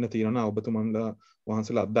දකින්න තියෙනවා ඔබතුමන්ලා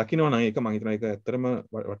වහන්සේලා දකින්න නම් ඒක මම හිතනවා ඒක ඇත්තටම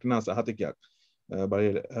වටිනා සහතිකයක්. බලය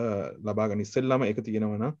ලබා ගන්න ඉස්සෙල්ලාම ඒක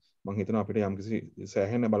තියෙනවා නම් මම හිතනවා අපිට යම්කිසි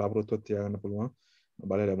සෑහෙන බලාපොරොත්තුවක් තියාගන්න පුළුවන්.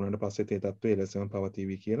 බලය ලැබුණාට පස්සේ ඒ තත්ත්වය එලෙසම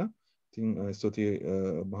පවතිවි කියලා. ඉතින් ස්තුතියි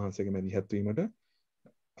වහන්සේගේ මැදිහත් වීමට.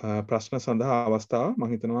 ප්‍රශ්න සඳහා අවස්ථාව මම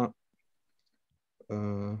හිතනවා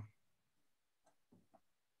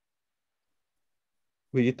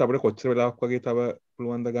විජිත් අපිට කොච්චර වෙලාවක් වගේ තව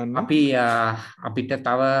පුළුවන්ද ගන්න? අපිට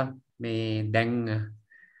තව මේ දැන්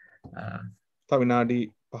තව විනාඩි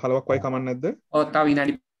 15ක් වගේ කමක් නැද්ද? ඔව් තව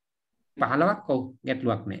විනාඩි 15ක් ඔව්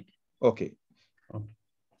ගැටලුවක් නැහැ. ඕකේ.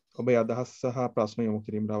 ඔබේ අදහස් සහ ප්‍රශ්න යොමු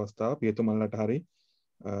කිරීමේ අවස්ථාව පියතුමන්ලට හරි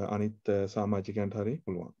අනිත් සමාජිකයන්ට හරි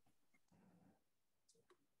පුළුවන්.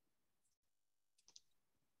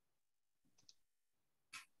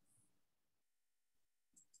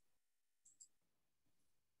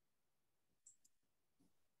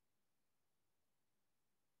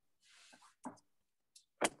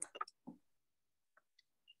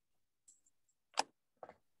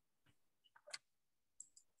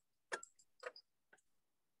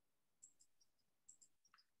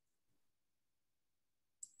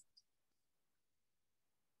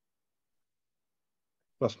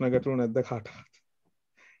 ප්‍රශ්න ගැටලු නැද්ද කාටවත්?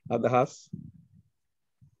 අදහස්?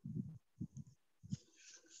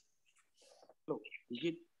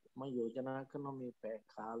 ඉතින් මම යෝජනා කරනවා මේ පැය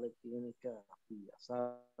කාලය කියන එක අපි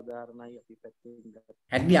අසාධාරණයි අපි පැත්තෙන් ගත්තා.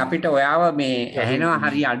 හැබැයි අපිට ඔයාව මේ ඇහෙනවා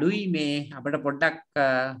හරි අඩුයි මේ අපිට පොඩ්ඩක්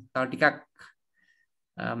තව ටිකක්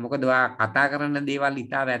මොකද ඔයා කතා කරන දේවල්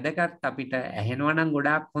ඉතා වැදගත් අපිට ඇහෙනවා නම්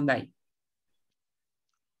ගොඩාක් හොඳයි.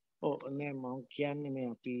 ඔව් නේ මම කියන්නේ මේ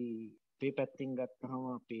අපි අපේ පැත්තෙන් ගත්තහම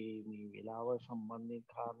අපේ මේ වෙලාව සම්බන්ධයෙන්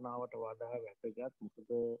කාරණාවට වඩා වැදගත්.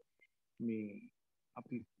 මොකද මේ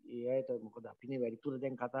අපි ඒ අයට මොකද අපිනේ වැඩිපුර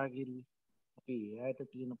දැන් කතා කරුවේ. අපි ඒ අයට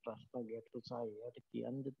තියෙන ප්‍රශ්න ගැටලු සහ ඒ අයට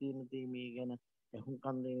කියන්න තියෙන දේ මේ ගැන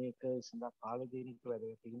එහුම්කන් දෙන එක සඳහා කාලය දෙන එක වැදගත්.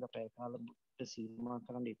 ඒකින්ද පැය කාලෙකට සීමා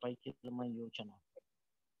කරන්න එපයි කියලා මම යෝජනා කරනවා.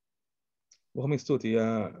 බොහොම ස්තුතියි.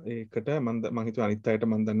 ඒකට මම හිතුවා අනිත්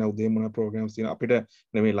අයට මම දන්නේ උදේ මොන ප්‍රෝග්‍රෑම්ස් තියෙන අපිට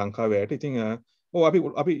නෙමෙයි ලංකාවේ ඇයට. ඉතින් ඔව්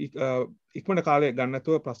අපි ඉක්මනට කාලය ගන්න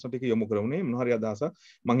නැතුව ප්‍රශ්න ටික යොමු කරමුනේ. මොන හරි අදහසක්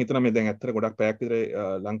මම හිතනවා මේ දැන් ඇත්තට ගොඩක් පැයක් විතර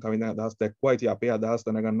ලංකාවේ ඉඳන් අදහස් දැක්වුවා. ඉතින් අපේ අදහස්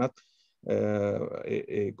දැනගන්නත්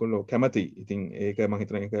ඒගොල්ලෝ කැමති. ඉතින් ඒක මම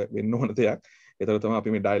හිතනවා ඒක වෙන්න ඕන දෙයක්. ඒතර තමයි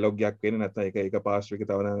අපි මේ ඩයලොග් එකක් වෙන්නේ නැත්නම් ඒක පාර්ශ්වික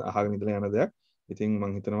තව අහගෙන ඉඳලා යන දෙයක්. ඉතින්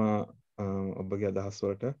මම හිතනවා ඔබගේ අදහස්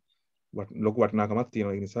වලට ලොකු වටිනාකමක්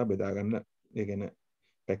තියෙනවා. ඒ නිසා බෙදා ගන්න ඒ ගැන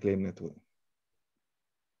පැකිලෙන්නේ නැතුව.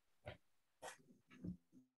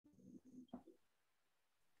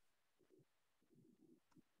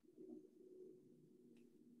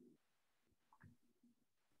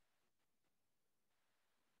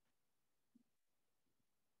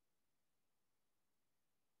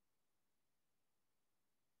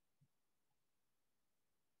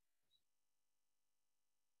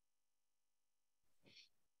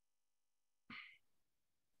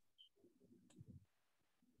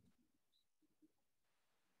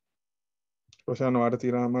 රොෂාන් වාට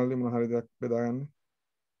තියෙනවා මල්ලි මොන හරි දෙයක් බෙදා ගන්න.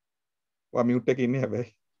 ඔයා මියුට් එකේ ඉන්නේ හැබැයි.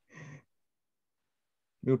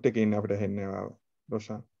 මියුට් එකේ ඉන්නේ අපිට ඇහෙන්නේ නැහැ ඔයාව.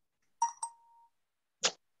 රොෂාන්.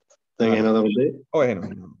 දැන් එනවද පුතේ? ඔව්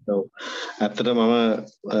එනවා. ඔව්. ඇත්තට මම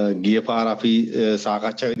ගිය පාර අපි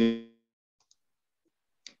සාකච්ඡාවේදී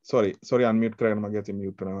sorry unmute කරගන්න මගේ අතින්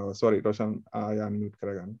mute වෙනවා. sorry රොෂාන් ආය unmute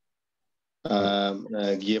කරගන්න.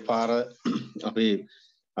 ගිය පාර අපි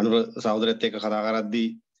අනුර සහෝදරයත් එක්ක කතා කරද්දී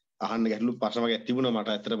අහන්න ගැටලු ප්‍රශ්න වගේ තිබුණා මට.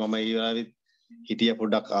 ඇත්තට මම ඒ වෙලාවෙත් හිටිය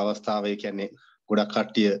පොඩ්ඩක් අවස්ථාව ඒ කියන්නේ ගොඩක්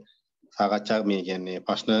කට්ටිය සාකච්ඡා මේ කියන්නේ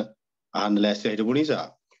ප්‍රශ්න අහන්න ලෑස්ති හිටපු නිසා.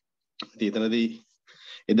 ඉතින් එතනදී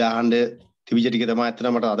එදා අහන්න තිබිච්ච ටික තමයි ඇත්තට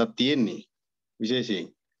මට අදත් තියෙන්නේ විශේෂයෙන්.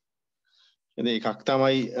 ඉතින් එකක්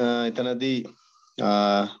තමයි එතනදී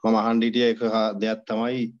මම අහන්න හිටිය එක දෙයක්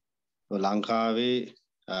තමයි ලංකාවේ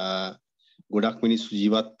ගොඩක් මිනිස්සු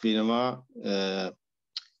ජීවත් වෙනවා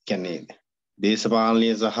කියන්නේ දේශපාලනය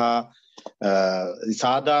සහ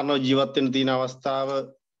සාධාරණව ජීවත් වෙන්න තියෙන අවස්ථාව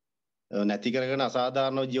නැති කරගෙන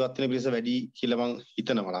අසාධාරණව ජීවත් වෙන පිරිස වැඩි කියලා මං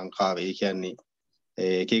හිතනවා ලංකාවේ. ඒ කියන්නේ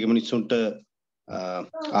එක එක මිනිස්සුන්ට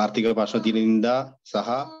ආර්ථික ප්‍රශ්න තියෙන නින්දා සහ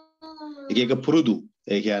එක එක පුරුදු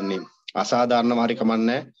ඒ කියන්නේ අසාධාරණව හරි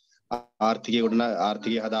කමන්නේ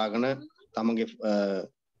ආර්ථිකය හදාගෙන තමගේ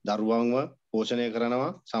දරුවන්ව පෝෂණය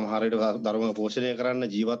කරනවා. සමහර විට දරුවන්ව පෝෂණය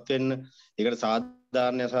කරන්න ජීවත් වෙන්න ඒකට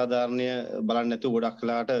සාධාරණ අසාධාරණය බලන්නේ නැතුව ගොඩක්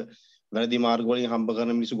වෙලාට වැරදි මාර්ග වලින් හම්බ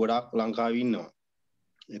කරන මිනිස්සු ගොඩක් ලංකාවේ ඉන්නවා.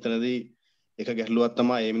 එතනදී එක ගැටලුවක්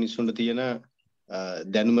තමයි මේ මිනිස්සුන්ට තියෙන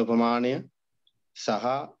දැනුම ප්‍රමාණය සහ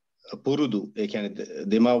පුරුදු. ඒ කියන්නේ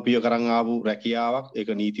දෙමව්පිය කරන් ආපු රැකියාවක් ඒක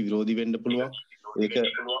නීති විරෝධී වෙන්න පුළුවන්. ඒක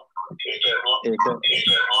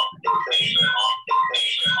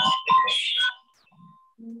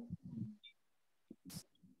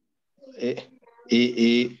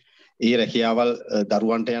ඒ රැකියාවල්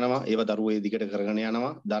දරුවන්ට යනවා. ඒව දරුවෝ ඒ දිගට කරගෙන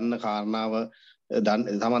යනවා. දන්න කාරණාව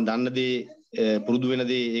තමන් දන්න දේ පුරුදු වෙන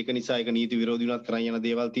දේ ඒක නිසා ඒක නීති විරෝධී වුණත් කරන් යන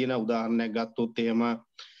දේවල් තියෙනවා. උදාහරණයක් ගත්තොත් එහෙම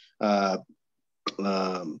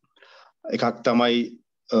එකක් තමයි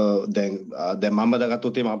දැන් මම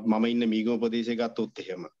දගත්තොත් මම ඉන්න මීගම ප්‍රදේශයේ ගත්තොත්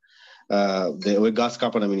එහෙම ඔය ගස්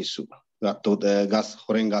කපන මිනිස්සු ගත්තොත් ගස්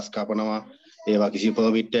හොරෙන් ගස් කපනවා. ඒවා කිසි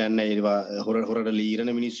පර්මිට් එකක් නැහැ. ඒවා හොරට ලීරන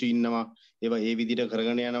මිනිස්සු ඉන්නවා. ඒවා ඒ විදිහට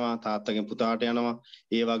කරගෙන යනවා. තාත්තගෙන් පුතාට යනවා.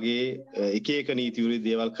 ඒ වගේ එක එක නීති විරෝධී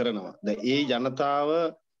දේවල් කරනවා. දැන් ඒ ජනතාව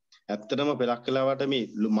ඇත්තටම පෙරක් කලාවට මේ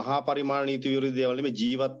මහා පරිමාණ නීති විරෝධී දේවල් මේ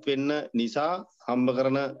ජීවත් වෙන්න නිසා හම්බ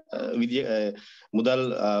කරන විදිය මුදල්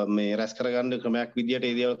මේ රැස් කරගන්න ක්‍රමයක් විදියට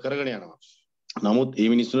ඒ දේවල් කරගෙන යනවා. නමුත්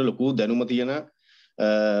මේ මිනිස්සුන්ට ලොකු දැනුම තියෙන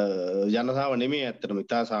ජනතාව නෙමෙයි ඇත්තටම.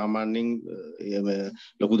 ඉතා සාමාන්‍යයෙන්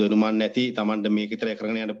ලොකු දැනුමක් නැති Tamanට මේක විතරයි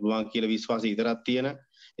කරගෙන යන්න පුළුවන් කියලා විශ්වාසය විතරක් තියෙන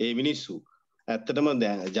ඒ මිනිස්සු. ඇත්තටම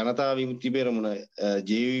දැන් ජනතා විමුක්ති පෙරමුණ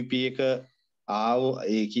JVP එක ආව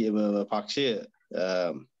ඒ පක්ෂය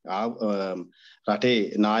රටේ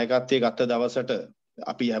නායකත්වයේ ගත්ත දවසට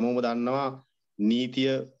අපි හැමෝම දන්නවා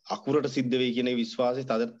නීතිය අකුරට සිද්ධ වෙයි කියන විශ්වාසය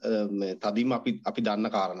තදින්ම අපි දන්න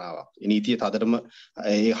කාරණාවක්. නීතිය තදටම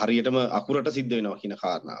ඒ හරියටම අකුරට සිද්ධ වෙනවා කියන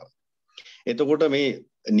කාරණාව. එතකොට මේ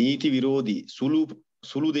නීති විරෝධී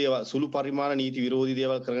සුළු පරිමාණ නීති විරෝධී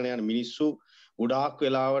දේවල් කරගෙන යන මිනිස්සු ගොඩාක්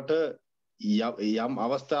වෙලාවට යම්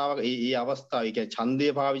අවස්ථාවක ඒ අවස්ථාව ඒ කියන්නේ ඡන්දය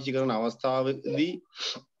පාවිච්චි කරන අවස්ථාවේදී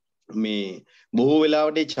මේ බොහෝ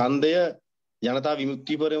වෙලාවට ඡන්දය ජනතා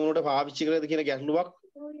විමුක්ති පෙරමුණට පාවිච්චි කරද කියන ගැටලුවක්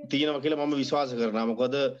තියෙනවා කියලා මම විශ්වාස කරනවා.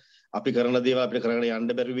 මොකද අපි කරන දේවල් අපිට කරගෙන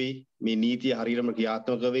යන්න බැරි වෙයි. මේ නීතිය හරියටම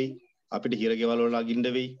ක්‍රියාත්මක වෙයි. අපිට හිරගෙවල් වල ලගින්න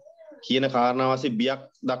වෙයි කියන කාරණාව ASCII බියක්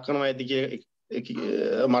දක්වනවා ඇති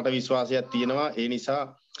මට විශ්වාසයක් තියෙනවා. ඒ නිසා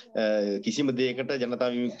කිසිම දෙයකට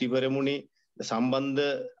ජනතා විමුක්ති පෙරමුණේ සම්බන්ධ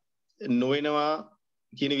නොවෙනවා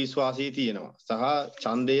කියන විශ්වාසය තියෙනවා. සහ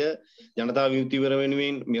ඡන්දය ජනතා විමුක්ති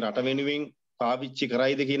පෙරමුණෙන් මේ රට වෙනුවෙන් පාවිච්චි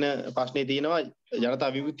කරයිද කියන ප්‍රශ්නේ තියෙනවා.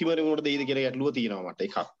 ජනතා විමුක්ති පෙරමුණට දෙයිද කියන ගැටලුව තියෙනවා මට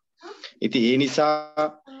එකක්. ඉතින් ඒ නිසා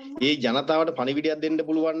ඒ ජනතාවට පණිවිඩයක් දෙන්න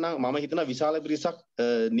පුළුවන් නම් මම හිතනවා විශාල පිරිසක්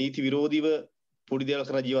නීති විරෝධීව පොඩි දේවල්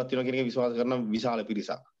කරලා ජීවත් වෙනවා කියන එක විශ්වාස කරන විශාල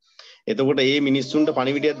පිරිසක්. එතකොට මේ මිනිස්සුන්ට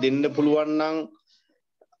පණිවිඩයක් දෙන්න පුළුවන් නම්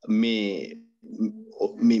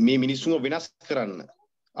මේ මිනිස්සුන්ව වෙනස් කරන්න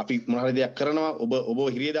අපි මොන හරි දෙයක් කරනවා. ඔබ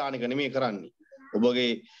හිරිය දාන එක නෙමෙයි කරන්නේ.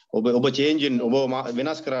 ඔබ චේන්ජ් ඔබ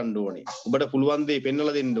වෙනස් කරන්න ඕනේ. ඔබට පුළුවන් දේ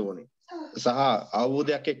පෙන්වලා දෙන්න ඕනේ. සහ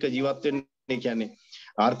අවබෝධයක් එක්ක ජීවත් වෙන්න කියන්නේ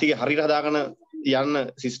ආර්ථිකය හරියට හදාගෙන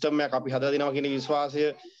යන්න සිස්ටම් එකක් අපි හදලා දෙනවා කියන විශ්වාසය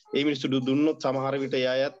ඒ මිනිස්සු දුන්නොත් සමහර විට ඒ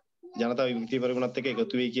අයත් ජනතා විමුක්ති පෙරමුණත් එක්ක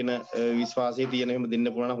එකතු වෙයි කියන විශ්වාසය තියෙන හැම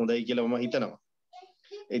දෙන්න පුළුවන් හොඳයි කියලා මම හිතනවා.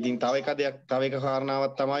 ඉතින් තව එක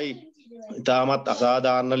කාරණාවක් තමයි ඉතාමත්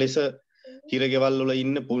අසාධාරණ ලෙස හිරගෙවල් වල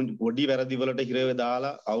ඉන්න පොඩි වැරදි වලට හිරව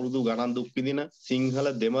දාලා අවුරුදු ගණන් දුක් විඳින සිංහල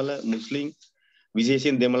දෙමළ මුස්ලිම්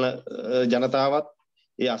විශේෂයෙන් දෙමළ ජනතාවත්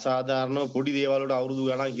ඒ අසාධාරණව පොඩි දේවල් වලට අවුරුදු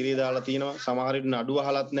ගණන් හිරේ දාලා තියෙනවා. සමහර විට නඩුව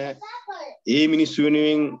අහලත් නැහැ. ඒ මිනිස්සු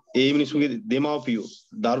වෙනුවෙන් ඒ මිනිස්සුගේ දෙමව්පියෝ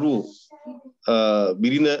දරුවෝ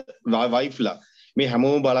බිරිඳ වයිෆ්ලා මේ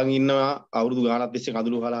හැමෝම බලන් ඉන්නවා අවුරුදු ගානක් තිස්සේ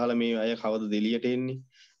කඳුළු හලහල මේ අය කවදද එළියට එන්නේ.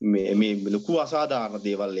 මේ ලොකු අසාධාරණ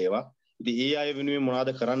දේවල් ඒවා. ඉතින් ඒ අය වෙනුවෙන් මොනවද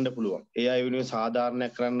කරන්න පුළුවන්? ඒ අය වෙනුවෙන්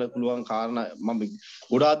සාධාරණයක් කරන්න පුළුවන් කාරණා මම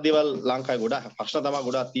ගොඩාක් දේවල් ලංකාවේ ගොඩාක් ප්‍රශ්න තමයි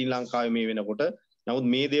ගොඩාක් තියෙන ලංකාවේ මේ වෙනකොට. නමුත්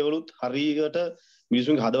මේ දේවලුත් හරියට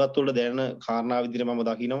මිනිසුන්ගේ හදවත් වලට දැනෙන කාරණා විදිහට මම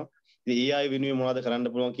දකිනවා. ඉතින් ඒ අය වෙනුවෙන් මොනවද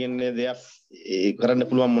කරන්න පුළුවන් කියන දෙයක් කරන්න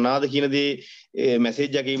පුළුවන් මොනවාද කියන දේ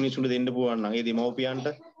මැසේජ් එකේ මිනිසුන්ට දෙන්න පුළුවන් නම් ඒ දෙමව්පියන්ට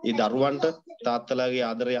ඒ දරුවන්ට තාත්තලාගේ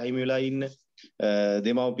ආදරය අහිමි වෙලා ඉන්න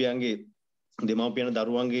දෙමව්පියන්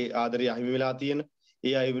දරුවන්ගේ ආදරය අහිමි වෙලා තියෙන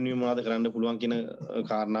ඒ අය වෙනුවෙන් මොනවද කරන්න පුළුවන් කියන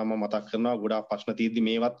කාරණා මම මතක් කරනවා. ගොඩාක් ප්‍රශ්න තියෙද්දි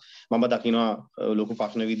මේවත් මම දකිනවා ලොකු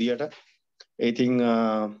ප්‍රශ්න විදියට. ඉතින්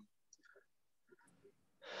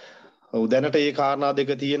දැනට ඒ කාරණා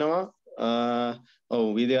දෙක තියෙනවා.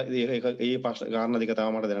 ඔව් ඒ ප්‍රශ්න කාරණා දෙක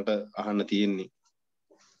තමයි මට දැනට අහන්න තියෙන්නේ.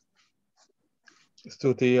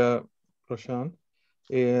 ස්තුතියි ප්‍රශාන්ත්.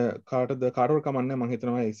 කාටද කාටවත් කමන්නේ මම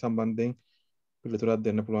හිතනවා ඒ සම්බන්ධයෙන් පිළිතුරක්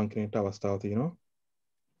දෙන්න පුළුවන් කෙනෙක්ට අවස්ථාව තියෙනවා.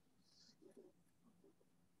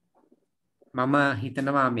 මම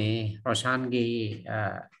හිතනවා මේ රොෂාන්ගේ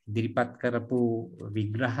ඉදිරිපත් කරපු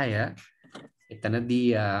විග්‍රහය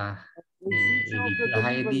එතනදී මේ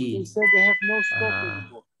විග්‍රහයේදී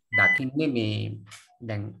දකින්නේ මේ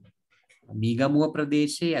දැන් මීගමුව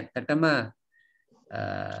ප්‍රදේශයේ ඇත්තටම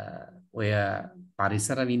ඔය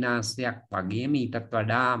පරිසර විනාශයක් වගේම ඊටත්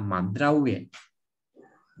වඩා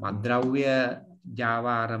මද්ද්‍රව්‍ය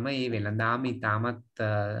ජාවාරම ඒ වෙළඳාම ඉතාමත්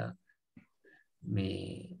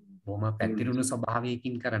මේ බොහොම පැතිරුණු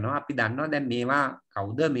ස්වභාවයකින් කරනවා. අපි දන්නවා දැන් මේවා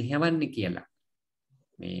කවුද මෙහෙවන්නේ කියලා.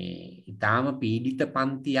 මේ ඉතාම පීඩිත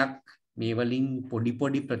පන්තියක් මේ වලින්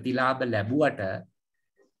පොඩි ප්‍රතිලාභ ලැබුවට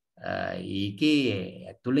ඒකේ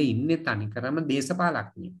ඇතුළේ ඉන්නේ තනිකරම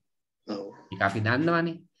දේශපාලඥයෝ. ඒක අපි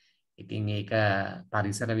දන්නවනේ. ඉතින් ඒක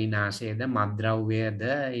පරිසර විනාශයේද මද්ද්‍රව්‍යද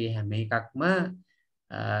ඒ හැම එකක්ම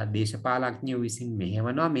දේශපාලඥයෝ විසින්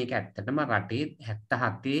මෙහෙවනවා. මේක ඇත්තටම රටේ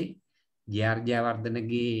 77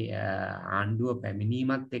 ජයවර්ධනගේ ආණ්ඩුව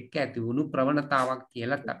පැමිණීමත් එක්ක ඇති වුණු ප්‍රවණතාවක්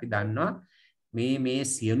කියලාත් අපි දන්නවා. මේ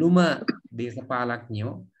සියලුම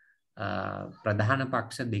දේශපාලඥයෝ ප්‍රධාන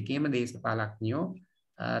පක්ෂ දෙකේම දේශපාලඥයෝ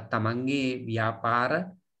තමන්ගේ ව්‍යාපාර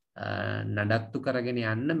නඩත්තු කරගෙන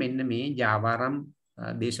යන්න මෙන්න මේ ජාවාරම්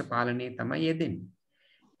දේශපාලනයේ තමයි යෙදෙන්නේ.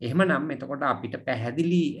 එහෙමනම් එතකොට අපිට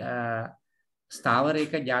පැහැදිලි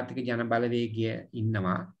ස්ථාවරයක ජාතික ජන බලවේගය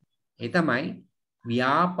ඉන්නවා. ඒ තමයි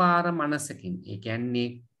ව්‍යාපාර මනසකින්. ඒ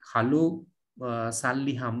කියන්නේ කළු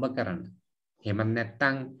සල්ලි හම්බ කරන. එහෙම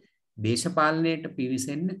නැත්නම් දේශපාලනයට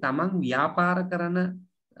පිවිසෙන්නේ තමන් ව්‍යාපාර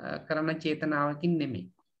කරන චේතනාවකින්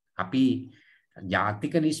නෙමෙයි. අපි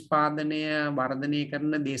ජාතික නිෂ්පාදනය වර්ධනය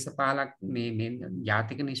කරන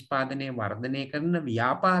ජාතික නිෂ්පාදනය වර්ධනය කරන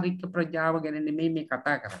ව්‍යාපාරික ප්‍රජාව ගැන නෙමෙයි මේ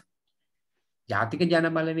කතා කරන්නේ. ජාතික ජන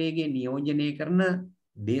බලවේගයේ නියෝජනය කරන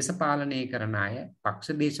දේශපාලනය කරන අය,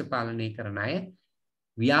 පක්ෂ දේශපාලනය කරන අය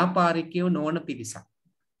ව්‍යාපාරිකයෝ නොවන පිරිසක්.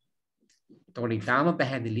 එතකොට ඊටාම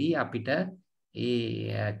පැහැදිලි අපිට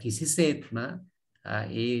ඒ කිසිසේත්ම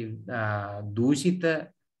ඒ දූෂිත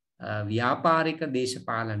ව්‍යාපාරික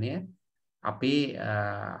දේශපාලනය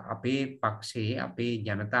අපේ පක්ෂයේ අපේ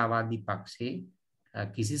ජනතාවාදී පක්ෂයේ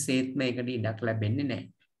කිසිසේත්ම ඒකට ඉඩක් ලැබෙන්නේ නැහැ.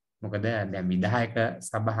 මොකද දැන් විධායක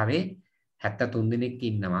සභාවේ 73 දෙනෙක්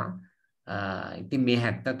ඉන්නවා. ඉතින් මේ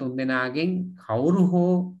 73 දෙනාගෙන් කවුරු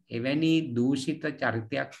හෝ එවැනි දූෂිත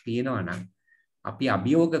චරිතයක් තියෙනවා නම් අපි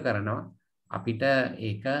අභියෝග කරනවා අපිට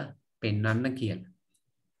ඒක පෙන්වන්න කියලා.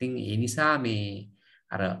 ඉතින් ඒ නිසා මේ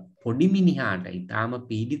අර පොඩි මිනිහාට ඊටාම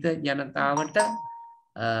පීඩිත ජනතාවට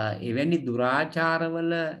එවැනි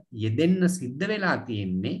දුරාචාරවල යෙදෙන්න සිද්ධ වෙලා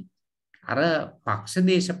තියෙන්නේ අර පක්ෂ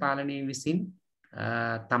දේශපාලනයේ විසින්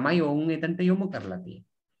තමයි ඔවුන් එතනට යොමු කරලා තියෙන්නේ.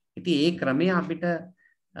 ඉතින් ඒ ක්‍රමය අපිට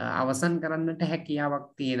අවසන් කරන්නට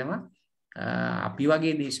හැකියාවක් තියෙනවා අපි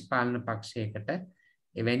වගේ දේශපාලන පක්ෂයකට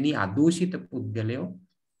එවැනි අදූෂිත පුද්ගලයෝ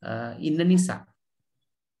ඉන්න නිසා.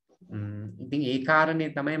 ඉතින් ඒ කාරණේ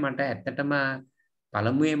තමයි මට ඇත්තටම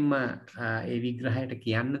පළමුවෙන්ම ඒ විග්‍රහයට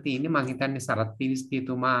කියන්න තියෙන්නේ. මම හිතන්නේ සරත්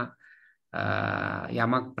පිරිස්තිතුමා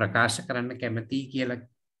යමක් ප්‍රකාශ කරන්න කැමතියි කියලා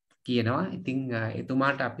කියනවා. ඉතින්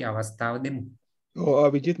එතුමාට අපි අවස්ථාව දෙමු.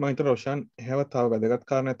 විජිත් මම හිතන රොෂාන් හැව තව වැදගත්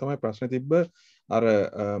කාරණයක් තමයි ප්‍රශ්නේ තිබ්බ අර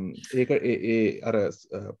ඒක අර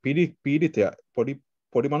පීඩිතයා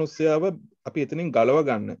පොඩි මිනිස්සයාව අපි එතනින් ගලව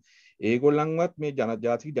ගන්න. ඒගොල්ලන්වත් මේ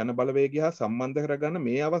ජාතික ජන බලවේගය හා සම්බන්ධ කරගන්න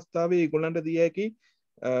මේ අවස්ථාවේ ඒගොල්ලන්ට දී හැකි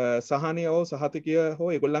සහනය හෝ සහතිකය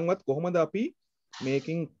හෝ ඒගොල්ලන්වත් කොහොමද අපි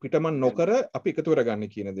මේකින් පිටමන් නොකර අපි එකතු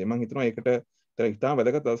කරගන්නේ කියන දේ. මම හිතනවා ඒකට ඉතාම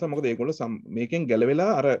වැදගත් දවසක්. මොකද ඒගොල්ලෝ මේකෙන්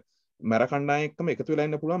ගැලවෙලා අර මැර කණ්ඩායම් එක්කම එකතු වෙලා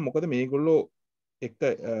ඉන්න පුළුවන්. මොකද මේගොල්ලෝ එක්ක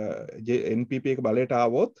NPP එක බලයට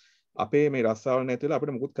ආවොත් අපේ මේ රස්සාවල් නැති වෙලා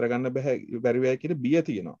අපිට මුකුත් කරගන්න බැරි වෙයි කියන බිය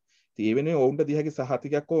තියෙනවා. ඉතින් ඒ වෙනුවෙන් ඔවුන්ට දී හැකි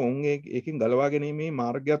සහතිකයක් හෝ ඔවුන් ඒකෙන් ගලවා ගැනීමේ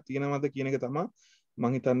මාර්ගයක් තියෙනවද කියන එක තමයි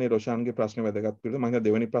මම හිතන්නේ රොෂාන්ගේ ප්‍රශ්නේ වැදගත් පිළිතුර. මම හිතන්නේ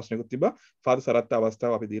දෙවෙනි ප්‍රශ්නෙකුත් තිබ්බා. ෆාදර් සරත්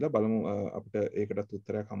අවස්ථාව අපි දීලා බලමු අපිට ඒකටත්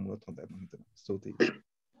උත්තරයක් හම්බුනොත් හොඳයි මම හිතනවා. ස්තුතියි.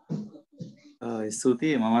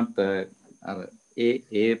 ස්තුතියි. මමත් අර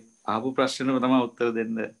ඒ ආපු ප්‍රශ්නෙම තමයි උත්තර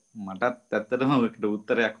දෙන්න මටත් ඇත්තටම ඒකට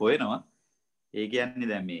උත්තරයක් හොයනවා. ඒ කියන්නේ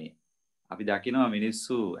දැන් මේ අපි දකිනවා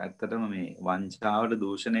මිනිස්සු ඇත්තටම මේ වංචාවට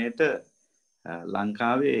දූෂණයට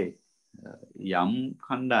ලංකාවේ යම්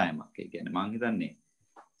කණ්ඩායමක්, ඒ කියන්නේ මං හිතන්නේ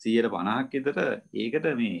 150ක් විතර ඒකට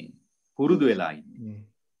මේ පුරුදු වෙලා ඉන්නේ.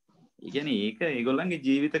 ඒ කියන්නේ ඒක ඒගොල්ලන්ගේ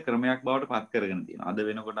ජීවිත ක්‍රමයක් බවට පත් කරගෙන තියෙනවා. අද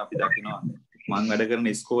වෙනකොට අපි දකිනවා මං වැඩ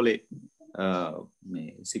කරන ඉස්කෝලේ මේ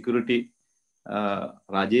සිකියුරිටි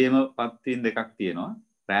රජයේම පත්වීම් දෙකක් තියෙනවා.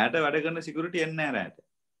 රැට වැඩ කරන සිකියුරිටි එන්නේ නැහැ රැට.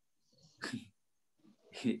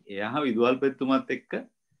 එයා විදුහල්පතිතුමත් එක්ක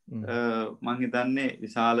මං හිතන්නේ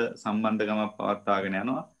විශාල සම්බන්ධකමක් පවත්වාගෙන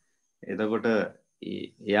යනවා. එතකොට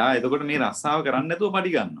එතකොට මේ රස්සාව කරන්න නැතුව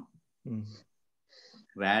පඩි ගන්නවා.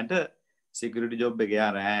 රැට සිකියුරිටි ජොබ් එක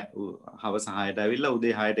එයා රෑ හවස 6ට ඇවිල්ලා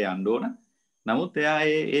උදේ 6ට යන්න ඕන. නමුත් එයා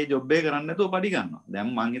ඒ ජොබ් එක කරන්න නැතුව පඩි ගන්නවා.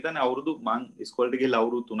 දැන් මං හිතන්නේ අවුරුදු මං ඉස්කෝලේට ගිහලා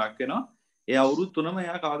අවුරුදු 3ක් වෙනවා. ඒ අවුරුදු 3ම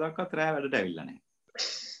එයා කවදාවත් රෑ වැඩට ඇවිල්ලා නැහැ.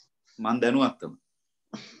 මං දැනුවත්වම.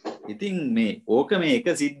 ඉතින් මේ ඕක මේ එක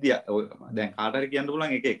සිද්ධිය දැන් කාට හරි කියන්න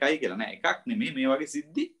පුළුවන් එක එකයි කියලා නෑ. එකක් නෙමෙයි මේ වගේ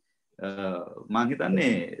සිද්ධි මං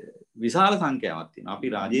හිතන්නේ විශාල සංඛ්‍යාවක් තියෙනවා. අපි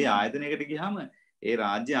රාජ්‍ය ආයතනයකට ගියාම ඒ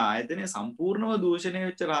රාජ්‍ය ආයතනය සම්පූර්ණව දූෂණය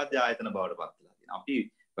වෙච්ච රාජ්‍ය ආයතන බවට පත් වෙලා තියෙනවා. අපි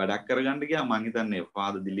වැඩක් කරගන්න ගියාම මං හිතන්නේ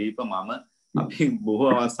පාද දිලීප මම අපි බොහෝ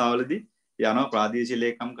අවස්ථාවලදී යනවා ප්‍රාදේශීය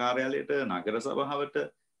ලේකම් කාර්යාලයට, නගර සභාවට,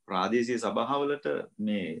 ප්‍රාදේශීය සභාවලට,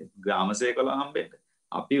 මේ ග්‍රාම සේවකලා හම්බෙන්න.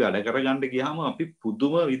 අපි වැඩ කරගන්න ගියාම අපි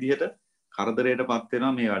පුදුම විදිහට කරදරයටපත්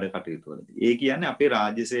වෙනවා මේ වැඩ කටයුතු වලදී. ඒ කියන්නේ අපේ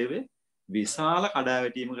රාජ්‍ය සේවය විශාල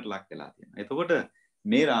කඩාවැටීමකට ලක් වෙලා තියෙනවා. එතකොට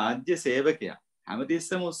මේ රාජ්‍ය සේවකයා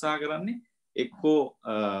හැමතිස්සෙම උත්සාහ කරන්නේ එක්කෝ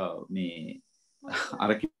මේ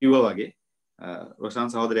අර කිව්වා වගේ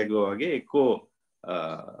රොෂාන් සහෝදරයා කිව්වා වගේ එක්කෝ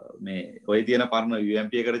මේ ඔය තියෙන පරණ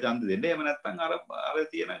UMP එකට ඡන්ද දෙන්න. එහෙම නැත්නම් අර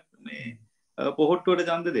තියෙන මේ පොහොට්ටුවට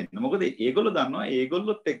ඡන්ද දෙන්න. මොකද ඒගොල්ලෝ දන්නවා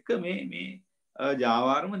ඒගොල්ලොත් එක්ක මේ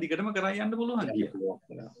ජාවාරම දිගටම කරා යන්න පුළුවන්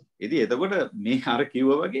කියලා. ඉතින් එතකොට මේ අර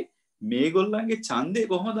කිව්වා වගේ මේගොල්ලන්ගේ ඡන්දේ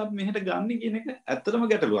කොහොමද අපි මෙහෙට ගන්න කියන එක ඇත්තටම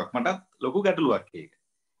ගැටලුවක්. මටත් ලොකු ගැටලුවක් ඒක.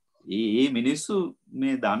 මේ මිනිස්සු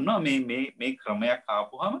මේ දන්නවා මේ ක්‍රමයක්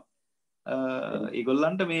ආපුවම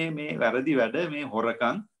ඒගොල්ලන්ට මේ වැරදි වැඩ මේ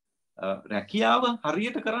හොරකම් රැකියාව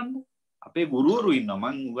හරියට කරන්න අපේ ගුරුවරු ඉන්නවා.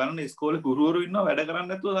 මං උගන්වන ඉස්කෝලේ ගුරුවරු ඉන්නවා වැඩ කරන්න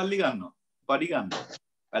නැතුව සල්ලි ගන්නවා. පඩි ගන්නවා.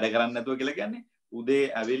 වැඩ කරන්න නැතුව කියලා කියන්නේ උදේ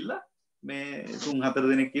ඇවිල්ලා මේ 3-4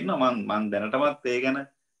 දෙනෙක් ඉන්නවා. මං දැනටමත් ඒ ගැන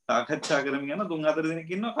සාකච්ඡා කරමින් යනවා. 3-4 දෙනෙක්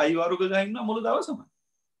ඉන්නවා කයි වරුක ගහ ඉන්නවා මුළු දවසම.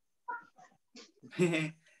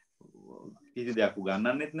 කිසි දෙයක්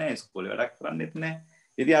උගන්වන්නෙත් නැහැ, ඉස්කෝලේ වැඩක් කරන්නෙත් නැහැ.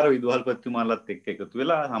 ඉතින් අර විදුහල්පතිතුමාලත් එක්ක එකතු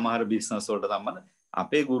වෙලා සමහර බිස්නස් වලට සම්බන්ධ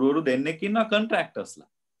අපේ ගුරුවරු දෙන්නෙක් ඉන්නවා කොන්ට්‍රැක්ටර්ස්ලා.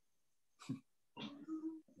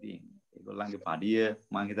 ඉතින් ඒගොල්ලන්ගේ පඩිය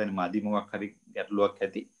මං හිතන්නේ මදි මොකක් හරි ගැටලුවක්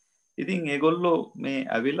ඇති. ඉතින් ඒගොල්ලෝ මේ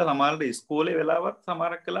ඇවිල්ලා සමහරට ඉස්කෝලේ වෙලාවත්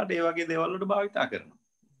සමහරක් වෙලාවට ඒ වගේ දේවල් වලට භාවිතා කරනවා.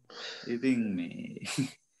 ඉතින්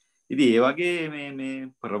ඒ වගේ මේ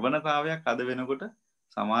ප්‍රවණතාවයක් අද වෙනකොට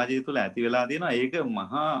සමාජය තුළ ඇති වෙලා තියෙනවා. ඒක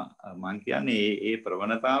මහා මං කියන්නේ ඒ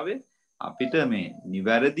ප්‍රවණතාවය අපිට මේ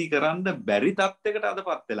නිවැරදි කරන්න බැරි තත්යකට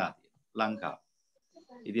අදපත් වෙලා තියෙනවා ලංකාව.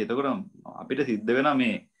 ඉතින් එතකොට අපිට සිද්ධ වෙනවා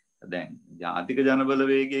මේ දැන් ජාතික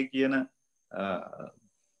ජනබලවේගය කියන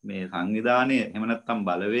මේ සංවිධානය එහෙම නැත්නම්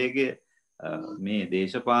බලවේගය මේ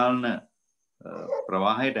දේශපාලන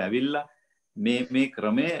ප්‍රවාහයට ඇවිල්ලා මේ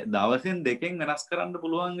ක්‍රමය දවසෙන් දෙකෙන් වෙනස් කරන්න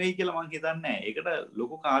පුළුවන් වෙයි කියලා මං හිතන්නේ නැහැ. ඒකට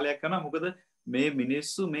ලොකු කාලයක් යනවා. මොකද මේ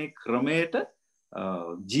මිනිස්සු මේ ක්‍රමයට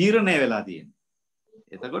ජීර්ණය වෙලා තියෙනවා.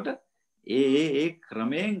 එතකොට ඒ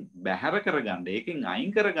ක්‍රමයෙන් බැහැර කරගන්න, ඒකෙන්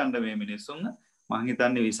අයින් කරගන්න මේ මිනිස්සුන් මං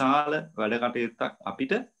හිතන්නේ විශාල වැඩ කටයුත්තක්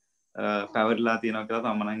අපිට පැවරලා තියෙනවා කියලා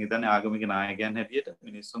තමයි මම හිතන්නේ. ආගමික නායකයන් හැටියට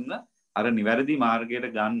මිනිස්සුන්ව අර නිවැරදි මාර්ගයට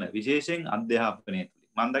ගන්න විශේෂයෙන් අධ්‍යාපනය තුලින්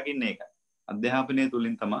මම දකින්නේ ඒකයි. අධ්‍යාපනය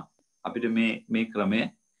තුලින් තමයි අපිට මේ ක්‍රමය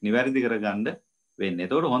නිවැරදි කරගන්න වෙන්නේ.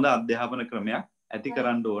 ඒතකොට හොඳ අධ්‍යාපන ක්‍රමයක් ඇති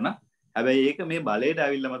කරන්න ඕන. හැබැයි ඒක මේ බලයට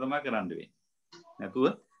ඇවිල්ලාම තමයි කරන්න වෙන්නේ. නැතුව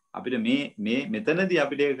අපිට මේ මෙතනදී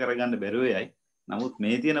අපිට ඒක කරගන්න බැරුව යයි. නමුත්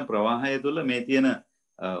මේ තියෙන ප්‍රවාහය තුල මේ තියෙන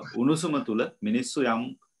උණුසුම තුල මිනිස්සු යම්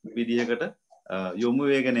විදිහකට යොමු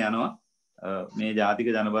වේගෙන යනවා මේ ජාතික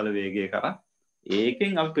ජනබල වේගය කරා.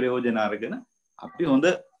 ඒකෙන් අපි ප්‍රයෝජන අරගෙන අපි හොඳ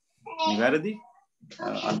නිවැරදි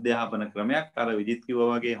අධ්‍යාපන ක්‍රමයක් අර විජිත් කිව්වා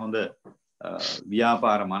වගේ හොඳ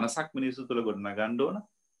ව්‍යාපාර මනසක් මිනිස්සු තුළ ගොඩනගන්න ඕන.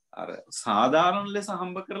 අර සාධාරණ ලෙස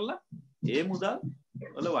හම්බ කරලා ඒ මුදල්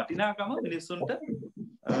වල වටිනාකම මිනිස්සුන්ට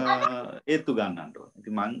ඒත්තු ගන්නන්න ඕන.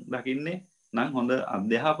 ඉතින් මං දකින්නේ නම් හොඳ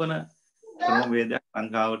අධ්‍යාපන ක්‍රමවේදයක්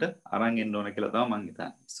ලංකාවට අරන් එන්න ඕන කියලා තමයි මං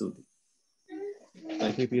හිතන්නේ. ස්තුතියි.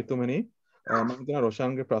 පියතුමනි මම හිතනවා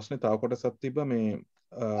රොෂාන්ගේ ප්‍රශ්නේ තව කොටසක් තිබ්බා මේ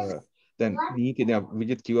දැන් නීතිය දැන්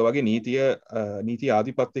විජිත් කිව්වා වගේ නීති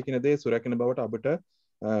ආධිපත්‍ය කියන දේ සුරැකෙන බවට අපිට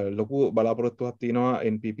ලොකු බලාපොරොත්තුවක් තියෙනවා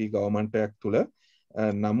NPP ගවර්න්මන්ට් එකක් තුල.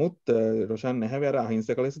 නමුත් රොෂන් නැහැ අර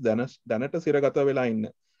අහිංසක ලෙස දැනට සිරගත වෙලා ඉන්න.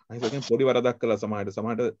 අහිංසකෙන් පොඩි වරදක් කළා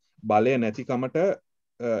සමහරට බලය නැතිකමට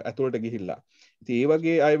ඇතුළට ගිහිල්ලා. ඉතින් ඒ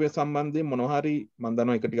වගේ අය සම්බන්ධයෙන් මොනවා හරි මම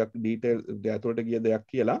දන්නවා එක ටිකක් ඩීටේල් ඇතුළට ගිය දෙයක්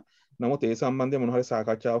කියලා. නමුත් ඒ සම්බන්ධයෙන් මොනවා හරි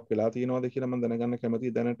සාකච්ඡාවක් වෙලා තියෙනවද කියලා මම දැනගන්න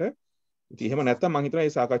කැමතියි දැනට. ඉතින් එහෙම නැත්නම් මම හිතනවා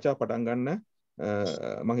මේ සාකච්ඡාව පටන් ගන්න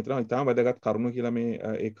මම හිතනවා ඉතාම වැදගත් කරුණු කියලා මේ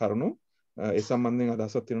ඒ කරුණු ඒ සම්බන්ධයෙන්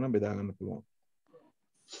අදහසක් තියෙනවා නම් බෙදා ගන්න පුළුවන්.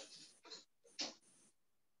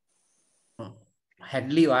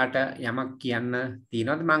 හැඩ්ලි වාට යමක් කියන්න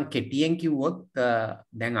තියෙනවද? මම කෙටියෙන් කිව්වොත්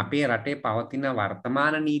දැන් අපේ රටේ පවතින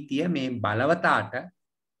වර්තමාන නීතිය මේ බලවතාට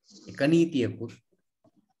එක නීතියකුත්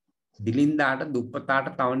දිලින්දාට දුප්පතාට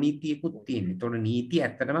තව නීතියකුත් තියෙනවා. ඒතකොට නීතිය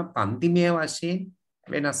ඇත්තටම පන්තිමය වශයෙන්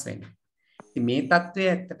වෙනස් වෙනවා. ඉතින් මේ தත්ත්වය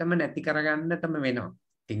ඇත්තටම නැති කරගන්නටම වෙනවා.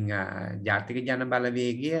 ඉතින් ජාතික ජන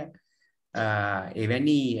බලවේගය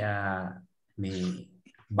එවැනි මේ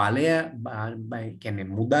බලය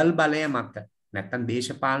කියන්නේ මුදල් බලය මත නැත්නම්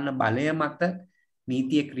දේශපාලන බලය මත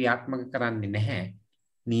නීතිය ක්‍රියාත්මක කරන්නේ නැහැ.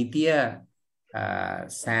 නීතිය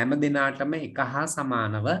සෑම දිනාටම එක හා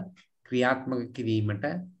සමානව ක්‍රියාත්මක කිරීමට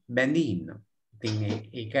බැඳී ඉන්නවා. ඉතින්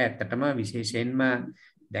ඒක ඇත්තටම විශේෂයෙන්ම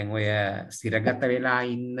දැන් ඔය සිරගත වෙලා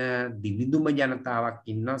ඉන්න දිවිදුම ජනතාවක්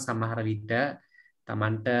ඉන්නවා සමහර විට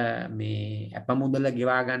Tamanට මේ අපමුදල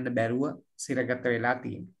ගෙවා ගන්න බැරුව සිරගත වෙලා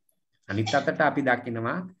තියෙනවා. අනිත් අතට අපි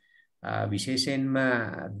දකිනවා විශේෂයෙන්ම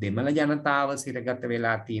දෙමළ ජනතාව සිරගත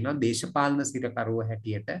වෙලා තියෙනවා දේශපාලන සිරකරුව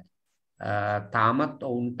හැටියට. තාමත්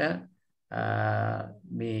ඔවුන්ට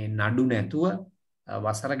මේ නඩු නැතුව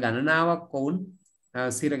වසර ගණනාවක් ඔවුන්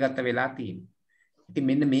සිරගත වෙලා තියෙනවා. ඉතින්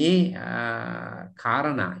මෙන්න මේ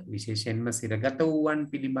කාරණා විශේෂයෙන්ම සිරගත වූවන්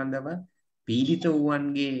පිළිබඳව පීඩිත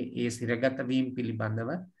වූවන්ගේ ඒ සිරගත වීම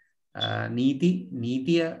පිළිබඳව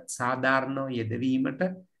නීතිය සාධාරණව යෙදවීමට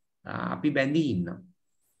අපි බැඳී ඉන්නවා.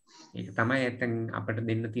 ඒක තමයි ඇත්තන් අපිට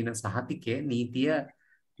දෙන්න තියෙන සහතිකය. නීතිය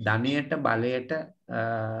ධනයට බලයට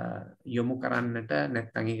යොමු කරන්නට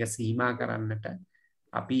නැත්නම් ඒක සීමා කරන්නට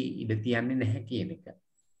අපි ඉඩ තියන්නේ නැහැ කියන එක.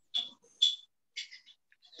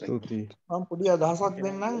 මම පොඩි අදහසක්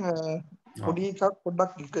දෙන්නම්. පොඩි එකක්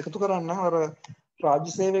පොඩ්ඩක් එකතු කරන්නම්. අර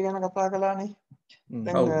රාජ්‍ය සේවය ගැන කතා කළානේ.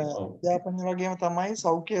 දැන් අධ්‍යාපනය වගේම තමයි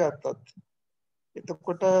සෞඛ්‍ය ගත්තත්.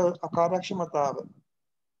 එතකොට අකාර්යක්ෂමතාව.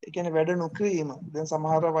 ඒ කියන්නේ වැඩ නොකිරීම. දැන්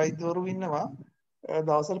සමහර වෛද්‍යවරු ඉන්නවා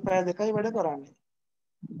දවසට පැය 2යි වැඩ කරන්නේ.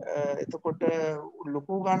 එතකොට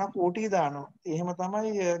ලොකු ගාණක් ඕටි දානවා. එහෙම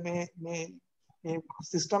තමයි මේ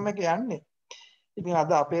සිස්ටම් එක යන්නේ. ඉතින්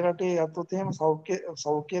අද අපේ රටේ ගත්තොත් එහෙම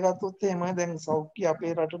සෞඛ්‍ය ගත්තොත් එහෙම දැන් සෞඛ්‍ය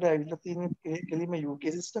අපේ රටට ඇවිල්ලා තියෙන කෙලිම UK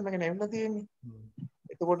සිස්ටම් එකනේ ඇවිල්ලා තියෙන්නේ.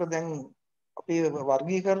 එතකොට දැන් අපේ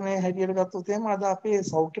වර්ගීකරණය හැටියට ගත්තොත් එහෙම අද අපේ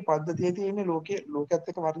සෞඛ්‍ය පද්ධතියේ තියෙන්නේ ලෝකයේත්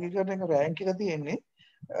එක්ක වර්ගීකරණයක රෑන්ක් එක තියෙන්නේ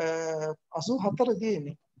 84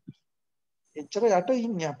 තියෙන්නේ. එච්චර යට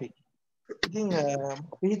ඉන්නේ අපි. ඉතින්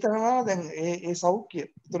අපි හිතනවා දැන් ඒ සෞඛ්‍ය.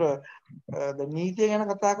 ඒතර දැන් නීතිය ගැන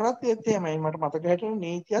කතා කරත් ඒත් එහෙමයි. මට මතක හිටින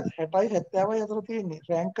නීතියත් 60යි 70යි අතර තියෙන්නේ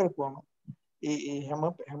රෑන්ක් කරපුවම. ඒ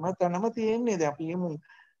හැම තැනම තියෙන්නේ. දැන් අපි හිමු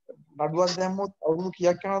නඩුවක් දැම්මොත් අවුරුදු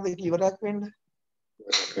කීයක් යනවද ඒක ඉවරයක් වෙන්න?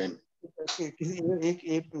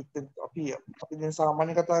 අපි දැන්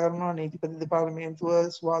සාමාන්‍ය කතා කරනවා නීතිපති දෙපාර්තමේන්තුව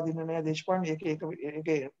ස්වාධීන නැහැ දේශපාලන ඒක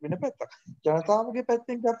වෙන පැත්තක්. ජනතාවගේ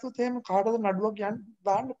පැත්තෙන් ගත්තොත් එහෙම කාටද නඩුවක්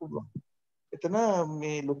දාන්න පුළුවන්. එතන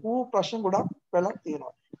මේ ලොකු ප්‍රශ්න ගොඩක් වෙලක්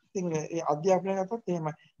තියෙනවා. ඉතින් ඒ අධ්‍යාපනය ගත්තත්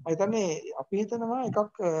එහෙමයි. මම හිතන්නේ අපි හිතනවා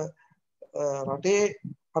එකක් රටේ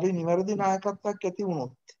හරි නිවැරදි නායකත්වයක් ඇති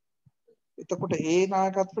වුණොත් එතකොට ඒ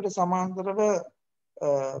නායකත්වයට සමාන්තරව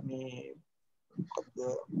මේ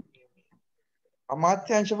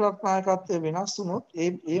අමාත්‍යාංශ ප්‍රඥායකත්වය වෙනස් වුණොත්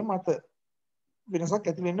ඒ මත වෙනසක්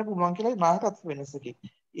ඇති වෙන්න පුළුවන් කියලා නායකත්ව වෙනසකින්.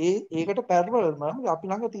 ඒකට පැරලල්ම අපි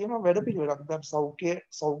ළඟ තියෙන වැඩපිළිවෙලක්. දැන්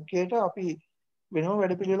සෞඛ්‍යයට අපි වෙනම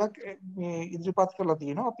වැඩපිළිවෙලක් මේ ඉදිරිපත් කරලා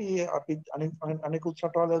තියෙනවා. අපි අනිකුත්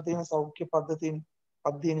රටවල තියෙන සෞඛ්‍ය පද්ධතීන්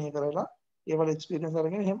අධ්‍යයනය කරලා ඒවල එක්ස්පීරියන්ස්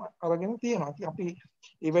අරගෙන එහෙම අරගෙන තියෙනවා. අපි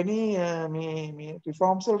එවැනි මේ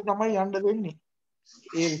රිෆෝම්ස් වලට තමයි යන්න වෙන්නේ.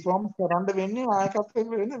 ඒ රිෆෝම්ස් කරන්න වෙන්නේ නායකත්වයෙන්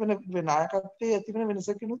වෙන නායකත්වයේ ඇති වෙන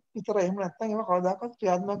වෙනසකිනුත් විතරයි. එහෙම නැත්නම් ඒවා කවදාකවත්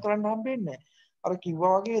ක්‍රියාත්මක කරන්න හම්බෙන්නේ නැහැ. අර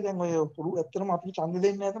කිව්වා වගේ දැන් ඔය පුරු ඇත්තටම අපිට ඡන්ද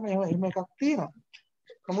දෙන්නේ නැහැ තමයි එහෙම එකක් තියෙනවා.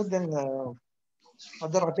 නමුත් දැන්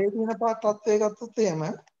අද රටේ තියෙන තත්ත්වය ගත්තොත්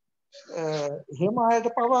එහෙම ආයත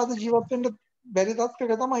පවාද ජීවත් වෙන්න බැරි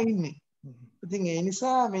තත්ත්වයක තමයි ඉන්නේ. ඉතින් ඒ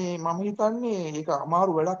නිසා මේ මම හිතන්නේ ඒක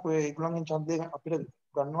අමාරු වැඩක් ඔය ඒගොල්ලන්ගෙන් ඡන්දය අපිට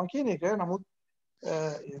ගන්නවා කියන එක. නමුත්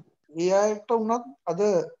ඒ අයට උනත් අද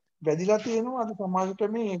වැදිලා තියෙනවා අද සමාජ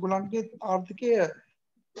ක්‍රමේ ඒගොල්ලන්ගේ ආර්ථිකය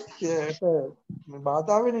ඒකට මේ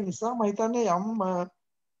බාධා වෙන නිසා මම හිතන්නේ යම්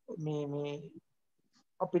මේ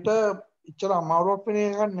අපිට ඉච්චර අමාරුවක් වෙන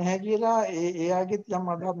එකක් නැහැ කියලා එයාගෙත් යම්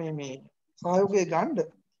අදහස් මේ සහයෝගය ගන්න.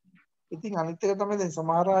 ඉතින් අනිත් එක තමයි දැන්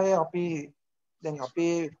සමහර අය අපි දැන්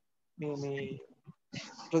අපේ මේ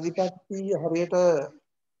ප්‍රතිපත්ති හරියට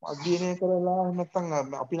අධ්‍යයනය කරලා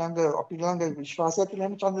නැත්නම් අපි ළඟ විශ්වාසයක්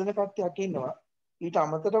තියෙන ඡන්ද දෙන කට්ටියක් ඉන්නවා. ඊට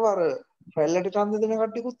අමතරව අර රැල්ලට ඡන්ද දෙන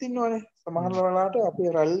කට්ටියකුත් ඉන්නවනේ. සමහර වෙලාවට අපේ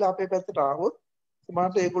රැල්ල අපේ පැත්තට ආවොත්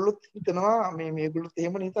සමහරට ඒගොල්ලොත් හිතනවා මේගොල්ලොත්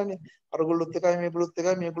එහෙම හිතන්නේ අරගොල්ලොත් එකයි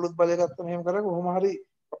මේගොල්ලොත් බලය ගත්තම එහෙම කරා කොහොම හරි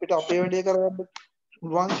අපිට අපේ වැඩේ කරගන්න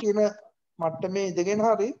පුළුවන් කියන මට්ටමේ ඉඳගෙන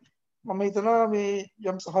හරි මම හිතනවා මේ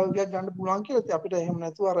යම් සහයෝගයක් ගන්න පුළුවන් කියලා. ඉතින් අපිට එහෙම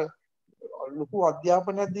නැතුව අර ලොකු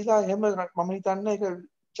අධ්‍යාපනයක් දීලා එහෙම මම හිතන්නේ ඒක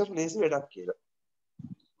චර් ලේසි වැඩක් කියලා.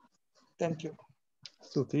 thank you.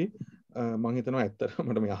 ස්තුතියි. මම හිතනවා ඇත්තට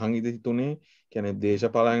මට මේ අහන් ඉඳි හිතුනේ කියන්නේ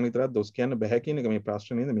දේශපාලන විතරක් දොස් කියන්න බෑ කියන එක මේ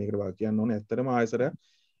ප්‍රශ්නේ නේද මේකට වා කියන්න ඕනේ. ඇත්තටම ආයසරයක්.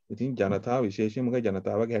 ඉතින් ජනතාව විශේෂයෙන් මොකද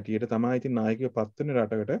ජනතාවගේ හැටියට තමයි ඉතින් නායකයෝ පත් වෙන්නේ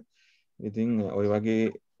රටකට. ඉතින් ওই වගේ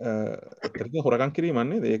ඇත්තටම හොරගම් කිරීමක්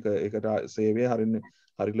නේද? ඒකට සේවය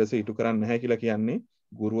හරි ලෙස ඉටු කරන්නේ නැහැ කියලා කියන්නේ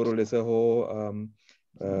ගුරුවරු ලෙස හෝ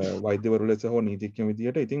වෛද්‍යවරු ලෙස හෝ නීතිඥ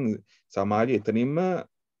විදියට. ඉතින් සමාජය එතනින්ම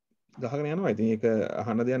ගහගෙන යනවා. ඉතින් ඒක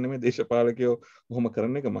අහන්න දෙයක් නෙමෙයි දේශපාලකයෝ කොහොම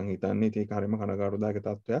කරන එක මං හිතන්නේ. ඉතින් ඒක හරියම කනගාටුදායක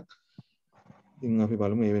තත්ත්වයක්. ඉතින් අපි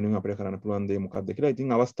බලමු මේ වෙනුවෙන් අපිට කරන්න පුළුවන් දේ මොකක්ද කියලා.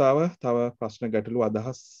 ඉතින් අවස්ථාව තව ප්‍රශ්න ගැටළු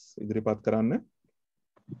අදහස් ඉදිරිපත් කරන්න.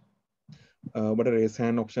 ඔබට රේස්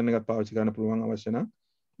හෑන්ඩ් ඔප්ෂන් එකක් පාවිච්චි කරන්න පුළුවන් අවශ්‍ය නම්.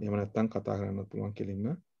 එහෙම නැත්නම් කතා කරන්නත් පුළුවන් කෙලින්ම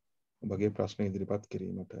ඔබගේ ප්‍රශ්න ඉදිරිපත්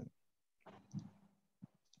කිරීමට.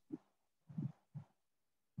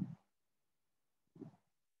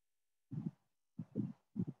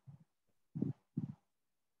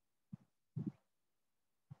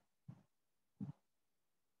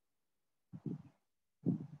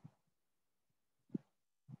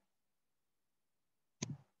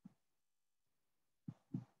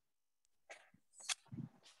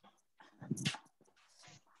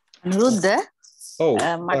 නිරුද්ධ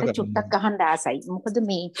මට චුට්ටක් අහන්න ආසයි. මොකද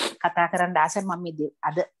මේ කතා කරන්න ආසයි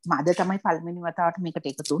මම අද තමයි පළවෙනි වතාවට මේකට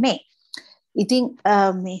එකතු වුනේ. ඉතින්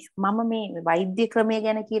මම මේ වෛද්‍ය ක්‍රමය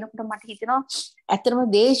ගැන කියනකොට මට හිතෙනවා ඇත්තටම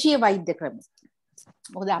දේශීය වෛද්‍ය ක්‍රමය.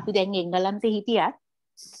 මොකද අපි දැන් එංගලන්තේ හිටියත්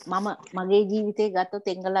මගේ ජීවිතේ ගත්තොත්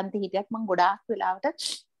එංගලන්තේ හිටියත් මම ගොඩාක් වෙලාවට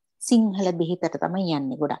සිංහල බෙහෙතට තමයි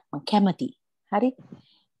යන්නේ ගොඩක්. මම කැමතියි. හරි.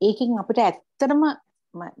 ඒකෙන් අපිට ඇත්තටම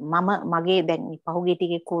මගේ දැන් පහුගිය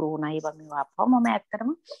ටිකේ කොරෝනා ඒවා මේවා ආපුවම මම ඇත්තටම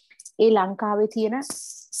ඒ ලංකාවේ තියෙන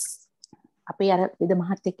අපේ අර විද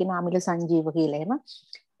මහත්තයෙක් කෙනා අමිල සංජීව කියලා එහෙම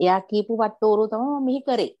එයා කියපු වට්ටෝරුව තමයි මම මෙහි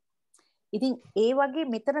කරේ. ඉතින් ඒ වගේ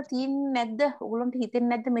මෙතන තියෙන්නේ නැද්ද? ඔයගොල්ලන්ට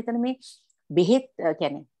හිතෙන්නේ නැද්ද මෙතන මේ බෙහෙත්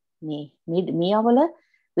කියන්නේ මේවල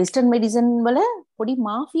වෙස්ටර්න් මෙඩිසින් වල පොඩි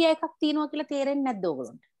මාෆියා එකක් තියෙනවා කියලා තේරෙන්නේ නැද්ද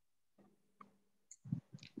ඔයගොල්ලන්ට?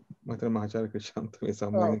 මතර මහාචාර්ය ක්‍රිෂාන්ත මේ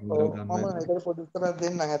සම්බන්ධයෙන් මම ඒකට පොඩි උත්තරයක්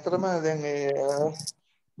දෙන්නම්. ඇත්තටම දැන්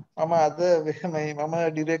මම අද මම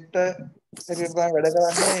ඩිරෙක්ටර් හැටියට තමයි වැඩ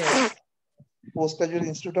කරන්නේ post graduate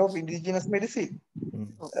institute of indigenous medicine.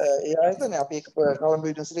 ඒ ආයතනේ අපි කොළඹ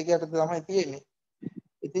යුනිවර්සිටි එකේ තමයි තියෙන්නේ.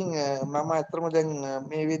 ඉතින් මම ඇත්තටම දැන්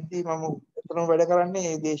මේ වෙද්දී මම ඇත්තටම වැඩ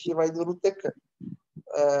කරන්නේ දේශීය වෛද්‍යවරුත් එක්ක.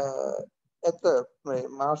 ඇත්ත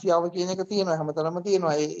මාෆියාව කියන එක තියෙනවා හැමතැනම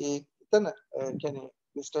තියෙනවා. ඒ එතන කියන්නේ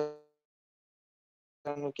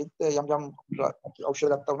යම් ඖෂධ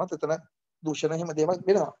ගත්තා වුණත් එතන දූෂණ එහෙම දේවල්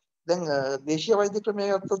වෙනවා. දැන් දේශීය වෛද්‍ය ක්‍රමය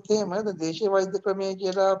ගත්තොත් එහෙම දැන් දේශීය වෛද්‍ය ක්‍රමය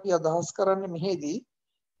කියලා අපි අදහස් කරන්නේ මෙහෙදී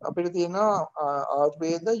අපිට තියෙනවා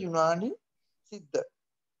ආයුර්වේද යුනානි සිද්ධ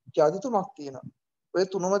ජාති තුනක් තියෙනවා. ඔය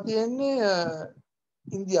තුනම තියෙන්නේ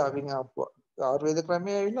ඉන්දියාවෙන් ආපුවා. ආයුර්වේද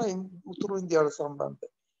ක්‍රමය ඇවිල්ලා උතුරු ඉන්දියාවට සම්බන්ධයි.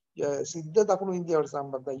 සිද්ධ දකුණු ඉන්දියාවට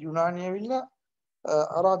සම්බන්ධයි. යුනානි ඇවිල්ලා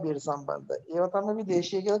අරාබියට සම්බන්ධයි. ඒවා තමයි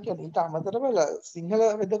දේශීය කියලා කියන්නේ. ඊට අමතරව සිංහල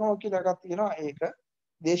වෙදකම කියලා එකක් තියෙනවා. ඒක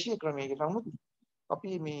දේශීය ක්‍රමය කියලා. නමුත්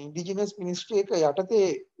අපි මේ ඉන්ඩිජිනස් මිනිස්ට්‍රි එක යටතේ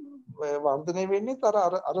වර්ධනය වෙන්නේ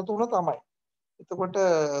අර තුන තමයි.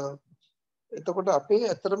 එතකොට අපේ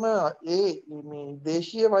ඇත්තටම මේ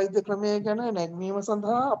දේශීය වෛද්‍ය ක්‍රමය ගැන නැගීම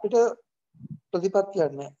සඳහා අපිට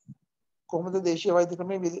ප්‍රතිපත්තියක් නැහැ. කොහොමද දේශීය වෛද්‍ය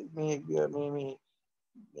ක්‍රමය මේ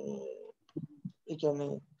ඒ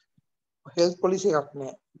කියන්නේ හෙල්ත් පොලිසි එකක්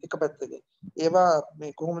නෑ එක පැත්තකින්. ඒවා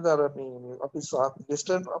මේ කොහොමද අර මේ අපි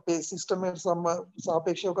වෙස්ටර්න් අපේ සිස්ටම් එකට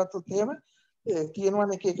සාපේක්ෂව ගත්තොත් එහෙම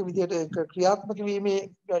තියෙනවනේ එක විදිහට ඒක ක්‍රියාත්මක වීමේ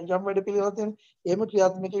යම් වැඩ පිළිවෙලක් තියෙනවා. එහෙම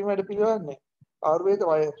ක්‍රියාත්මක වීම වැඩ පිළිවෙලක් නෑ. ආයුර්වේද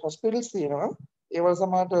හොස්පිටල්ස් තියෙනවා. ඒවල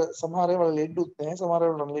සමහර ඒවල ලෙඩුත් නැහැ. සමහර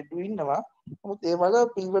ඒවල ලෙඩු ඉන්නවා. නමුත් ඒවල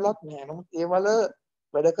පිළිවෙලක් නැහැ. නමුත් ඒවල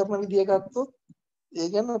වැඩ කරන විදිය ගත්තොත් ඒ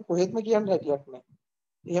ගැන කොහෙත්ම කියන්න හැටියක් නැහැ.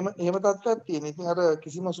 එහෙම තත්ත්වයක් තියෙන. ඉතින් අර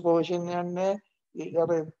කිසිම සුපර්විෂන් එකක් නැහැ.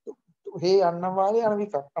 අර හේ යන්න වාගේ යන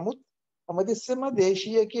විකක්. නමුත් හැමතිස්සෙම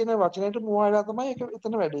දේශීය කියන වචනයට මුවාලා තමයි ඒක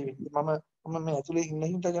එතන වැඩේ වෙන්නේ. මම මේ ඇතුලේ ඉන්න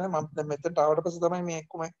හින්දාගෙන මම දැන් මෙතනට ආවට පස්සේ තමයි මේ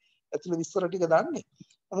එක්කම ඇතුලේ විස්තර ටික දන්නේ.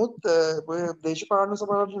 නමුත් ඔය දේශපාලන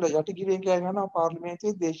සභාවල යටිගිරියෙන් කෑ ගන්නවා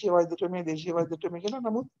පාර්ලිමේන්තුවේ දේශීය වෛද්‍ය ක්‍රමය කියලා.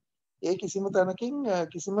 නමුත් ඒ කිසිම තැනකින්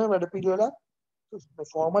කිසිම වැඩපිළිවෙලක්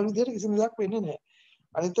ෆෝමල් විදිහට කිසිම දෙයක් වෙන්නේ නැහැ.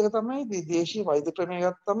 අනිත් එක තමයි දේශීය වෛද්‍ය ක්‍රමය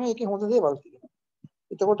ගත්තම ඒකේ හොඳ දේවල් තියෙනවා.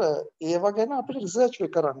 එතකොට ඒවා ගැන අපිට රිසර්ච්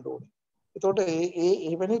කරන්න ඕනේ. එතකොට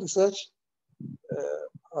ඒ වෙන්නේ රිසර්ච්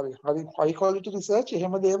හරි හයි ක්වොලිටි රිසර්ච්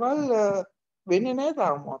එහෙම දේවල් වෙන්නේ නැහැ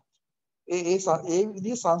තාමවත්. ඒ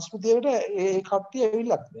විදිහේ සංස්කෘතියකට ඒ කට්ටිය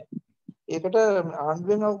ඇවිල්ලත් නැහැ. ඒකට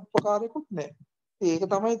ආණ්ඩුවෙන් උපකාරයක්වත් නැහැ. ඒක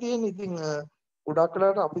තමයි තියෙන්නේ. ඉතින් ගොඩක්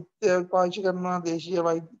වෙලාවට අපිත් පාවිච්චි කරන දේශීය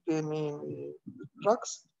වෛද්‍ය මේ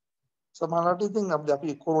ඩ්‍රග්ස් සමහරවිට ඉතින්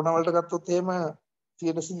අපි කොරෝනා වලට ගත්තොත් එහෙම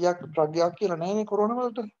 100%ක් ඩ්‍රග් එකක් කියලා නැහැනේ කොරෝනා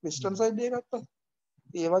වලට වෙස්ටර්න් සයිඩ් එක ගත්තා.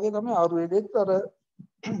 ඒ වගේ තමයි ආයුර්වේදෙත් අර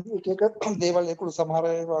එක දේවල් ඒකුළු සමහර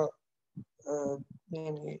ඒවා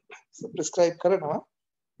මේ ප්‍රිස්ක්‍රයිබ් කරනවා.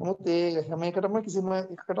 නමුත් ඒ හැම එකටම කිසිම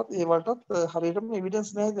එකකටත් ඒ වලටත් හරියටම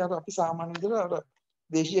එවිඩන්ස් නැහැ. අර අපි සාමාන්‍ය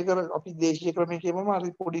විදිහට අර අපි දේශීය ක්‍රමයේ කියමම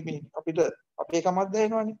හරි පොඩි මේ අපිට අපේ කමක්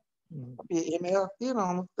දැනෙනවනේ. අපි එහෙම එකක්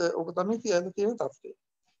තියෙනවා. නමුත් ඔක තමයි තියෙන තත්ත්වය.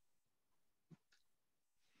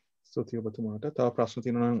 ස්තුතියි ඔබතුමාට. තව ප්‍රශ්න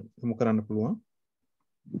තියෙනවා නම් යොමු කරන්න පුළුවන්.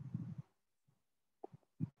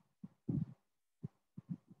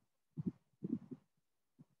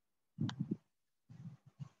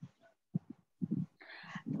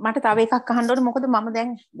 මට තව එකක් අහන්න ඕනේ. මොකද මම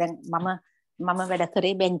දැන් මම වැඩ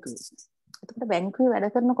කරේ බැංකුවේ. එතකොට බැංකුවේ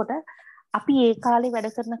වැඩ කරනකොට අපි ඒ කාලේ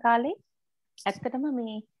වැඩ කරන කාලේ ඇත්තටම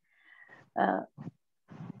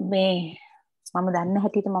මේ මම දන්න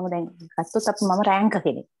හැටියට මම දැන් ගත්තොත් අපි මම රෑන්ක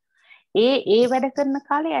කෙනෙක්. ඒ වැඩ කරන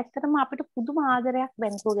කාලේ ඇත්තටම අපිට පුදුම ආදරයක්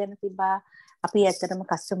බැංකුව ගැන තිබ්බා. අපි ඇත්තටම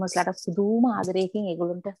කස්ටමර්ස්ලාට පුදුම ආදරයකින්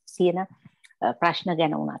ඒගොල්ලන්ට තියෙන ප්‍රශ්න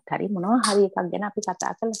ගැන වුණත් හරි මොනවා හරි එකක් ගැන අපි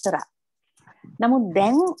කතා කරලා. නමුත්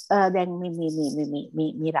දැන්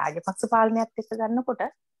මේ රාජපක්ෂ පාලනයත් එක්ක ගන්නකොට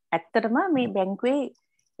ඇත්තටම මේ බැංකුවේ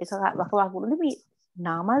එක වකවාකුළුනේ මේ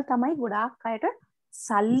නාමල් තමයි ගොඩාක් අයට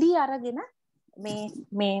සල්ලි අරගෙන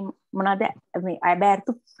මේ මොනවාද මේ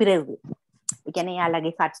අයබෑර්තු පිරෙව්වේ. ඒ කියන්නේ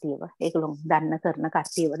යාළගේ කට්ටියව ඒගොල්ලෝ දන්න කරන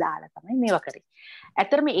කට්ටියව දාලා තමයි මේවා කරේ.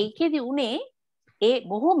 ඇත්තටම ඒකෙදි උනේ ඒ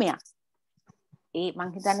බොහෝමයක් ඒ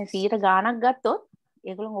මං හිතන්නේ 100 ගාණක් ගත්තොත්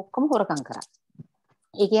ඒගොල්ලෝ ඔක්කොම හොරකම් කරා.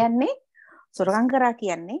 ඒ කියන්නේ සොරකම් කරා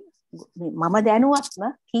කියන්නේ මම දැනුවත්ම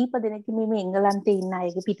කීප දෙනෙක් මේ එංගලන්තේ ඉන්න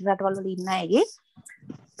අයගේ පිට රටවල් වල ඉන්න අයගේ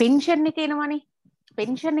පෙන්ෂන් එක එනවනේ.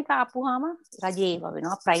 පෙන්ෂන් එක ආපුවාම රජේ ඒවා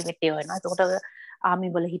වෙනවා ප්‍රයිවට් ඒවා වෙනවා. එතකොට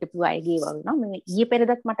ආමි වල හිටපු අයගේ ඒවා වෙනවා. මේ ඊයේ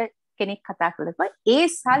පෙරේදත් මට කෙනෙක් කතා කළා ඒ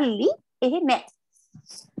සල්ලි එහෙ නැහැ.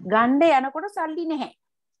 ගණ්ඩ යනකොට සල්ලි නැහැ.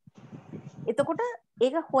 එතකොට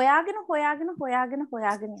ඒක හොයාගෙන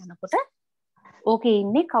යනකොට ඕකේ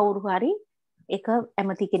ඉන්නේ කවුරු හරි එක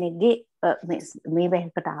ඇමති කෙනෙක්ගේ මේ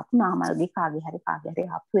වැහකට ආපු නාමල්ගේ කාගේ හරි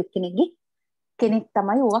ආපු කෙනෙක්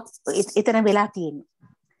තමයි ඕක එතන වෙලා තියෙන්නේ.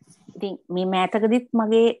 ඉතින් මේ මෑතකදීත්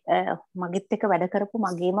මගෙත් එක වැඩ කරපු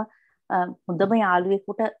මගේම හොඳම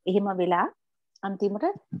යාළුවෙකුට එහෙම වෙලා අන්තිමට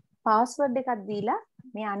පාස්වර්ඩ් එකක් දීලා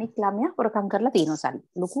මේ අනික් ළමයා හොරකම් කරලා තියෙනවා සල්ලි.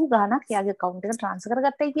 ලොකු ගාණක් එයාගේ account එකට transfer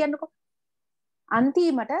කරගත්තයි කියන්නකො.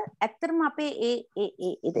 අන්තිමට ඇත්තටම අපේ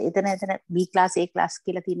එතන B class A class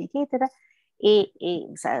කියලා තියෙන එකේ එතන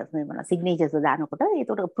සිග්නේචර්ස් දානකොට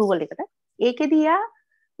ඒකට අප්‍රූවල් එකට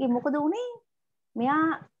ඒකෙදී මොකද වුනේ මෙයා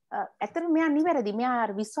ඇත්තටම මෙයා නිවැරදි මෙයා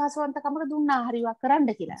විශ්වාසවන්තකමකට දුන්නා හරියක් කරන්න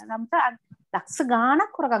කියලා. නමුත් ලක්ෂ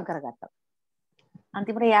ගාණක් හොරකම් කරගත්තා.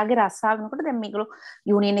 අන්තිමට එයාගේ රස්සාව වෙනකොට දැන් මේගොල්ලෝ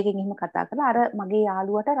යූනියන් එකෙන් එහෙම කතා කරලා අර මගේ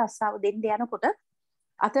යාළුවට රස්සාව දෙන්න යනකොට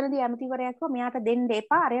අතනදී ඇමතිවරයා කිව්වා මෙයාට දෙන්න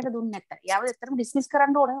එපා අරයට දුන්නේ නැත්නම්. යාව ඇත්තටම ඩිස්මිස්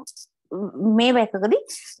කරන්න ඕන මේ වැකකදී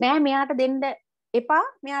නෑ මෙයාට දෙන්න එපා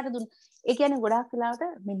මෙයාට දුන්න. ඒ කියන්නේ ගොඩාක් වෙලාවට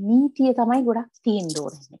මේ නීතිය තමයි ගොඩක් තියෙන්න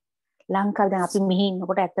ඕනේ. ලංකාවේ දැන් අපි මෙහි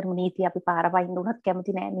ඉන්නකොට ඇත්තටම නීතිය අපි පාර වයින් උනත්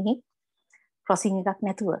කැමති නෑ මෙහි ක්‍රොසින් එකක්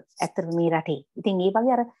නැතුව ඇත්තටම මේ රටේ. ඉතින් ඒ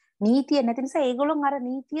වගේ අර නීතිය නැති නිසා ඒගොල්ලොන් අර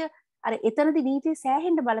නීතිය අර එතනදී නීතිය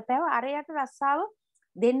සෑහෙන්න බලපෑව අරයට රස්සාව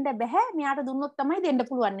දෙන්න බෑ මෙයාට දුන්නොත් තමයි දෙන්න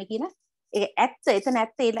පුළුවන් කියන ඒක ඇත්ත එතන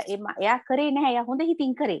ඇත්ත එයා කරේ නැහැ එයා හොඳ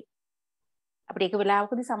හිතින් කරේ අපිට ඒක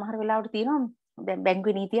වෙලාවකදී සමහර වෙලාවට තියෙනවා දැන්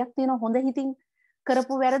බැංකුවේ නීතියක් තියෙනවා හොඳ හිතින්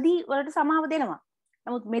කරපු වැරදි වලට සමාව දෙනවා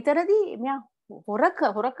නමුත් මෙතනදී මෙයා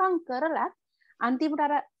හොරකම් කරලා අන්තිමට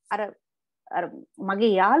අර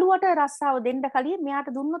මගේ යාළුවට රස්සාව දෙන්න කලින්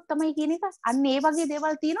මෙයාට දුන්නොත් තමයි කියන එක අන්න ඒ වගේ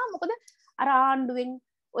දේවල් තියෙනවා මොකද අර ආණ්ඩුවෙන්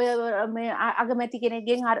ඔය මේ අගමැති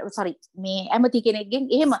කෙනෙක්ගෙන් මේ ඇමති කෙනෙක්ගෙන්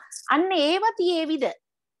එහෙම අන්න ඒවා තියේවිද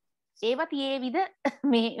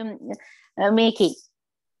මේකේ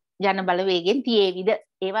ජන බලවේගෙන් තියේවිද?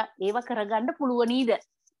 ඒවා කරගන්න පුළුවනීද?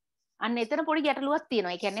 අන්න එතන පොඩි ගැටලුවක්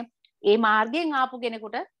තියෙනවා. ඒ කියන්නේ ඒ මාර්ගයෙන් ආපු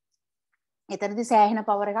කෙනෙකුට එතනදී සෑහෙන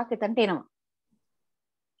පවර් එකක් එතනට එනවා.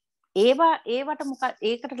 ඒවට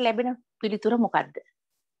ඒකට ලැබෙන පිළිතුර මොකද්ද?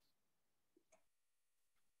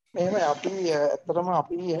 මෙහෙමයි අපි ඇත්තටම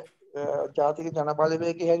අපි ජාතික ජන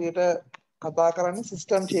බලවේගයේ හැටියට කතා කරන්නේ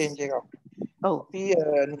සිස්ටම් චේන්ජ් එකක්. අපි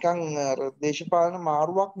නිකන් දේශපාලන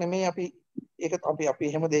මාරුවක් නෙමෙයි අපි ඒක අපි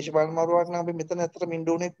එහෙම දේශපාලන මාරුවක් නම් අපි මෙතන ඇත්තටම ඉන්න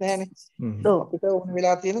ඕනෙත් නැහැනේ. අපිට ඕන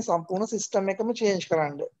වෙලා තියෙන සම්පූර්ණ සිස්ටම් එකම චේන්ජ්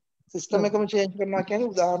කරන්න. සිස්ටම් එකම චේන්ජ් කරනවා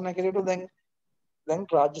කියන්නේ උදාහරණයක් විදිහට දැන්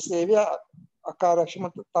රාජ්‍ය සේවය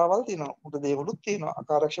අකාර්යක්ෂමතාවල් තියෙනවා. උඩ දේවලුත් තියෙනවා.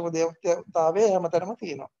 අකාර්යක්ෂම දේවතාවය හැමතැනම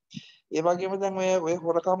තියෙනවා. ඒ වගේම දැන් ඔය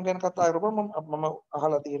හොරකම් ගැන කතා කරපුවම මම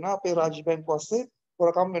අහලා තියෙනවා අපේ රාජ්‍ය බැංකුව පස්සේ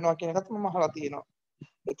හොරකම් වෙනවා කියන එකත් මම අහලා තියෙනවා.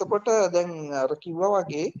 එතකොට දැන් අර කිව්වා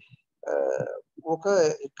වගේ ඕක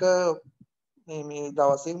එක මේ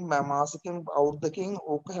දවසින් මාසෙකින් අවුරුද්දකින්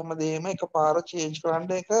ඕක හැමදේම එකපාර චේන්ජ්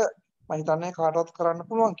කරන්න එක මම හිතන්නේ කාටවත් කරන්න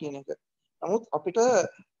පුළුවන් කියන එක. නමුත් අපිට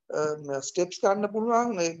ස්ටෙප්ස් ගන්න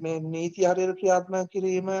පුළුවන් මේ නීති හරියට ක්‍රියාත්මක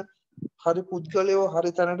කිරීම, හරි පුද්ගලයෝ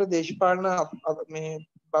හරි තැනට දේශපාලන මේ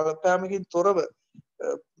බලපෑමකින් තොරව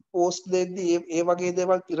පෝස්ට් දෙද්දී ඒ වගේ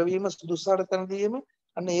දේවල් පිරවීම සුදුසුසාර තැනදීම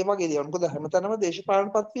අන්න ඒ වගේ දේවල්. මොකද හැමතැනම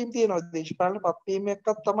දේශපාලන පත්වීම් තියෙනවා. දේශපාලන පත්වීම එකක්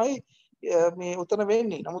තමයි මේ උතන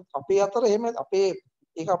වෙන්නේ. නමුත් අපේ අතර එහෙම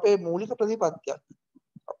ඒක අපේ මූලික ප්‍රතිපත්තියක්.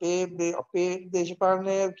 අපේ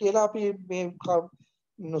දේශපාලනය කියලා අපි මේ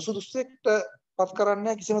නුසුදුසුෙක්ට පත්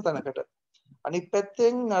කරන්නේ කිසිම තැනකට. අනිත්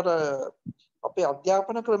පැත්තෙන් අර අපේ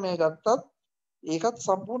අධ්‍යාපන ක්‍රමය ගත්තත් ඒකත්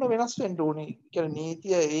සම්පූර්ණ වෙනස් වෙන්න ඕනේ. කියන්නේ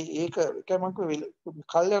නීතිය ඒක මම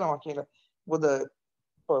කල් යනවා කියලා. මොකද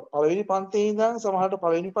පළවෙනි පන්තියේ ඉඳන් සමහරට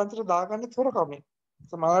පළවෙනි පන්තියට දාගන්නේ හොරකමෙන්.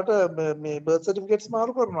 සමහරට මේ බර්ත් සර්ටිෆිකේට්ස්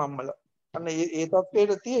මාරු කරනවා අම්මලා. අන්න ඒ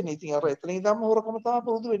තත්ත්වයට තියෙන. ඉතින් අර එතන ඉඳන්ම හොරකම තමයි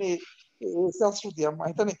පුරුදු වෙන්නේ. ඒ සංස්කෘතිය මම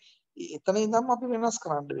හිතන්නේ එතන ඉඳන්ම අපි වෙනස්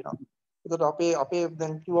කරන්න වෙනවා. ඒකට අපේ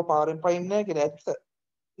දැන් කිව්ව පාරෙන් පයින් නැහැ කියලා ඇත්ත.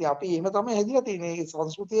 ඉතින් අපි එහෙම තමයි හැදිලා තියෙන්නේ. මේ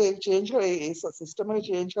සංස්කෘතිය චේන්ජ් කරලා ඒ සිස්ටම් එක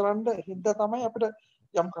චේන්ජ් කරන්න හින්දා තමයි අපිට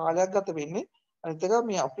යම් කාලයක් ගත වෙන්නේ. අනිත් එක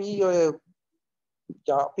මේ අපි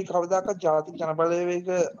කවදාකවත් ජාතික ජන බලවේග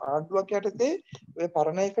ආණ්ඩුවක් යටතේ ඔය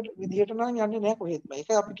පරණ එකට විදිහට නම් යන්නේ නැහැ කොහෙත්ම. ඒක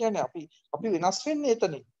අපි කියන්නේ අපි වෙනස් වෙන්නේ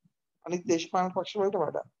එතනින්. අනිත් දේශපාලන පක්ෂ වලට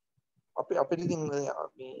වඩා. අපිට ඉතින්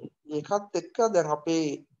මේ ඒකත් එක්ක දැන් අපි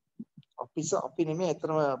නෙමෙයි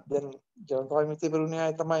අතරම දැන් ජනතා විමුක්ති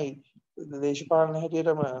පෙරමුණේ තමයි දේශපාලන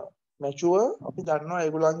හැටියටම මැචුවර්. අපි දන්නවා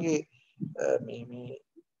ඒගොල්ලන්ගේ මේ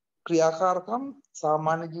ක්‍රියාකාරකම්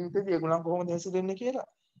සාමාන්‍ය ජීවිතේදී ඒගොල්ලන් කොහොමද හැසිරෙන්නේ කියලා.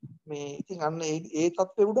 මේ ඉතින් අන්න ඒ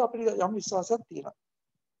තත්ත්වෙ උඩ අපිට යම් විශ්වාසයක් තියෙනවා.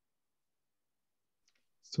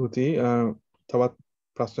 ස්තුතියි. තවත්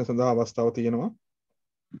ප්‍රශ්න සඳහා අවස්ථාව තියෙනවා.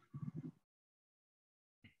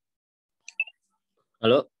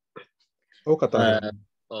 හලෝ. ඔව් කතා කරන්න.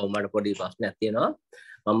 ඔව් මට පොඩි ප්‍රශ්නයක් තියෙනවා.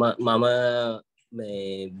 මම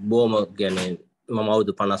මේ බොම කියන්නේ මම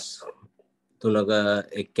අවුරුදු 53ක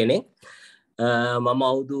එක්කෙනෙක්. මම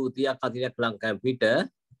අවුරුදු 30ක් 40ක් ලංකාවෙන් පිට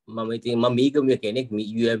මම මීගමිය කෙනෙක්.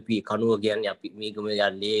 UMP කණුව කියන්නේ අපි මීගමිය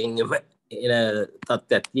යන්නේ එන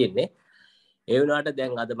තත්ත්වයක් තියෙන්නේ. ඒ වුණාට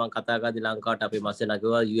දැන් අද මම කතා කරද්දී ලංකාවට අපේ මස්සෙලා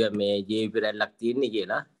කිව්වා මේ JVP රැල්ලක් තියෙන්නේ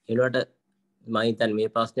කියලා. ඒ වුණාට මම හිතන්නේ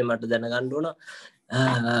මේ ප්‍රශ්නේ මට දැනගන්න ඕන.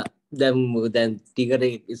 දැන් ටිකට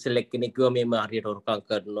ඉස්සෙල්ලා කෙනෙක් කිව්වා මේ හරියට හොරකම්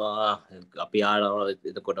කරනවා අපි ආනවා.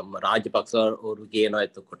 එතකොට රාජපක්ෂ හොරු කියනවා.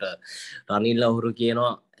 එතකොට රනිල් හොරු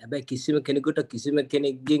කියනවා. හැබැයි කිසිම කෙනෙකුට කිසිම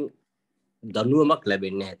කෙනෙක්ගෙන් දඬුවමක්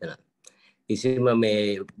ලැබෙන්නේ නැහැ එතන. කිසිම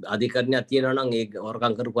මේ අධිකරණයක් තියෙනවා නම් ඒ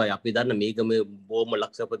හොරකම් කරපු අය අපි දන්න මේක මේ බොහොම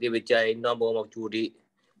ලක්ෂපති වෙච්ච අය ඉන්නවා. බොහොම චූටි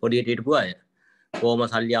පොඩියට හිටපු අය. කොහොම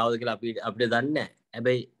සල්ලි ආවද කියලා අපිට දන්නේ නැහැ.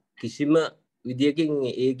 හැබැයි කිසිම විදියකින්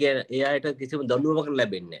ඒ අයට කිසිම දඬුවමක්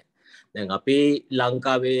ලැබෙන්නේ නැහැ. දැන් අපි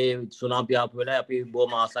ලංකාවේ සුනාමි ආපු වෙලාවේ අපි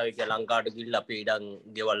බොහොම ආසාවෙන් කියලා ලංකාවට ගිහිල්ලා අපි ඉඩම්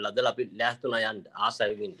ගෙවල් අදලා අපි ලෑස්තුණා යන්න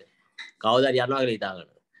ආසාවෙන් ඉන්න. කවදාද යනවා කියලා හිතාගන්න.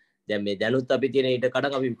 දැන් මේ දැනුත් අපි තියෙන ඊට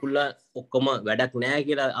කඩන් අපි විකුණලා ඔක්කොම වැඩක් නැහැ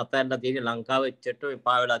කියලා අතහැරලා තියෙන ලංකාවේ එච්චරට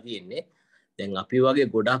එපා වෙලා තියෙන්නේ. දැන් අපි වගේ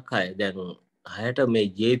ගොඩක් අය දැන් අයට මේ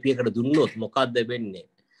JP එකට දුන්නොත් මොකද්ද වෙන්නේ?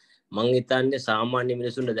 මං හිතන්නේ සාමාන්‍ය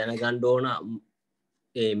මිනිසුන්ට දැනගන්න ඕන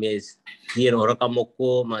මේ තියෙන හොරකම්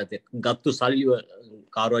ඔක්කොම ගත්තු සල්ලි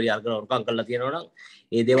කාර්යය අරගෙන හොරකම් කරලා තියෙනවා නම්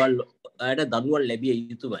ඒ දේවල් අයට දඬුවම් ලැබිය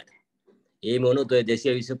යුතුමයි. ඒ මොනොත් ඔය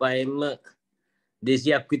 225න්ම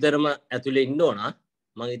 200ක් විතරම ඇතුලේ ඉන්න ඕන.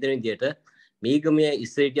 මම හිතන විදිහට මේගමේ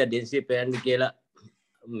ඉස්සෙල්ලා ඩෙන්සිය පෑන්ඩි කියලා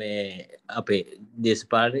මේ අපේ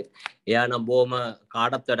දේශපාලනේ එයා නම් බොහොම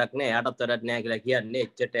කාටවත් වැඩක් නැහැ. එයාටත් වැඩක් නැහැ කියලා කියන්නේ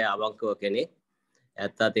එච්චට අවංකව කෙනෙක්.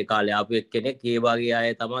 ඇත්තත් ඒ කාලේ ආපු කෙනෙක්. ඒ වගේ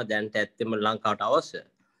අය තමයි දැන්ට ඇත්තෙම ලංකාවට අවශ්‍ය.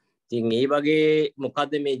 ඉතින් ඒ වගේ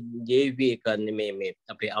මොකද්ද මේ JVP එකන්නේ මේ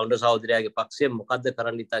අපේ අවුන්ඩර් සහෝදරයාගේ පක්ෂය මොකද්ද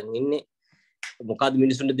කරන්න ඉතින් ඉන්නේ මොකද්ද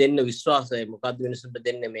මිනිසුන්ට දෙන්න විශ්වාසය මොකද්ද මිනිසුන්ට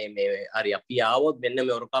දෙන්න මේ හරි අපි ආවොත් මෙන්න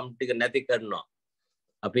මේ ඔරකම් ටික නැති කරනවා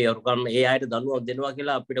අපි ඔරකම් ඒ අයට දනුවම් දෙනවා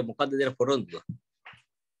කියලා අපිට මොකද්ද දෙන පොරොන්දුව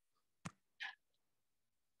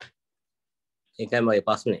ඒකයි මගේ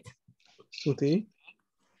ප්‍රශ්නේ ස්තුතියි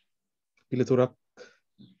පිළිතුරක්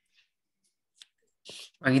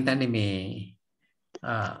මම හිතන්නේ මේ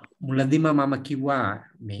මුලදීම මම කිව්වා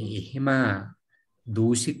මේ එහෙම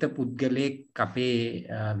දූෂිත පුද්ගලයෙක් අපේ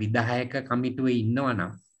විධායක කමිටුවේ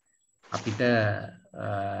ඉන්නවනම් අපිට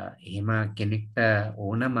එහෙම කෙනෙක්ට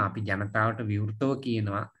ඕනම අපි ජනතාවට විවෘතව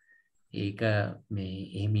කියනවා ඒක මේ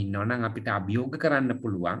එහෙම ඉන්නවනම් අපිට අභියෝග කරන්න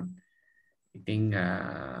පුළුවන්. ඉතින්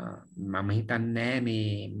මම හිතන්නේ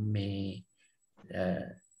මේ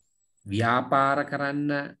ව්‍යාපාර කරන්න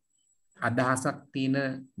අදහසක්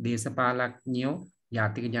තියෙන දේශපාලඥයෝ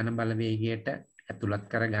ජාතික ජන බලවේගයට ඇතුළත්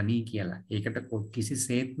කර ගනී කියලා. ඒකට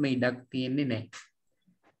කිසිසේත්ම ඉඩක් තියෙන්නේ නැහැ.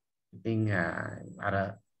 ඉතින් අර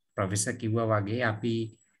ප්‍රොෆෙසර් කිව්වා වගේ අපි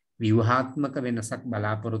ව්‍යුහාත්මක වෙනසක්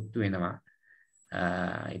බලාපොරොත්තු වෙනවා.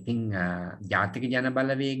 ඉතින් ජාතික ජන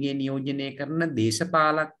බලවේගයේ නියෝජනය කරන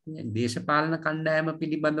දේශපාලන කණ්ඩායම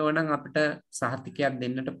පිළිබඳව නම් අපිට සහතිකයක්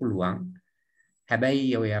දෙන්නට පුළුවන්.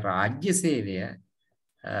 හැබැයි ඔය රාජ්‍ය සේවය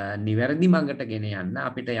නිවැරදි මඟට ගෙන යන්න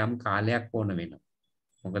අපිට යම් කාලයක් ඕන වෙනවා.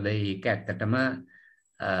 මොකද ඒක ඇත්තටම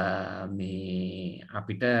මේ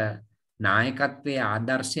අපිට නායකත්වයේ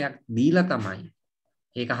ආදර්ශයක් දීලා තමයි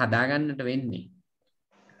ඒක හදාගන්නට වෙන්නේ.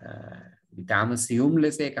 ඊටාම සියුම්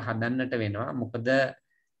ලෙස ඒක හදන්නට වෙනවා. මොකද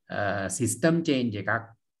සිස්ටම් චේන්ජ්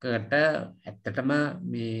එකකට ඇත්තටම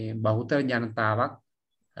මේ බහුතර ජනතාවක්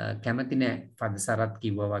කැමති නැහැ. පදසරත්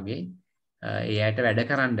කිව්වා වගේ ඒ අයට වැඩ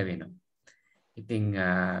කරන්න වෙනවා. ඉතින්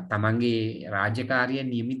තමන්ගේ රාජකාරිය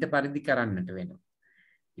නියමිත පරිදි කරන්නට වෙනවා.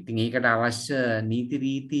 ඉතින් ඒකට අවශ්‍ය නීති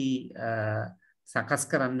රීති සකස්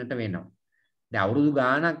කරන්නට වෙනවා. දැන් අවුරුදු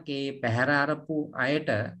ගාණක් ඒ පැහැර අරපු අයට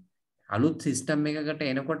අලුත් සිස්ටම් එකකට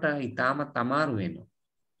එනකොට ඉතාමත් අමාරු වෙනවා.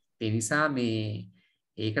 ඒ නිසා මේ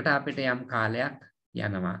ඒකට අපිට යම් කාලයක්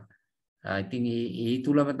යනවා. ඉතින් ඒ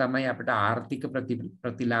තුලම තමයි අපිට ආර්ථික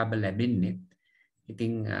ප්‍රතිලාභ ලැබෙන්නේ.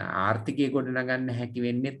 ඉතින් ආර්ථිකය ගොඩනගන්න හැකි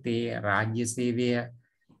වෙන්නේ ඒ රාජ්‍ය සේවය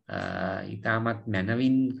ඉතාමත්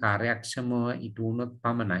මනවින් කාර්යක්ෂමව ඉටු වුණොත්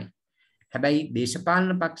පමණයි. හැබැයි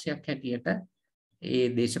දේශපාලන පක්ෂයක් හැටියට ඒ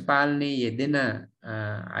දේශපාලනයේ යෙදෙන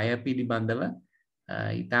අය පිළිබඳව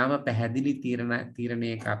ඉතාම පැහැදිලි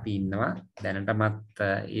තීරණයක අපි ඉන්නවා. දැනටමත්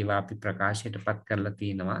ඒවා අපි ප්‍රකාශයටපත් කරලා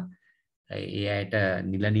තියෙනවා. ඒ අයට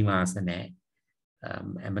නිල නිවාස නැහැ.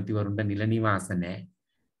 ඇමතිවරුන්ට නිල නිවාස නැහැ.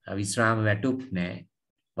 විශ්‍රාම වැටුප් නැහැ.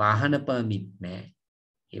 වාහන පර්මිට් නැහැ.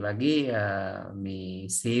 ඒ වගේ මේ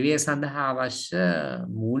සේවය සඳහා අවශ්‍ය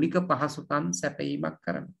මූලික පහසුකම් සැපයීමක්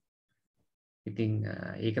කරනවා. ඉතින්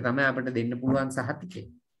ඒක තමයි අපිට දෙන්න පුළුවන් සහතිකය.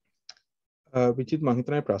 විචිත් මම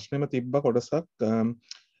හිතන්නේ ප්‍රශ්නෙම තිබ්බ කොටසක්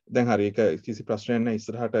දැන් හරි ඒක කිසි ප්‍රශ්නයක් නැහැ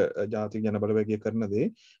ඉස්සරහට ජාතික ජන බලවේගය කරන දේ.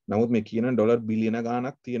 නමුත් මේ කියන ඩොලර් බිලියන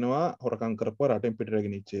ගාණක් තියෙනවා හොරකම් කරපුවා රටෙන් පිටට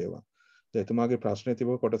ගෙනිච්ච ඒවා. එතුමාගේ ප්‍රශ්නේ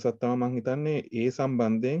තිබුණ කොටසක් තමයි මම හිතන්නේ ඒ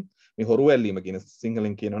සම්බන්ධයෙන් මේ හොරු ඇල්ලීම කියන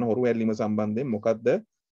සිංහලෙන් කියනවනේ හොරු ඇල්ලීම සම්බන්ධයෙන් මොකද්ද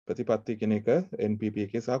ප්‍රතිපත්ති කියන එක NPP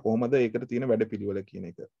එකේ සහ කොහොමද ඒකට තියෙන වැඩපිළිවෙල කියන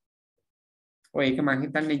එක. ඔය ඒක මම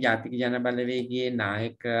හිතන්නේ ජාතික ජන බලවේගයේ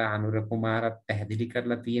නායක අනුර කුමාරත් පැහැදිලි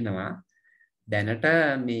කරලා තියෙනවා. දැනට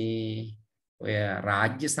මේ ඔය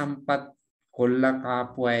රාජ්‍ය සම්පත් කොල්ල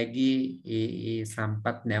කාපු අයගේ ඒ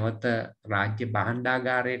සම්පත් නැවත රාජ්‍ය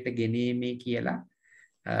භාණ්ඩාගාරයට ගෙනීමේ කියලා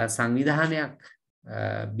සංවිධානයක්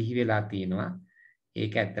බිහි වෙලා තියෙනවා.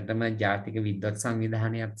 ඒක ඇත්තටම ජාතික විද්වත්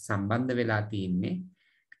සංවිධානයක් සම්බන්ධ වෙලා තියෙන්නේ.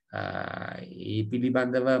 ඒ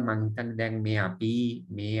පිළිබඳව මම හිතන්නේ දැන් මේ අපි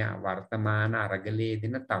මේ වර්තමාන අරගලයේ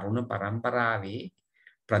දෙන තරුණ පරම්පරාවේ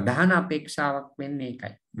ප්‍රධාන අපේක්ෂාවක් වෙන්නේ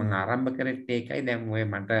ඒකයි. මම ආරම්භ කරෙත් ඒකයි. දැන් ඔය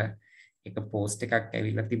මට එක පෝස්ට් එකක්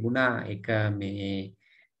ඇවිල්ලා තිබුණා. ඒක මේ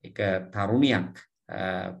එක තරුණියක්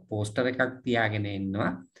පෝස්ටර් එකක් තියාගෙන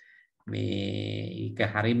ඉන්නවා. මේ ඒක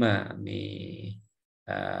හරිම මේ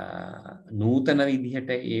නූතන විදිහට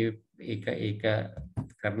ඒක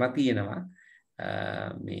කරලා තියෙනවා.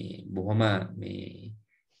 මේ බොහොම මේ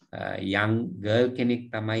young girl කෙනෙක්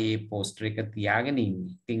තමයි මේ පෝස්ටර් එක තියාගෙන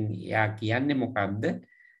ඉන්නේ. ඉතින් එයා කියන්නේ මොකක්ද?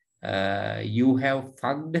 You have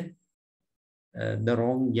fucked the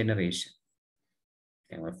wrong generation.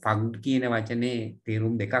 fucked කියන වචනේ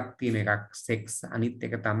තේරුම් දෙකක් තියෙන එකක් sex අනිත්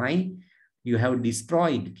එක තමයි you have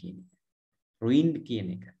destroyed කියන එක. ruined කියන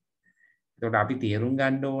එක. එතකොට අපි තේරුම්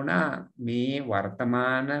ගන්න ඕන මේ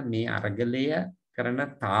වර්තමාන මේ අරගලය කරන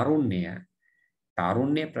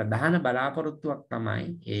තාරුණ්‍ය ප්‍රධාන බලාපොරොත්තුවක්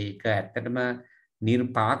තමයි ඒක ඇත්තටම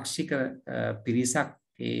නිර්පාක්ෂික පිරිසක්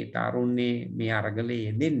ඒ තරුණේ මේ අරගලේ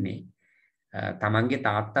යෙදෙන්නේ තමන්ගේ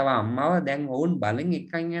තාත්තව අම්මව දැන් ඔවුන් බලෙන්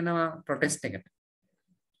එක්කන් යනවා ප්‍රොටෙස්ට් එකට.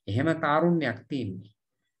 එහෙම තාරුණ්‍යයක් තියෙන්නේ.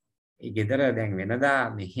 ඒ ගෙදර දැන් වෙනදා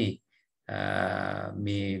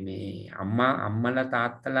මේ අම්මලා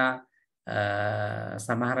තාත්තලා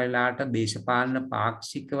සමහර වෙලාවට දේශපාලන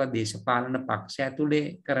පාක්ෂිකව දේශපාලන පක්ෂ ඇතුලේ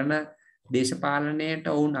කරන දේශපාලනයට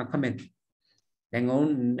ඔවුන් අකමැති. දැන්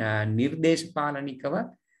ඔවුන් නිර්දේශපාලනිකව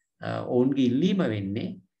ඔවුන්ගේ ඉල්ලීම වෙන්නේ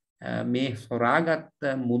මේ සොරාගත්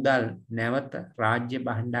මුදල් නැවත රාජ්‍ය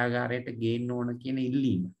භාණ්ඩාගාරයට ගේන්න ඕන කියන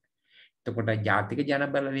ඉල්ලීම. එතකොට ජාතික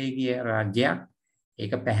ජනබලවේගීය රාජ්‍යයක්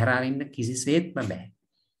ඒක පැහැර අරින්න කිසිසේත්ම බෑ.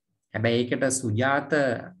 හැබැයි ඒකට සුජාත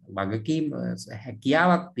වගකීම්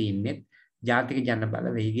හැකියාවක් තියෙන්නේ ජාතික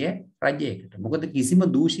ජනබලවේගීය රජයකට. මොකද කිසිම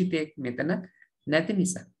දූෂිතයෙක් මෙතන නැති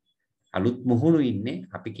නිසා. අලුත් මුහුණු ඉන්නේ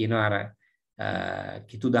අපි කියනවා අර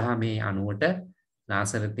කිතු දහමේ අනුවට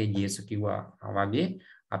නාසරතේ ජේසු කිව්වා වගේ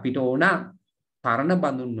අපිට ඕන පරණ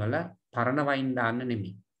බඳුන් වල පරණ වයින් දාන්න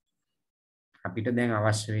නෙමෙයි. අපිට දැන්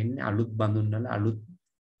අවශ්‍ය වෙන්නේ අලුත් බඳුන් වල අලුත්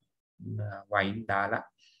වයින් දාලා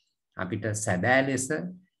අපිට සැබෑ ලෙස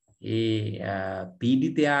ඒ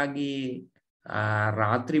පීඩිතයාගේ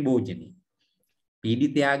රාත්‍රී භෝජනේ,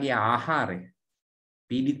 පීඩිතයාගේ ආහාරය,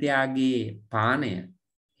 පීඩිතයාගේ පානය,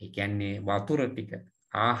 ඒ කියන්නේ වතුර ටික,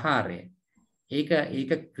 ආහාරය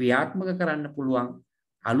ඒක ක්‍රියාත්මක කරන්න පුළුවන්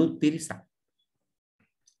අලුත් පිරිසක්.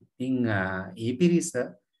 ඉතින් ඒ පිරිස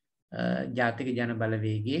ජාතික ජන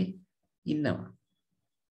බලවේගයේ ඉන්නවා.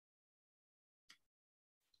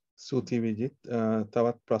 සූති විජිත්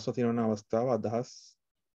තවත් ප්‍රශ්න තියෙන අවස්ථාව අදහස්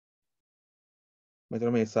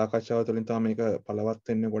මෙතන මේ සාකච්ඡාව තුළින් තමයි මේක බලවත්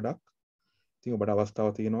වෙන්නේ ගොඩක්. ඉතින් ඔබට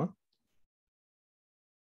අවස්ථාව තියෙනවා.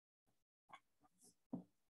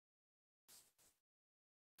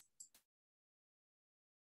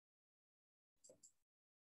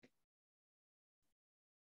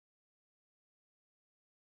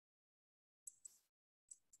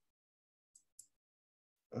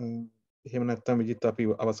 එහෙම නැත්නම් විජිත් අපි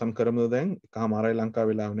අවසන් කරමුද දැන්? එකමාරයි ලංකාව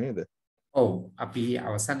වෙලාව නේද? ඔව් අපි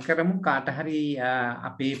අවසන් කරමු. කාට හරි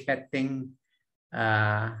අපේ පැත්තෙන්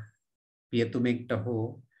පියතුමෙක්ට හෝ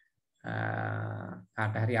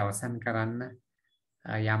කාට හරි අවසන් කරන්න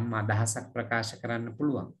යම් අදහසක් ප්‍රකාශ කරන්න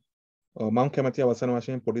පුළුවන්. මම කැමති අවසන්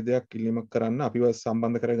වශයෙන් පොඩි දෙයක් ඉල්ලීමක් කරන්න අපිව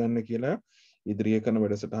සම්බන්ධ කරගන්න කියලා ඉදිරියේ කරන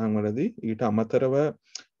වැඩසටහන් වලදී. ඊට අමතරව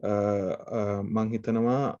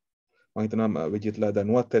මම හිතනවා විජිත්ලා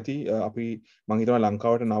දැනුවත් ඇති අපි මම හිතනවා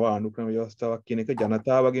ලංකාවට නව අනුක්‍රම ව්‍යවස්ථාවක් කියන එක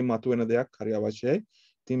ජනතාවගෙන් මතුවෙන දෙයක් හරි අවශ්‍යයි.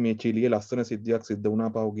 ඉතින් මේ චීලියේ ලස්සන සිද්ධියක් සිද්ධ වුණා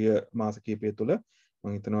පහුගිය මාස කිහිපය තුළ.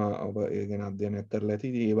 මම හිතනවා ඔබ ඒ ගැන අධ්‍යයනයක් කරලා ඇති.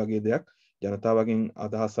 ඉතින් මේ වගේ දෙයක් ජනතාවගෙන්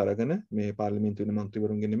අදහස් අරගෙන මේ පාර්ලිමේන්තුවේ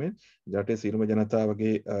මන්ත්‍රීවරුන්ගෙන් නෙමෙයි රටේ සියලුම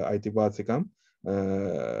ජනතාවගේ අයිතිවාසිකම්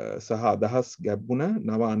සහ අදහස් ගැඹුණ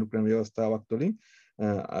නව අනුක්‍රම ව්‍යවස්ථාවක් තුළින්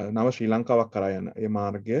නව ශ්‍රී ලංකාවක් කරා යන ඒ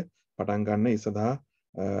මාර්ගය පටන් ගන්න ඒ සඳහා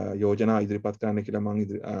යෝජනා ඉදිරිපත් කරන්න කියලා මම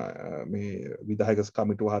මේ විධායක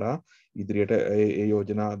කමිටුව හරහා ඉදිරියට ඒ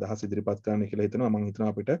යෝජනා අදහස් ඉදිරිපත් කරන්න කියලා හිතනවා. මම හිතනවා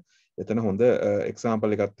අපිට එතන හොඳ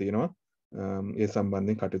එක්සැම්පල් එකක් තියෙනවා ඒ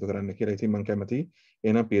සම්බන්ධයෙන් කටයුතු කරන්න කියලා. ඉතින් මම කැමතියි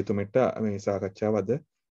එහෙනම් පියතුමෙක්ට මේ සාකච්ඡාව අද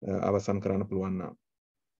අවසන් කරන්න පුළුවන් නම්.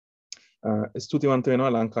 ස්තුතිවන්ත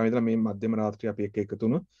වෙනවා ලංකාවේ ඉඳලා මේ මධ්‍යම රාත්‍රියේ අපි එක්ක එකතු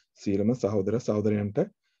වුණු සියලුම සහෝදර සහෝදරයන්ට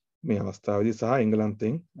මේ අවස්ථාවේදී සහ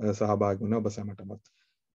එංගලන්තයෙන් සහභාගී වුණ ඔබ සැමටමත්.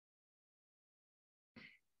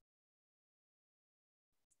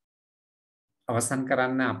 අවසන්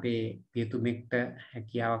කරන්න අපේ පියතුමෙක්ට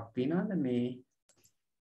හැකියාවක් තියෙනවද මේ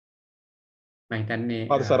මම හිතන්නේ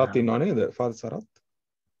ෆාදර් සරත් ඉන්නව නේද? ෆාදර් සරත්.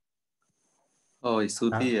 ඔව්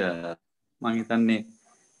ස්තුතියි මම හිතන්නේ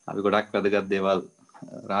අපි ගොඩක් වැදගත් දේවල්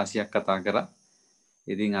රාශියක් කතා කරා.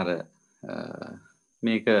 ඉතින් අර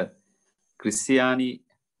මේක ක්‍රිස්තියානි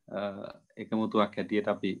එකමුතුවක් හැටියට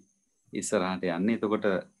අපි ඉස්සරහට යන්නේ. එතකොට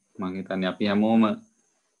මම හිතන්නේ අපි හැමෝම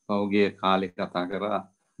පහුගිය කාලේ කතා කරා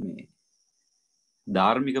මේ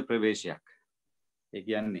ධාර්මික ප්‍රවේශයක්. ඒ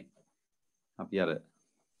කියන්නේ අපි අර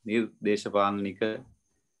නිර්දේශපාලනික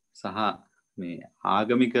සහ මේ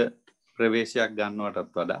ආගමික ප්‍රවේශයක්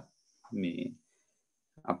ගන්නවටත් වඩා මේ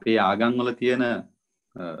අපේ ආගම් වල තියෙන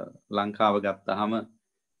ලංකාව ගත්තාම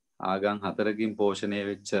ආගම් 4කින් පෝෂණය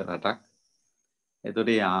වෙච්ච රටක්. එතකොට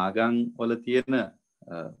මේ ආගම් වල තියෙන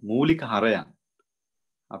මූලික හරයන්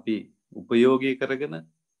අපි උපයෝගී කරගෙන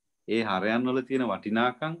ඒ හරයන් වල තියෙන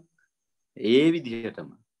වටිනාකම් ඒ විදිහටම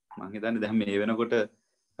මම හිතන්නේ දැන් මේ වෙනකොට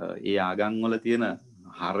ඒ ආගම් වල තියෙන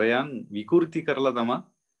හරයන් විකෘති කරලා තමයි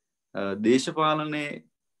දේශපාලනයට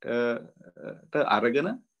අරගෙන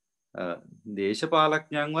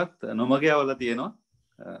දේශපාලඥයන්වත් නොමග යවලා තියෙනවා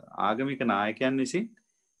ආගමික නායකයන් විසින්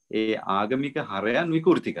ඒ ආගමික හරයන්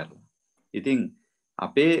විකෘති කරලා. ඉතින්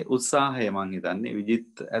අපේ උත්සාහය මං හිතන්නේ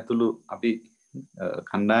විජිත් ඇතුළු අපි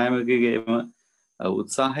කණ්ඩායමකගේම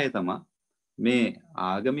උත්සාහය තමයි මේ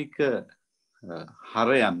ආගමික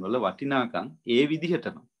හරයන් වල වටිනාකම් ඒ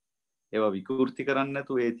විදිහටම ඒවා විකෘති කරන්න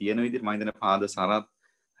නැතුව ඒ තියෙන විදිහට මම හිතන්නේ පාද සරත්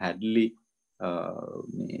හැඩ්ලි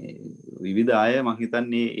මේ විවිධ අය මම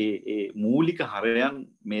හිතන්නේ ඒ මූලික හරයන්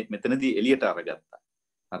මෙතනදී එළියට අරගත්තා.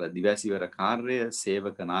 අර දිවැසිවර කාර්යය,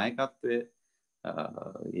 සේවක නායකත්වය,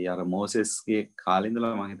 ඒ අර මොසෙස්ගේ කාලේ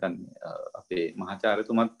ඉඳලා මම හිතන්නේ අපේ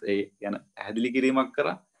මහාචාර්යතුමත් ඒ ගැන පැහැදිලි කිරීමක්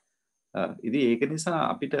කරා. ඉතින් ඒක නිසා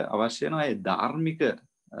අපිට අවශ්‍ය වෙනවා ඒ ධාර්මික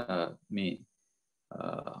මේ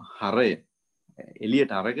හරය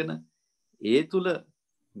එළියට අරගෙන ඒ තුල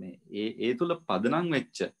මේ ඒ තුල පදනම්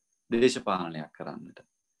වෙච්ච දේශපාලනයක් කරන්නට.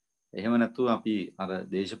 එහෙම නැත්නම් අපි අර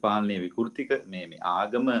දේශපාලනයේ විකෘතික මේ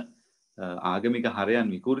ආගමික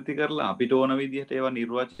හරයන් විකෘති කරලා අපිට ඕන විදිහට ඒවා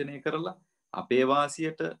නිර්වචනය කරලා අපේ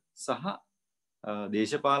වාසියට සහ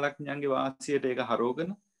දේශපාලඥයන්ගේ වාසියට ඒක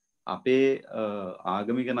හරවගෙන අපේ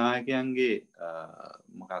ආගමික නායකයන්ගේ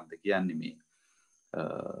මොකක්ද කියන්නේ මේ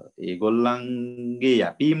ඒගොල්ලන්ගේ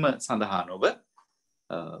යැපීම සඳහා නොව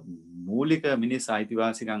මූලික මිනිස්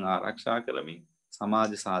අයිතිවාසිකම් ආරක්ෂා කරමින්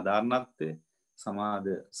සමාජ සාධාරණත්වය, සමාජ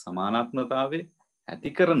සමානාත්මතාවය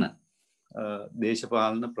ඇති කරන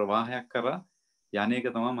දේශපාලන ප්‍රවාහයක් කරා යන්නේක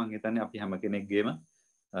තමයි මම හිතන්නේ අපි හැම කෙනෙක්ගේම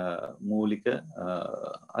මූලික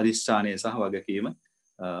අදිෂ්ඨානය සහ වගකීම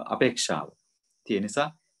අපේක්ෂාව. ඒ නිසා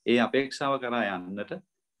ඒ අපේක්ෂාව කරා යන්නට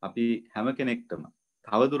අපි හැම කෙනෙක්ටම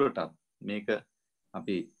තවදුරටත් මේක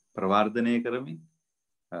අපි ප්‍රවර්ධනය කරමින්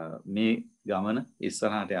මේ ගමන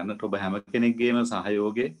ඉස්සරහට යන්නට ඔබ හැම කෙනෙක්ගේම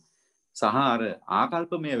සහයෝගය සහ අර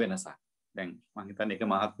ආකල්පමය වෙනසක්. දැන් මම හිතන්නේ එක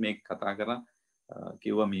මහත්මයෙක් කතා කරා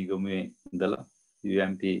කිව්වා මීගමුවේ ඉඳලා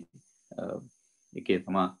UMP එකේ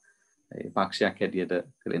තමයි පක්ෂයක් හැටියට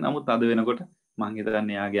කරේ. නමුත් අද වෙනකොට මම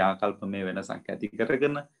හිතන්නේ යාගේ ආකල්පමය වෙනසක් ඇති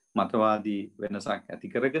කරගෙන මතවාදී වෙනසක් ඇති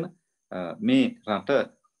කරගෙන මේ රට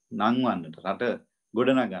නංවන්නට රට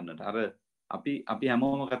ගොඩනගන්නට අර අපි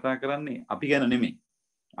හැමෝම කතා කරන්නේ අපි ගැන නෙමෙයි.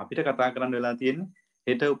 අපිට කතා කරන්න වෙලා තියෙන්නේ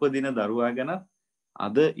හෙට උපදින දරුවා ගැන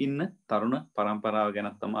අද ඉන්න තරුණ පරම්පරාව ගැන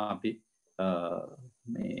තමයි අපි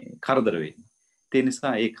මේ කරදර වෙන්නේ. ඒ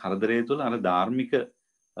නිසා ඒ කරදරය තුළ අර ධාර්මික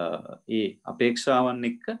ඒ අපේක්ෂාවන්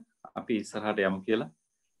එක්ක අපි ඉස්සරහට යමු කියලා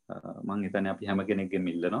මම හිතන්නේ අපි හැම කෙනෙක්ගෙම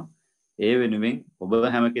ඉල්ලනවා. ඒ වෙනුවෙන් ඔබ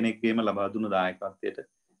හැම කෙනෙක්ගේම ලබා දුණු දායකත්වයට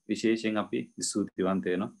විශේෂයෙන් අපි ස්තුතිවන්ත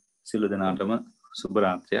වෙනවා. සියලු දෙනාටම සුබ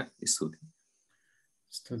රාත්‍රියක්. ස්තුතියි.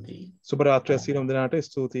 ස්තුතියි. සුබ රාත්‍රියක් සියලු දෙනාට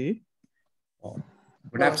ස්තුතියි.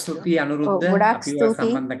 ගොඩක් ස්තුතියි අනුරුද්ධ අපිව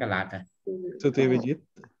සම්බන්ධ කළාට. ස්තුතියි විජිත්.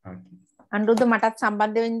 අනුරුද්ධ මටත්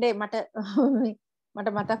සම්බන්ධ වෙන්න මට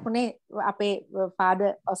මතක් වුණේ අපේ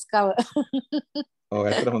ෆාදර් ඔස්කර්. ඔව්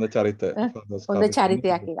ඇත්තට හොඳ චරිත. හොඳ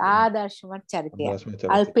චරිතයක්. ආදර්ශමත් චරිතයක්.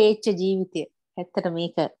 අල්පේච්ඡ ජීවිතය. ඇත්තට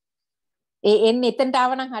මේක එන්නේ එතනට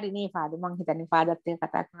ආව නම් හරි නේ ෆාදර්. මං හිතන්නේ ෆාදර්ත් එක්ක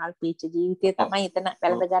කතා කරන අල්පේච්ඡ ජීවිතය තමයි එතන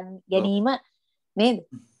වැළඳ ගැනීම නේද?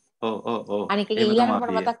 ඔව්. අනික ඊළඟට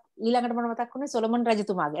මට මතක් වුණේ සොලොමන්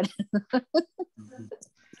රජතුමා ගැන.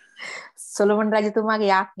 සොලොමන් රජතුමාගේ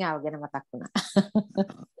යාඥාව ගැන මතක් වුණා.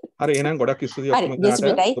 හරි එහෙනම් ගොඩක් ස්තුතියි ඔක්කොම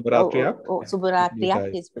දෙනාට. සුබ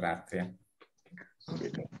රාත්‍රියක්. සුබ රාත්‍රියක්.